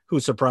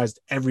 who surprised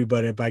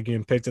everybody by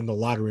getting picked in the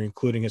lottery,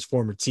 including his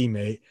former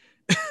teammate.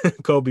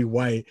 Kobe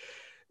White,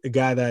 a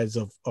guy that is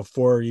a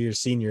 4-year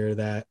senior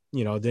that,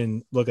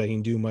 didn't look like he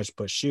can do much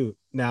but shoot,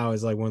 now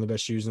is like one of the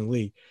best shooters in the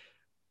league.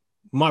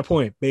 My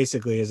point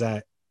basically is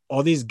that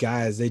all these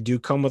guys, they do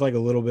come with like a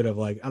little bit of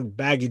like,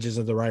 baggage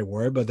isn't the right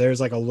word, but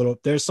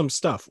there's some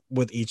stuff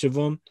with each of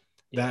them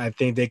that Yeah, I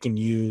think they can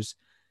use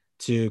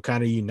to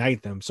kind of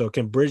unite them. So it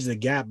can bridge the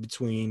gap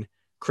between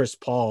Chris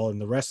Paul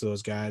and the rest of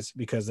those guys,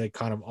 because they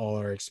kind of all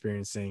are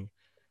experiencing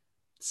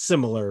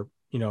similar,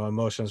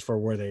 emotions for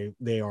where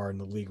they are in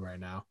the league right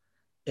now.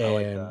 I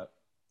like And that.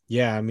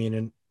 yeah, I mean,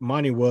 and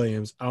Monty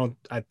Williams,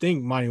 I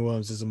think Monty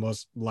Williams is the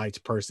most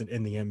liked person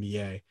in the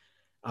NBA.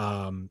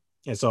 And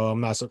so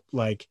I'm not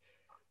like,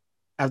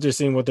 after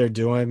seeing what they're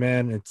doing,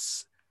 man,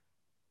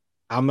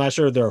 I'm not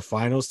sure if they're a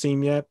finals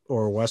team yet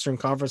or a Western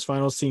Conference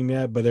finals team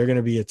yet, but they're going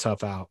to be a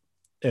tough out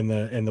in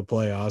the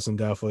playoffs, and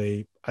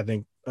definitely I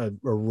think a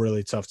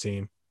really tough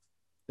team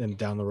and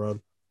down the road.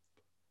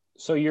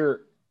 So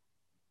your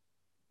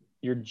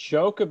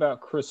joke about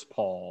Chris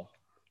Paul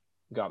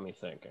got me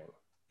thinking.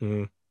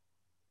 Mm-hmm.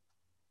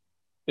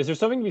 Is there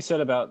something to be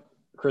said about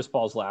Chris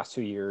Paul's last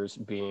 2 years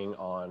being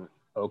on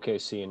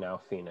OKC and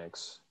now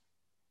Phoenix,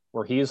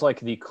 where he's like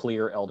the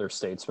clear elder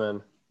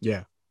statesman,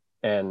 Yeah.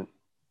 and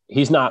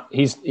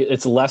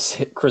it's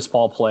less Chris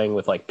Paul playing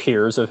with like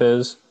peers of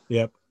his,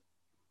 Yep.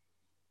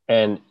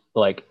 and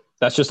like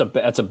that's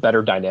a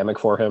better dynamic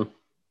for him.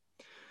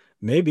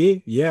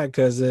 Maybe. Yeah,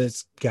 because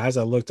it's guys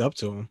that looked up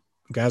to him,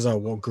 guys that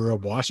grew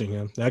up watching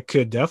him. That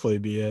could definitely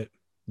be it.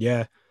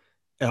 Yeah.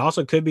 It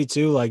also could be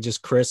too, like,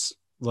 just Chris,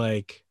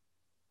 like,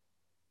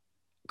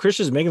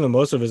 Chris is making the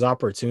most of his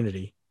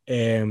opportunity,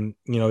 and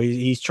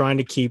he's trying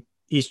to keep.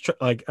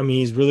 Like, I mean,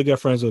 he's really good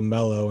friends with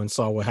Melo, and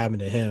saw what happened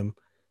to him.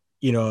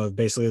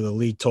 Basically the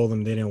league told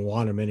him they didn't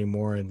want him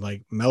anymore, and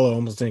like Melo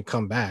almost didn't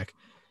come back,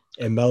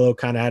 and Melo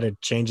kind of had to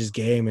change his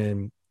game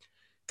and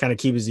kind of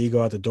keep his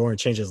ego out the door and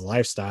change his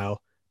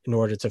lifestyle in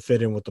order to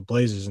fit in with the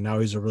Blazers. And now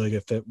he's a really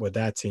good fit with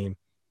that team.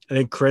 I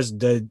think Chris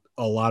did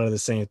a lot of the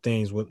same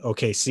things with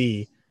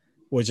OKC,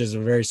 which is a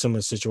very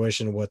similar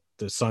situation to what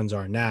the Suns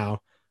are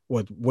now,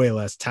 with way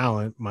less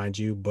talent, mind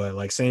you, but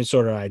like same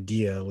sort of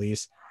idea at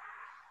least.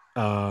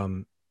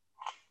 Um,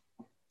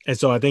 and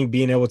so I think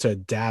being able to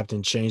adapt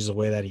and change the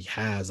way that he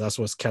has, that's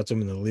what's kept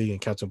him in the league and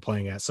kept him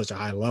playing at such a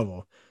high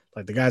level.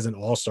 Like, the guy's an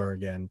all-star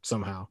again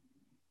somehow.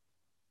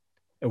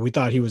 And we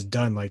thought he was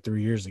done like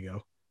 3 years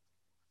ago.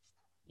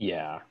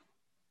 Yeah,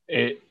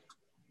 it.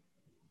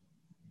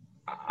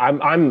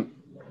 I'm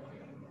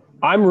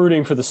I'm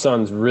rooting for the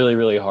Suns really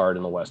really hard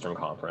in the Western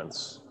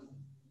Conference.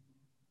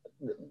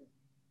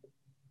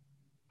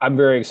 I'm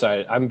very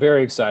excited. I'm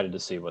very excited to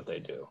see what they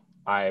do.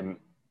 I'm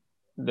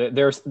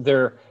their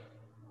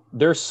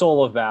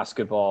soul of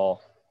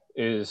basketball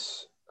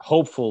is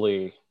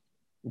hopefully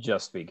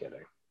just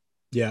beginning.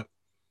 Yeah,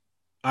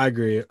 I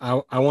agree.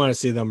 I want to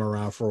see them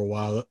around for a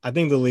while. I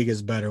think the league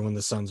is better when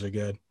the Suns are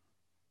good.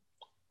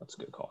 That's a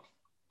good call.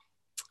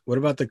 What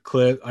about the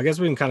Clip? I guess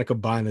we can kind of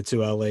combine the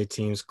two LA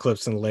teams.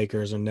 Clips and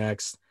Lakers are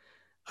next.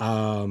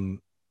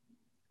 Um,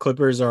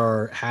 Clippers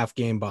are half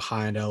game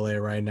behind LA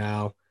right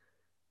now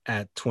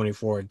at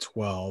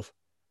 24-12.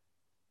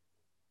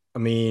 I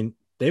mean,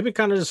 they've been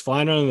kind of just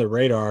flying under the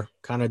radar,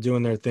 kind of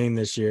doing their thing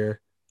this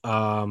year.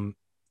 But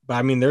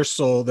I mean,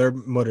 their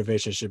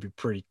motivation should be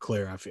pretty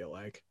clear, I feel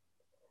like.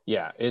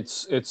 Yeah,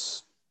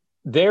 it's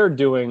they're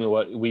doing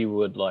what we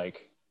would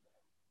like,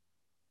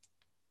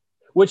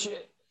 which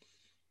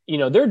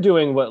they're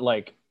doing what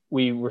like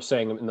we were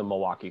saying in the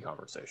Milwaukee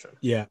conversation.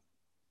 Yeah.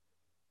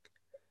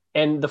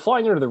 And the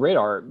flying under the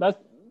radar,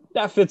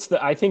 that fits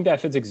I think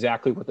that fits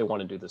exactly what they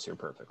want to do this year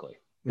perfectly.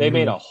 They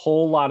made Mm-hmm. a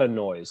whole lot of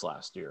noise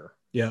last year.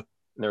 Yeah.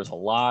 There's a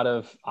lot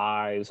of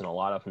eyes and a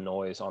lot of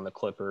noise on the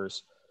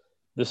Clippers.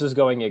 This is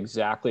going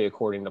exactly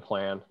according to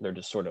plan. They're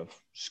just sort of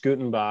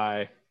scooting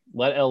by.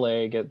 Let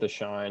LA get the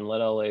shine. Let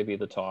LA be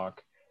the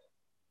talk.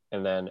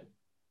 And then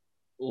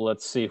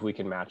let's see if we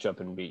can match up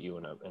and beat you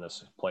in a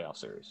playoff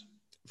series.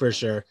 For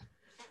sure.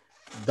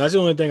 That's the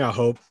only thing I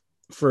hope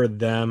for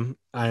them.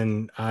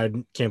 And I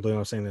can't believe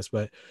I'm saying this,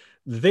 but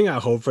the thing I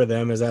hope for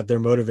them is that their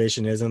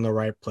motivation is in the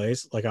right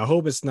place. Like, I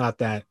hope it's not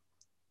that.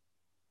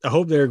 I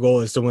hope their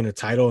goal is to win a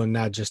title and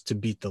not just to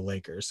beat the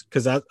Lakers.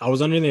 Because I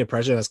was under the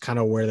impression that's kind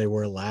of where they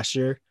were last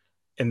year.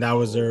 And that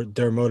was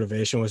their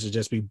motivation, was to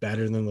just be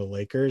better than the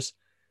Lakers.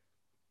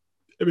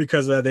 And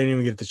because of that, they didn't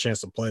even get the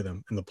chance to play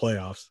them in the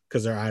playoffs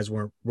because their eyes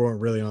weren't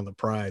really on the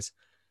prize.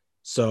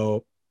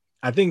 So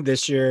I think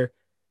this year's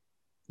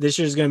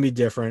going to be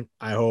different,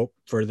 I hope,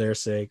 for their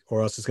sake,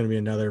 or else it's going to be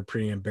another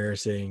pretty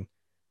embarrassing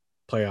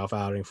playoff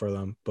outing for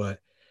them. But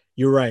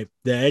you're right.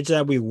 The edge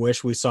that we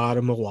wish we saw out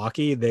of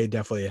Milwaukee, they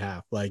definitely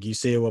have. Like, you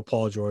see it with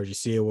Paul George, you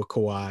see it with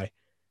Kawhi.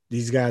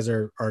 These guys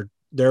are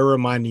they're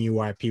reminding you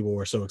why people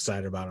were so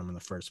excited about them in the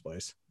first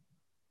place.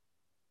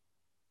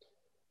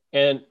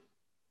 And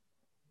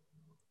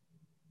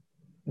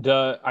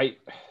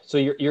so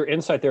your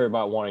insight there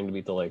about wanting to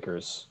beat the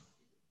Lakers,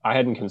 I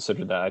hadn't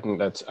considered that. I think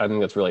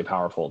that's really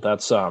powerful.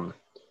 That's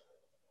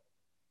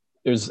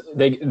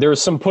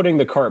there's some putting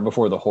the cart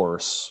before the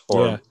horse,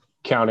 or Yeah.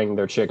 counting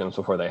their chickens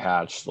before they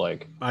hatched.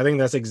 Like, I think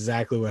that's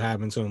exactly what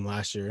happened to him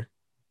last year.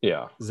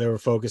 yeah, They were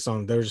just focused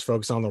on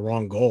the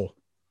wrong goal.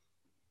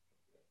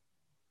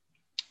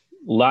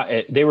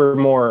 they were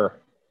more.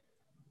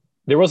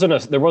 There wasn't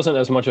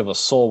as much of a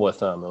soul with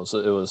them. It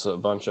was a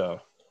bunch of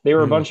they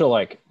were a Mm, bunch of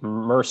like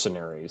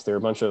mercenaries. They were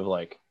a bunch of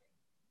like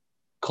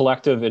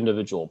collective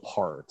individual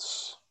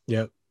parts.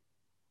 yep,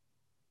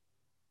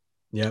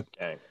 yep.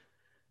 Dang.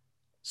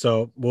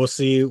 So we'll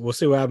see what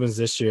happens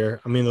this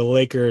year. I mean, the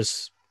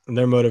Lakers,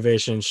 their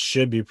motivation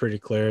should be pretty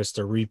clear. It's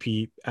to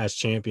repeat as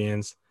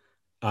champions.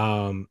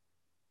 Um,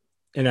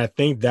 and I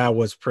think that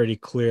was pretty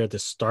clear at the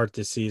start of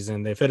the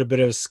season. They've hit a bit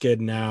of a skid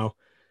now.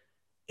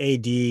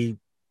 AD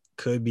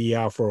could be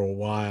out for a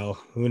while.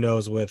 Who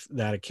knows with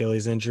that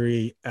Achilles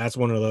injury? That's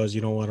one of those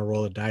you don't want to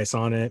roll the dice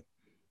on it.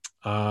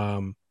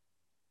 Um,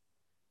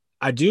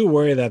 I do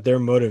worry that their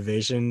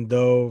motivation,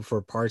 though,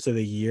 for parts of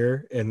the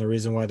year, and the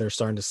reason why they're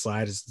starting to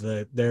slide is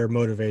that their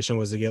motivation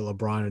was to get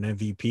LeBron an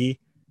MVP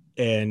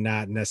and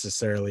not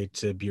necessarily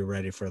to be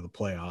ready for the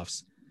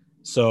playoffs.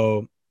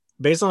 So,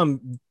 based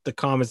on the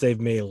comments they've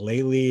made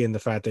lately and the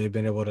fact they've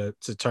been able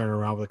to turn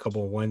around with a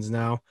couple of wins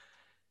now,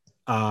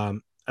 I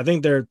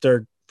think their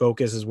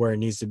focus is where it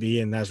needs to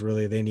be, and that's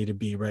really they need to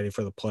be ready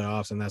for the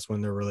playoffs, and that's when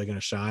they're really going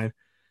to shine.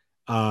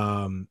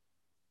 Um,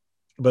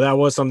 but that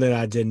was something that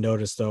I did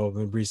notice though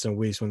in recent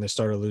weeks when they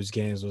started to lose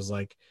games was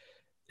like,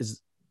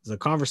 is the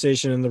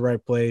conversation in the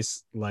right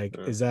place? Like,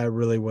 Mm. is that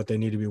really what they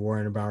need to be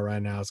worrying about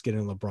right now? It's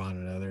getting LeBron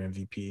another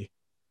MVP.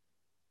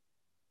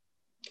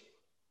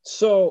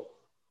 So,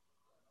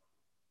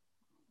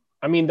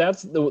 I mean,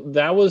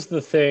 that was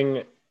the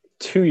thing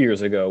 2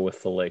 years ago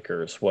with the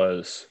Lakers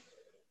was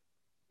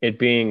it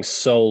being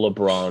so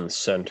LeBron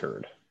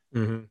centered.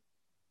 Mm-hmm.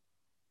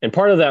 And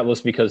part of that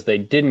was because they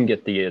didn't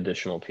get the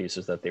additional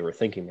pieces that they were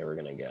thinking they were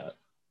going to get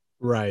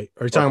Right.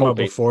 Are you or talking about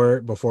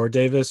hoping before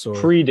Davis or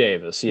pre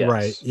Davis.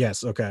 right? Yes.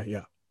 Yes. Okay.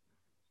 Yeah.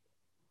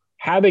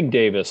 Having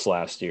Davis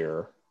last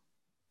year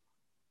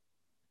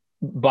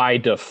by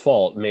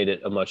default made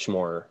it a much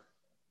more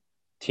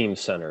team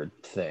centered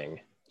thing.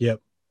 Yep.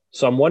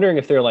 So I'm wondering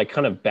if they're like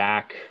kind of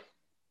back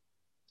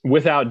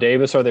without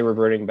Davis, are they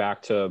reverting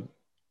back to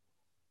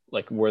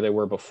like where they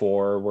were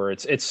before, where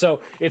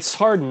it's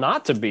hard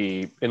not to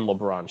be in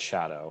LeBron's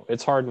shadow.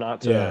 It's hard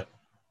not Yeah. to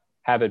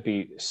have it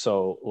be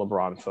so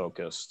LeBron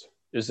focused.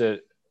 Is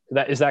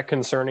that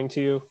concerning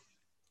to you?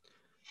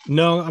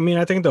 No, I mean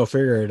I think they'll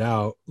figure it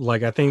out.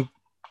 Like I think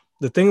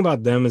the thing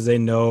about them is they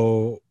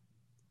know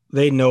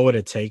what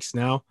it takes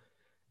now,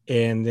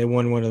 and they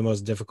won one of the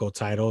most difficult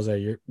titles that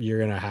you're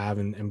gonna have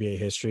in NBA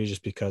history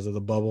just because of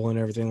the bubble and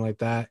everything like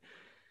that.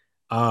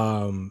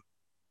 Um,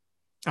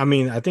 I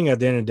mean, I think at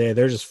the end of the day,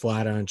 they're just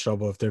flat out in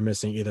trouble if they're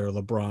missing either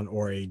LeBron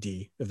or AD.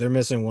 If they're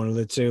missing one of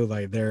the two,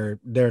 like they're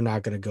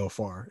not gonna go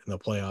far in the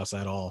playoffs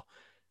at all,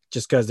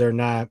 just because they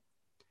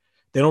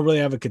don't really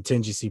have a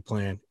contingency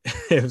plan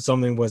if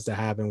something was to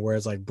happen.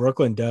 Whereas like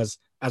Brooklyn does,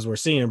 as we're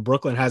seeing,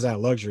 Brooklyn has that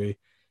luxury.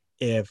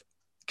 If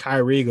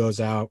Kyrie goes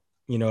out,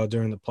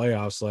 during the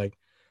playoffs, like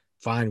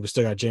fine, we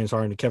still got James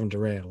Harden and Kevin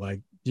Durant.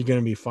 Like you're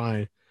gonna be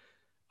fine.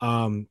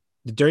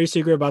 The dirty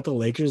secret about the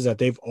Lakers is that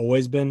they've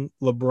always been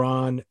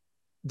LeBron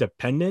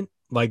dependent.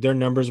 Like their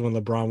numbers when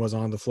LeBron was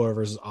on the floor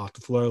versus off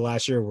the floor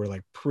last year were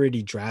like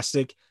pretty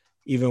drastic,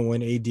 even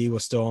when AD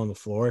was still on the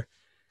floor.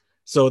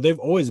 So they've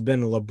always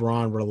been a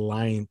LeBron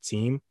reliant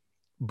team,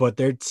 but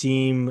their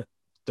team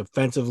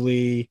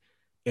defensively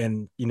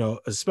and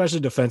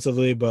especially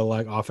defensively, but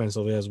like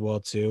offensively as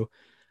well too.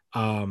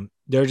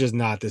 They're just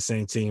not the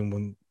same team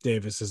when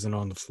Davis isn't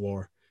on the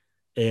floor.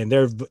 And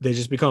they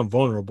just become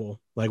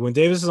vulnerable. Like when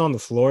Davis is on the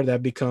floor,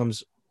 that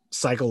becomes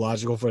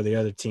psychological for the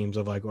other teams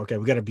of like, okay,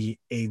 we got to beat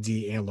AD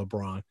and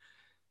LeBron.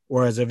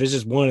 Whereas if it's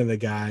just one of the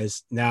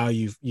guys, now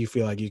you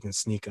feel like you can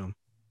sneak them.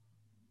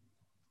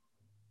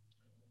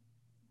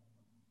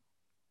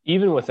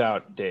 Even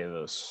without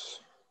Davis,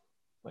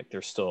 like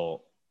there's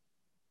still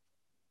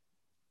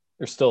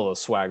a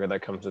swagger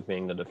that comes with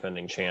being the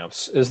defending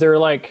champs. Is there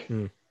like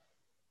Hmm.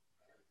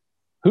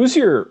 who's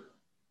your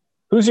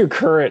who's your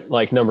current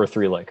like number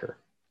three Laker?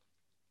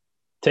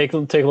 Take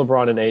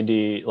LeBron and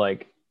AD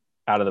like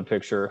out of the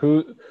picture.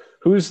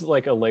 Who's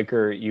like a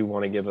Laker you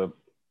want to give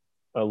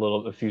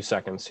a few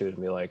seconds to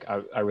be like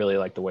I really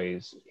like the way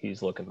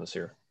he's looking this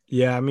year.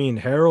 Yeah, I mean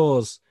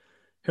Harold's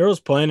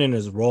playing in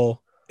his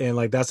role, and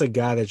like that's a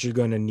guy that you're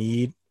going to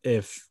need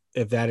if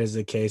that is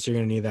the case. You're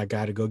going to need that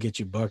guy to go get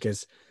you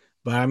buckets.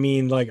 But I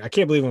mean, like I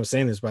can't believe I'm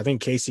saying this, but I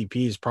think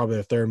KCP is probably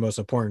the third most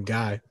important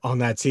guy on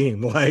that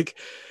team. Like,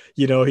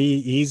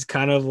 he's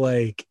kind of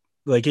like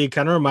he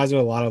kind of reminds me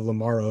a lot of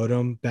Lamar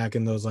Odom back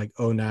in those like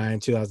 09,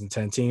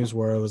 2010 teams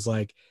where it was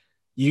like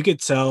you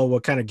could tell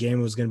what kind of game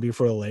it was going to be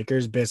for the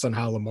Lakers based on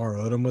how Lamar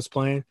Odom was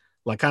playing.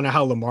 Like kind of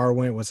how Lamar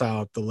went was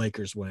how the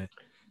Lakers went.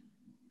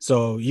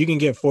 So you can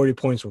get 40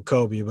 points with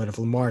Kobe, but if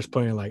Lamar's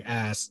playing like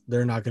ass,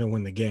 they're not going to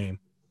win the game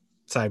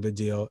type of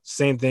deal.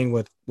 Same thing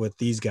with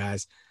these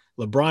guys.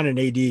 LeBron and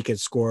AD could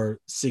score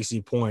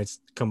 60 points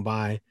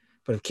combined,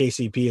 but if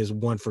KCP is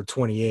 1 for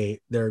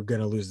 28, they're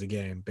going to lose the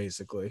game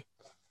basically.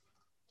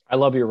 I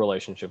love your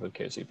relationship with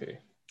KCP.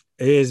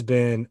 It has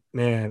been,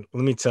 man,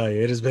 let me tell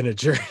you, it has been a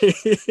journey.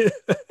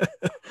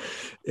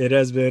 It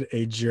has been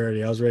a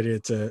journey. I was ready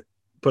to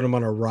put him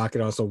on a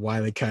rocket on some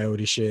Wile E.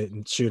 Coyote shit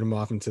and shoot him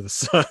off into the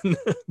sun.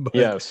 but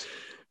Yes.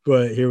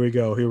 but here we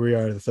go. Here we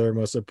are, the third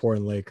most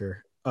important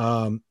Laker.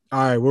 All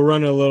right, we're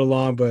running a little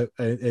long, but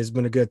it's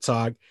been a good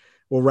talk.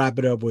 We'll wrap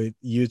it up with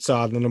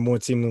Utah, the number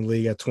one team in the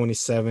league at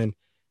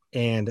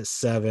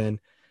 27-7.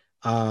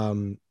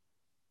 Um,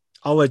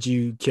 I'll let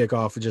you kick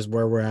off with just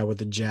where we're at with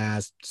the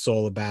Jazz,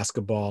 soul of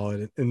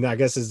basketball. And I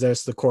guess is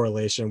there's the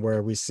correlation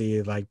where we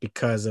see like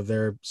because of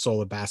their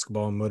soul of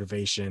basketball and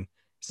motivation,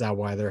 is that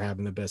why they're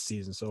having the best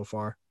season so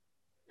far?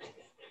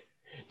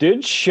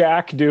 Did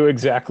Shaq do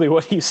exactly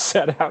what he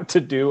set out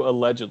to do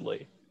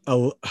allegedly?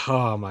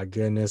 Oh my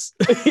goodness.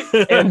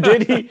 and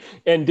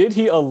did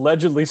he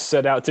allegedly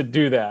set out to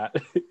do that?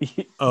 Despite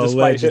it.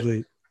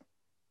 Allegedly.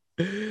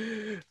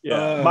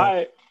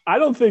 Yeah. I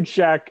don't think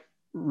Shaq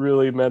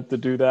really meant to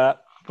do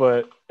that,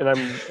 but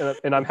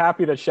I'm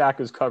happy that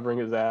Shaq is covering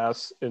his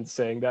ass and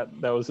saying that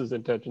that was his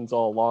intentions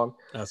all along.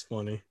 That's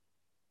funny.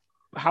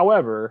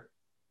 However,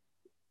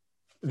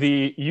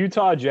 the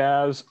Utah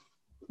Jazz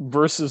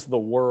versus the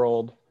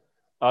world,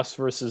 us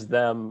versus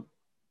them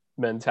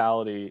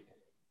mentality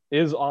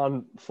is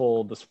on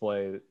full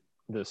display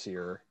this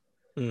year.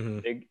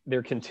 Mm-hmm.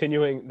 They're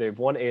continuing. They've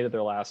won 8 of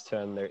their last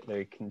 10.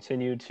 They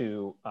continue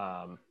to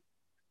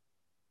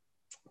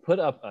put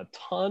up a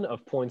ton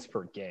of points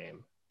per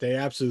game. They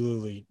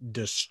absolutely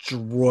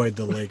destroyed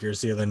the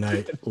Lakers the other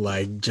night,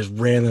 like just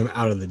ran them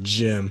out of the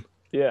gym.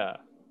 Yeah.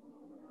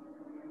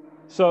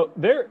 So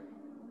they're,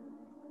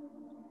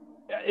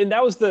 and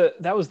that was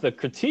the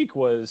critique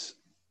was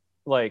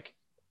like,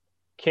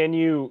 can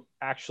you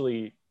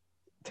actually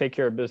take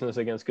care of business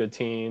against good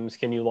teams?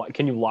 Can you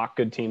lock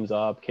good teams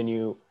up? Can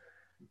you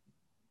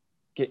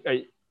get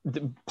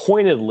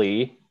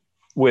pointedly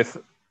with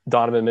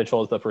Donovan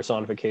Mitchell as the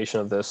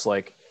personification of this?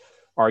 Like,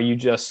 are you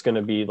just going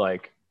to be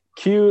like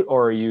cute,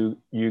 or are you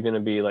going to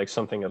be like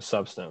something of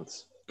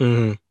substance?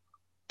 Mm-hmm.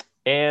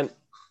 And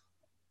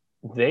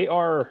they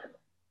are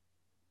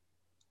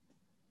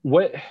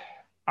what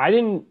I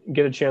didn't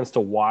get a chance to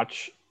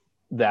watch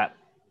that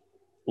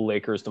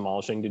Lakers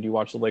demolishing. Did you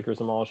watch the Lakers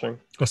demolishing?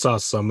 I saw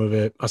some of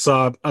it. I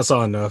saw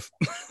enough.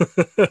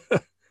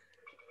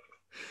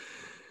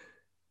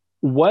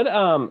 What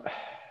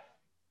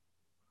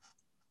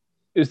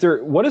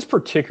what is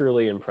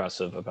particularly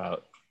impressive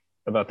about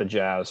the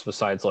Jazz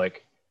besides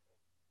like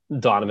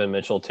Donovan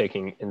Mitchell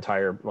taking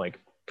entire like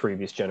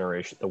previous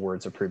generation, the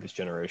words of previous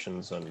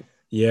generations, and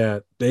Yeah,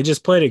 they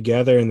just play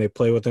together and they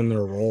play within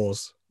their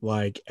roles.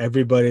 Like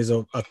everybody's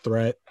a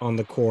threat on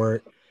the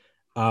court.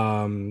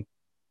 Um,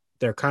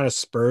 they're kind of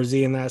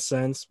Spursy in that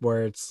sense,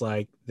 where it's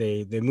like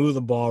they move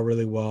the ball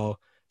really well.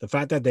 The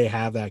fact that they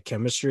have that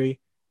chemistry,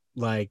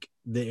 like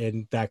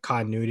in that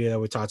continuity that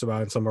we talked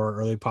about in some of our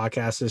early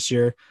podcasts this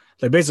year,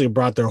 they basically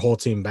brought their whole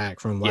team back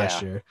from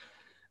last yeah, year.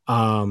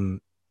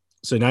 Um,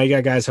 so now you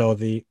got guys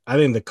healthy. I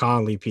think the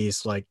Conley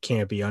piece like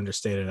can't be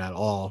understated at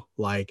all.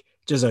 Like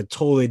just a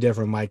totally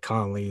different Mike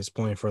Conley is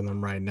playing for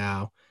them right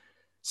now.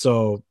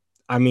 So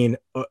I mean,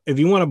 if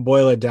you want to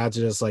boil it down to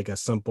just like a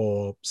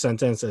simple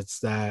sentence, it's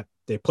that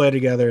they play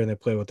together and they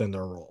play within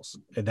their roles,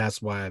 and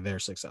that's why they're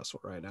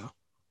successful right now.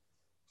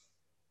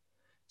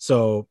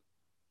 So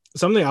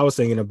something I was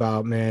thinking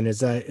about, man, is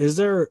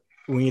there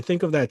when you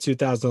think of that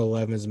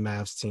 2011's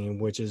Mavs team,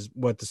 which is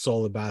what the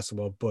Soul of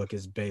Basketball book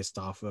is based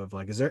off of,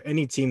 like, is there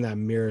any team that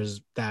mirrors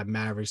that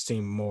Mavericks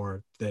team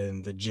more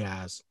than the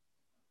Jazz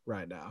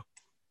right now?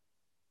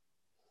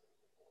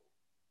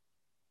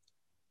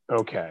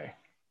 okay,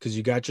 Because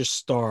you got your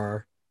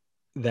star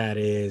that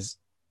is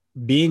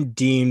being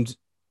deemed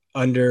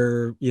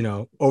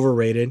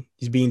overrated.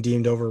 He's being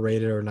deemed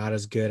overrated or not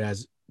as good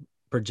as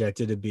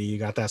projected to be. You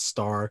got that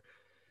star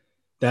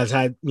that's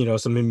had,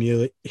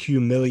 some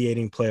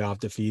humiliating playoff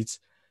defeats.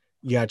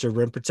 You got your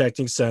rim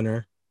protecting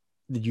center.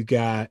 You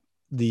got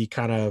the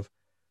kind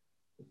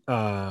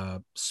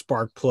of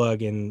spark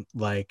plug and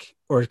like,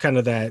 or kind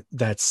of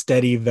that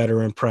steady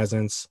veteran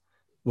presence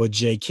with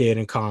J Kidd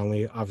and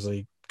Conley.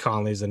 Obviously,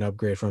 Conley's an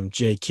upgrade from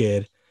J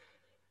Kidd.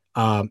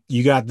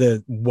 You got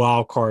the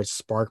wild card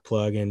spark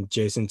plug and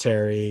Jason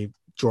Terry,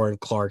 Jordan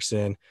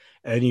Clarkson,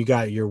 and you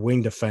got your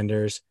wing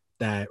defenders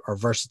that are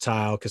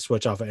versatile, can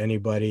switch off of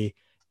anybody,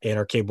 and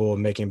are capable of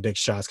making big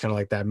shots, kind of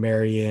like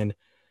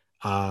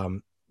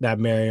um, that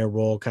Marion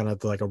role, kind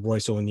of like a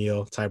Royce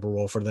O'Neal type of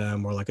role for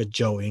them, or like a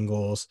Joe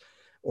Ingles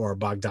or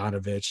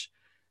Bogdanovich.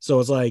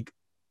 So it's like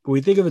when we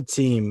think of a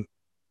team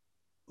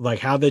like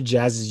how the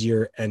Jazz's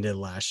year ended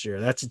last year,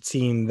 that's a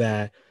team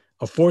that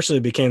unfortunately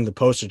became the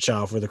poster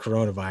child for the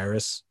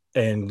coronavirus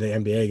and the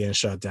NBA getting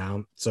shut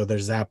down. So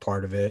there's that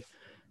part of it.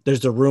 There's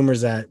the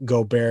rumors that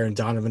Gobert and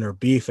Donovan are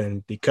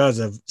beefing because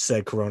of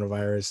said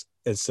coronavirus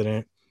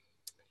incident.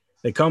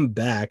 They come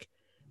back,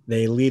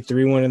 they lead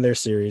 3-1 in their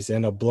series,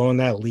 end up blowing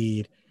that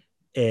lead.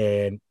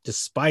 And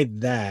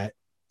despite that,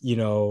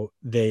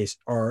 they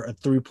are a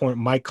 3-point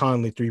Mike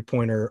Conley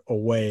 3-pointer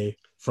away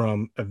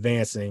from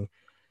advancing.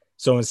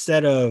 So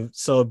instead of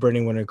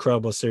celebrating what an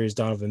incredible series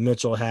Donovan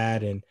Mitchell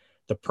had and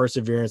the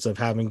perseverance of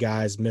having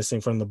guys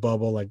missing from the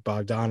bubble like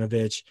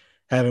Bogdanovich,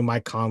 having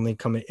Mike Conley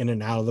coming in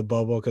and out of the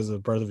bubble because of the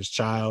birth of his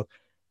child,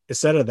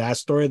 instead of that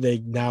story, they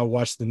now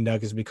watch the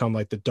Nuggets become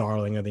like the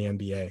darling of the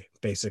NBA,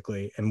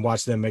 basically, and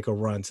watch them make a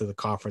run to the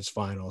conference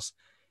finals.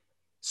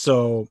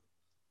 So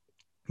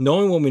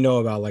knowing what we know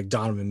about like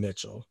Donovan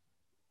Mitchell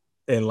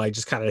and like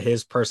just kind of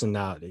his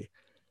personality,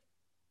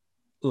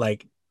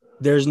 like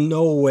there's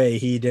no way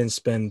he didn't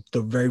spend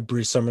the very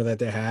brief summer that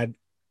they had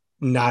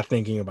not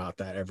thinking about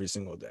that every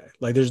single day.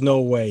 Like there's no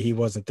way he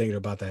wasn't thinking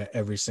about that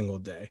every single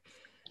day.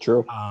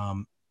 True.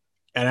 And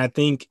I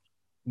think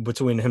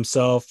between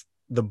himself,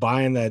 the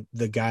buy-in that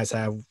the guys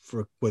have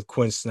with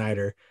Quinn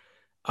Snyder,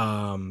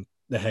 the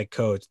head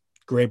coach,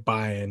 great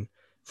buy-in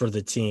for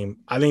the team.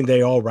 I think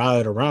they all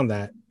rallied around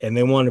that, and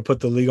they wanted to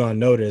put the league on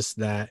notice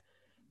that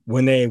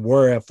when they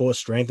were at full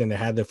strength and they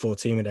had their full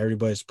team and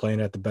everybody's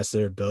playing at the best of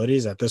their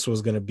abilities, that this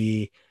was going to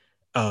be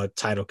a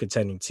title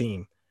contending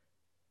team.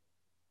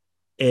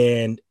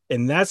 And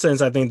in that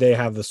sense, I think they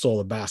have the soul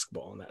of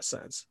basketball in that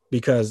sense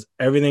because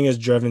everything is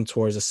driven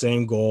towards the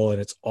same goal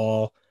and it's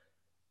all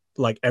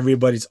like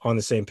everybody's on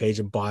the same page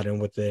and bought in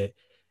with it.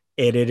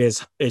 And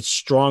it's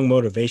strong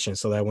motivation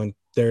so that when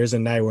there is a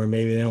night where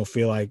maybe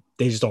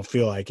they just don't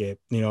feel like it,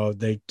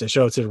 they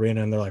show up to the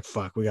arena and they're like,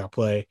 fuck, we got to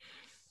play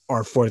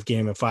our fourth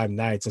game in 5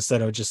 nights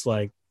instead of just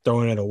like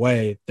throwing it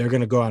away. They're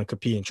going to go out and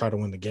compete and try to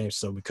win the game.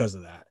 So because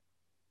of that,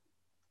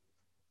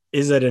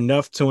 is it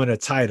enough to win a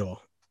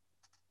title?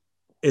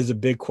 Is a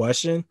big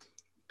question.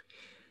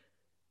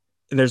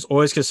 And there's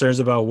always concerns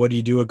about what do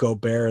you do with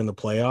Gobert in the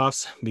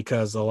playoffs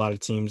because a lot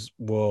of teams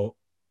will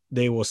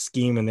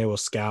scheme and they will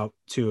scout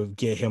to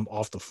get him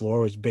off the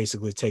floor, which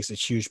basically takes a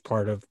huge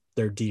part of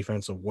their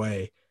defense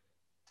away.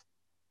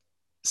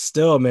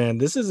 Still, man,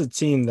 this is a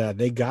team that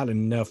they got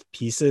enough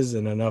pieces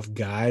and enough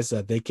guys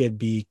that they could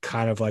be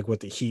kind of like what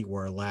the Heat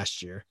were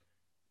last year.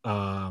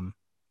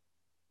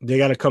 They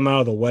got to come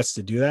out of the West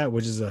to do that,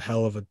 which is a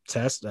hell of a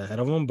test ahead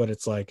of them. But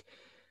it's like,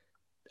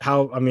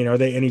 are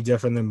they any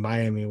different than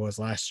Miami was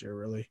last year,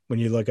 really? When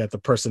you look at the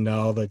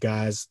personnel, the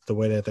guys, the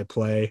way that they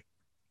play,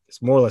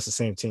 it's more or less the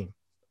same team.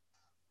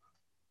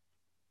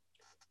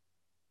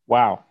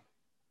 Wow.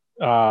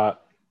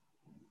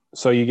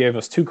 So you gave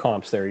us 2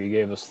 comps there. You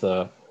gave us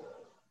the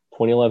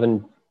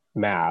 2011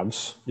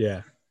 Mavs.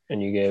 Yeah.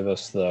 And you gave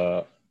us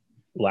the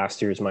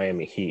last year's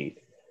Miami Heat.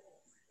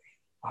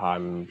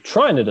 I'm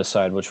trying to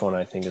decide which one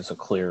I think is a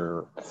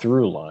clear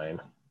through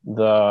line.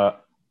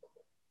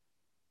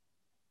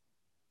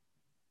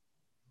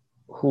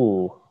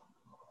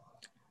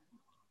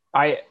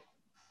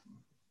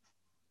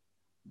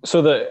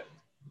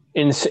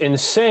 In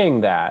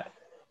saying that,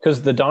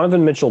 because the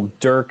Donovan Mitchell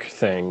Dirk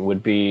thing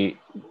would be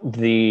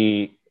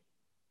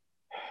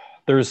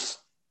there's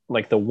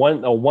like a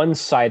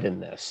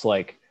one-sidedness,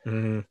 like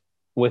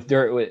with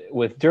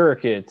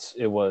Dirk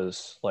it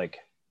was like,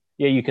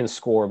 yeah, you can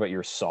score but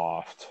you're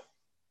soft,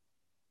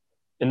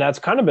 and that's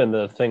kind of been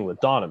the thing with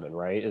Donovan,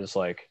 right? Is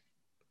like,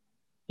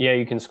 yeah,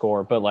 you can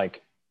score but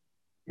like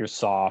you're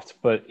soft,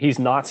 but he's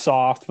not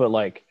soft, but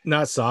like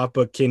not soft,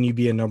 but can you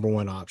be a number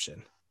one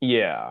option?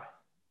 Yeah.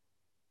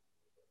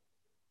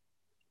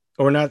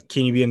 Or not,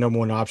 can you be a number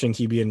one option?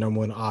 Can you be a number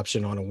one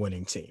option on a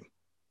winning team?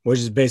 Which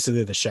is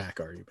basically the Shaq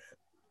argument.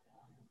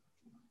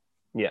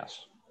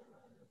 Yes.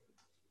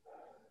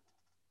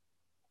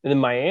 And in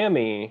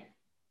Miami,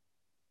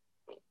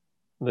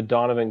 the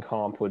Donovan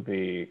comp would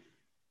be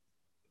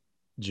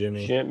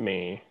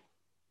Jimmy.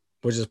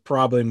 Which is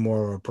probably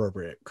more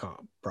appropriate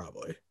comp,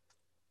 probably.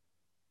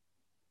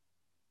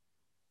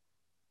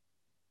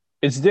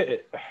 The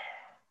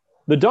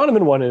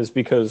Donovan one is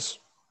because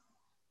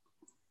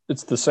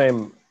it's the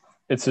same.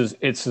 It's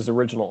his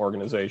original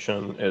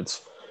organization.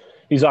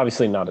 He's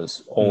obviously not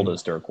as old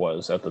as Dirk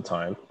was at the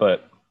time,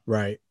 but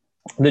right.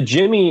 The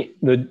Jimmy,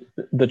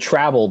 the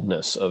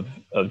traveledness of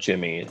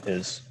Jimmy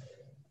is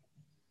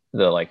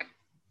the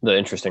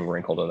interesting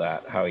wrinkle to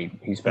that. How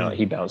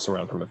he bounced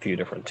around from a few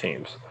different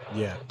teams.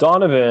 Yeah.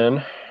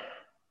 Donovan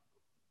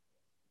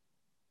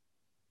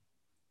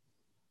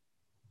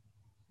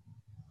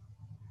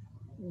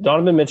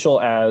Mitchell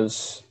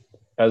as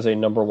a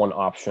number one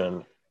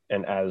option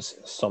and as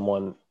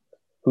someone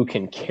who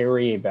can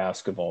carry a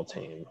basketball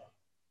team.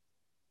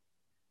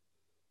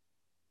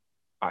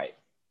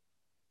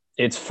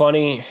 It's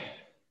funny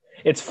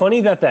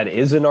that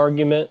is an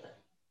argument.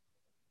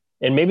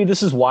 And maybe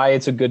this is why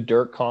it's a good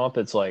Dirk comp.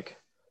 It's like,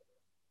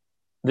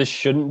 this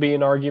shouldn't be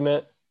an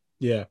argument.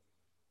 Yeah.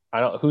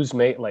 Who's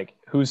the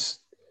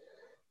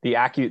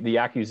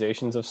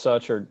accusations of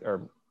such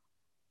are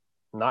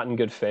not in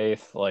good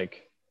faith.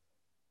 Like,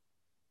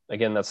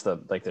 again, that's the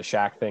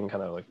Shaq thing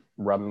kind of like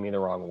rubbing me the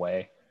wrong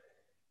way.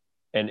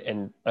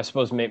 And I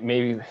suppose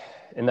maybe,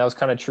 and that was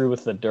kind of true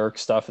with the Dirk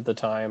stuff at the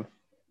time.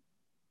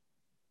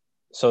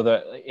 So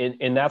that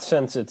in that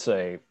sense, it's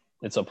a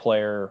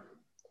player,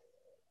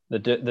 the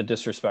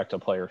disrespect a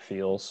player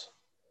feels.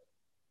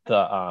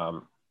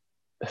 The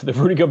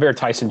Rudy Gobert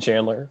Tyson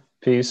Chandler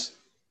piece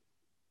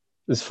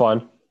is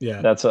fun.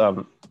 Yeah. That's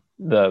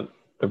the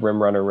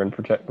rim runner, rim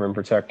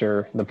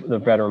protector, the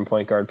veteran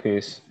point guard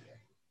piece.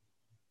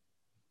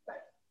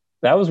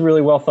 That was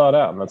really well thought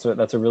out. And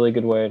that's a really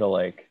good way to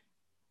like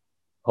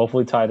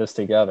hopefully tie this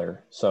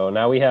together. So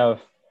now we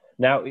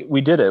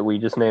did it. We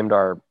just named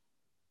our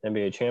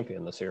NBA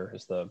champion this year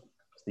is the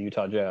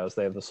Utah Jazz.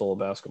 They have the soul of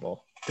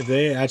basketball. If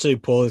they actually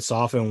pull this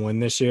off and win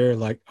this year,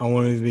 like I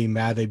wouldn't even be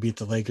mad they beat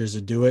the Lakers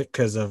to do it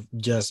because of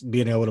just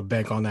being able to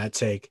bank on that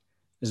take.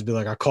 Just be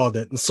like, I called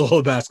it in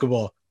solo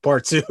basketball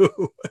part 2.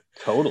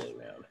 Totally,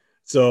 man.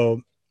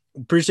 So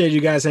appreciate you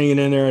guys hanging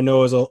in there. I know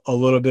it was a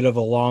little bit of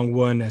a long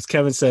one. As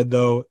Kevin said,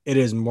 though, it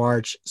is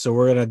March. So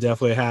we're going to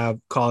definitely have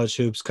college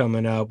hoops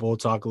coming up. We'll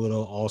talk a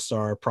little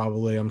all-star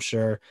probably, I'm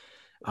sure.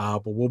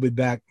 But we'll be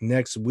back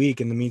next week.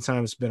 In the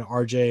meantime, it's been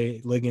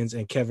RJ Liggins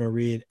and Kevin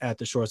Reed at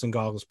the Shorts and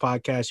Goggles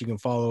podcast. You can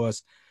follow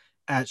us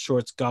at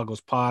Shorts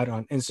Goggles Pod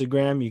on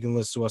Instagram. You can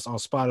listen to us on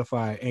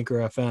Spotify, Anchor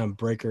FM,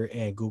 Breaker,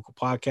 and Google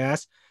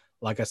Podcasts.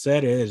 Like I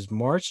said, it is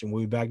March, and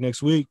we'll be back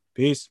next week.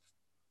 Peace.